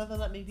 Oh, my mother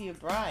let me be a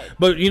bride.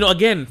 But you know,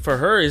 again, for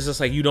her, it's just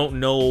like you don't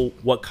know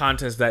what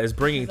context that is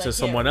bringing to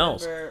someone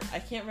else. I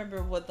can't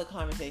remember what the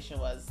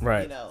conversation was.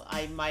 Right. You know,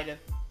 I might have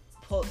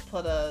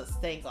put a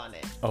stank on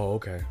it. Oh,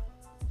 okay.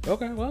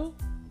 Okay, well.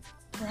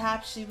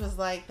 Perhaps she was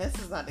like, "This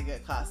is not a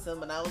good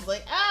costume," and I was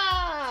like,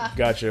 "Ah."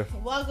 Gotcha.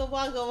 Wagga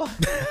wagga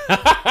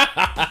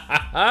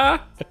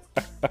wagga.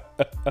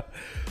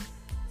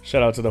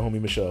 Shout out to the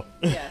homie Michelle.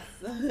 Yes.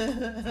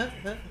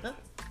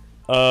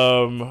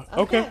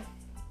 Okay.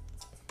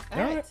 All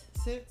right.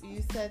 So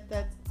you said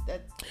that.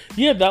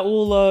 Yeah, that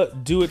will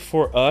do it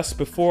for us.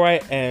 Before I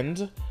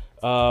end,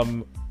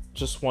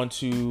 just want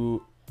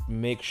to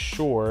make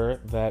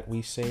sure that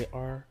we say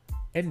our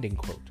ending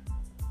quote.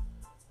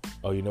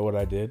 Oh, you know what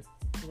I did?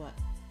 What?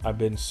 I've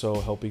been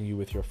so helping you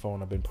with your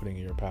phone. I've been putting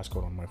your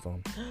passcode on my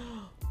phone.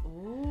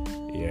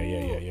 Ooh.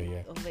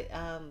 Yeah.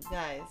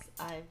 Guys,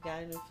 I've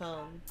got a new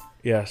phone.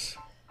 Yes.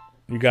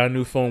 You got a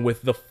new phone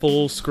with the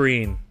full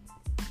screen.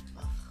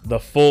 The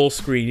full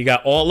screen. You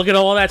got look at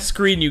all that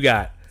screen you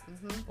got.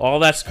 Mm-hmm. All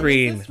that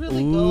screen. Is this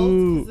really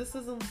gold? This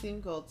doesn't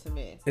seem gold to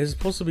me. It's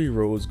supposed to be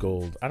rose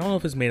gold. I don't know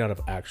if it's made out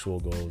of actual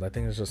gold. I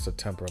think it's just a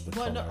temper of the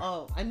color.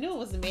 No, I knew it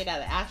wasn't made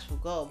out of actual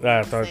gold.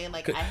 But saying,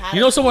 like,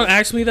 someone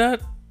asked me that?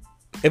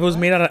 If it was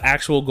made out of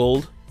actual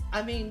gold.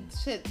 I mean,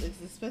 shit,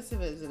 as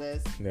expensive as it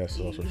is. Yes,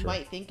 also true. You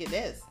might think it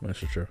is. That's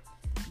true.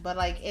 But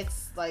like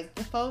it's like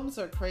the phones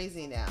are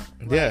crazy now.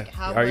 Yeah.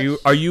 Like,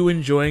 are you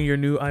enjoying your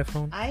new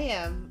iPhone? I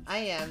am,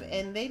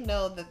 and they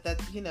know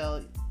that you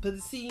know. But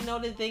see, you know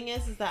the thing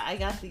is that I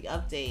got the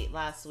update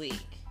last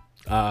week.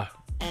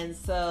 And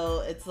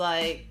so it's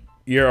like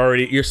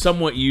you're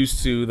somewhat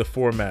used to the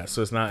format,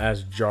 so it's not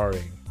as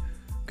jarring.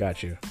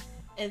 Got you.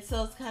 And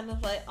so it's kind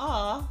of like,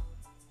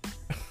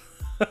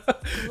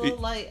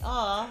 like,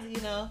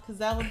 you know, because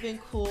that would have been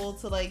cool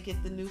to like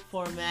get the new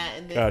format,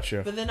 and then,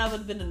 gotcha. But then I would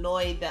have been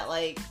annoyed that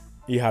like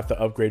you have to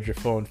upgrade your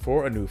phone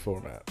for a new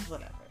format.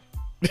 Whatever.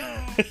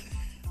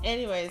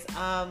 Anyways,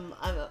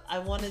 I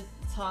want to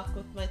talk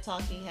with my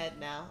talking head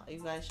now.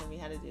 You guys show me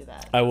how to do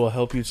that. I will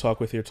help you talk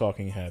with your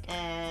talking head.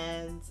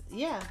 And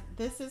yeah,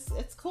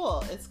 it's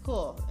cool. It's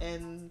cool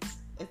and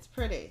it's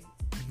pretty.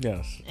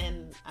 Yes.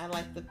 And I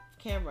like the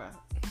camera.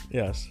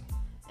 Yes.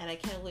 And I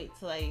can't wait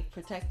till I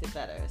protect it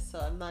better. So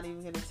I'm not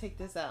even going to take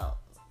this out.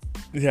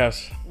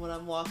 Yes. When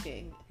I'm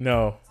walking.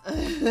 No.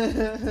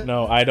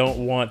 No, I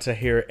don't want to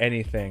hear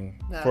anything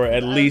for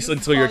at least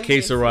until your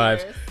case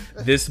arrives.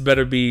 This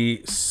better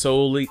be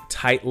solely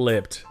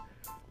tight-lipped.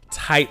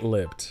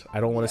 Tight-lipped.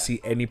 I don't want to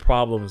see any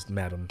problems,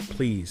 madam.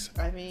 Please.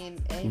 I mean,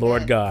 amen.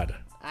 Lord God.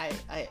 I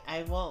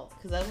won't,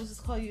 because I will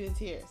just call you in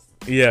tears.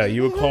 Yeah,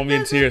 you would call me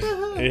in tears.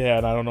 Yeah,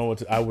 and I don't know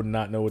I would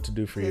not know what to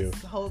do for you.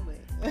 Just hold me.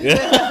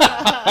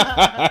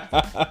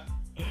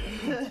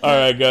 All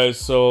right, guys.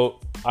 So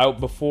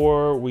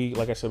Before we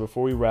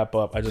wrap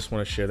up, I just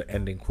want to share the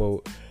ending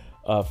quote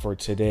for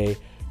today.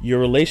 Your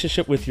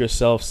relationship with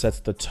yourself sets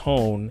the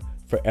tone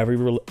for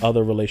every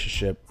other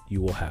relationship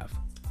you will have.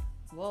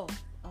 Whoa.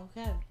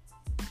 Okay.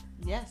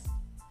 Yes.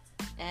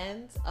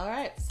 And all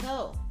right.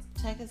 So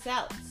check us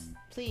out,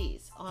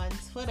 please, on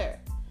Twitter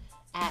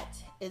at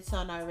It's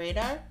On Our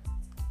Radar.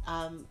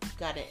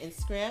 Got an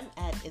Instagram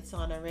at It's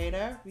On Our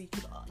Radar. You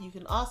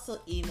can also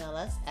email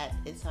us at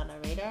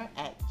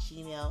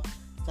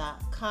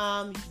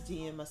itsonourradar@gmail.com. You can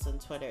DM us on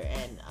Twitter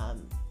and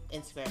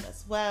Instagram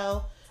as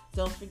well.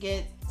 Don't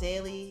forget,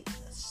 daily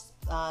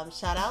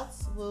shout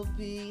outs will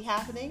be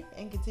happening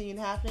and continue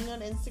happening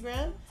on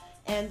Instagram.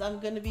 And I'm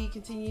going to be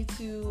continue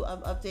to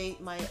update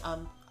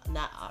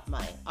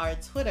our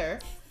Twitter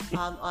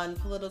on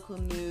political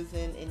news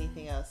and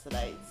anything else that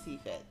I see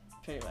fit,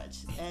 pretty much.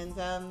 And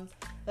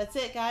that's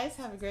it, guys.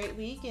 Have a great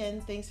week,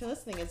 and thanks for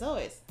listening, as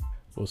always.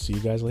 We'll see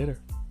you guys later.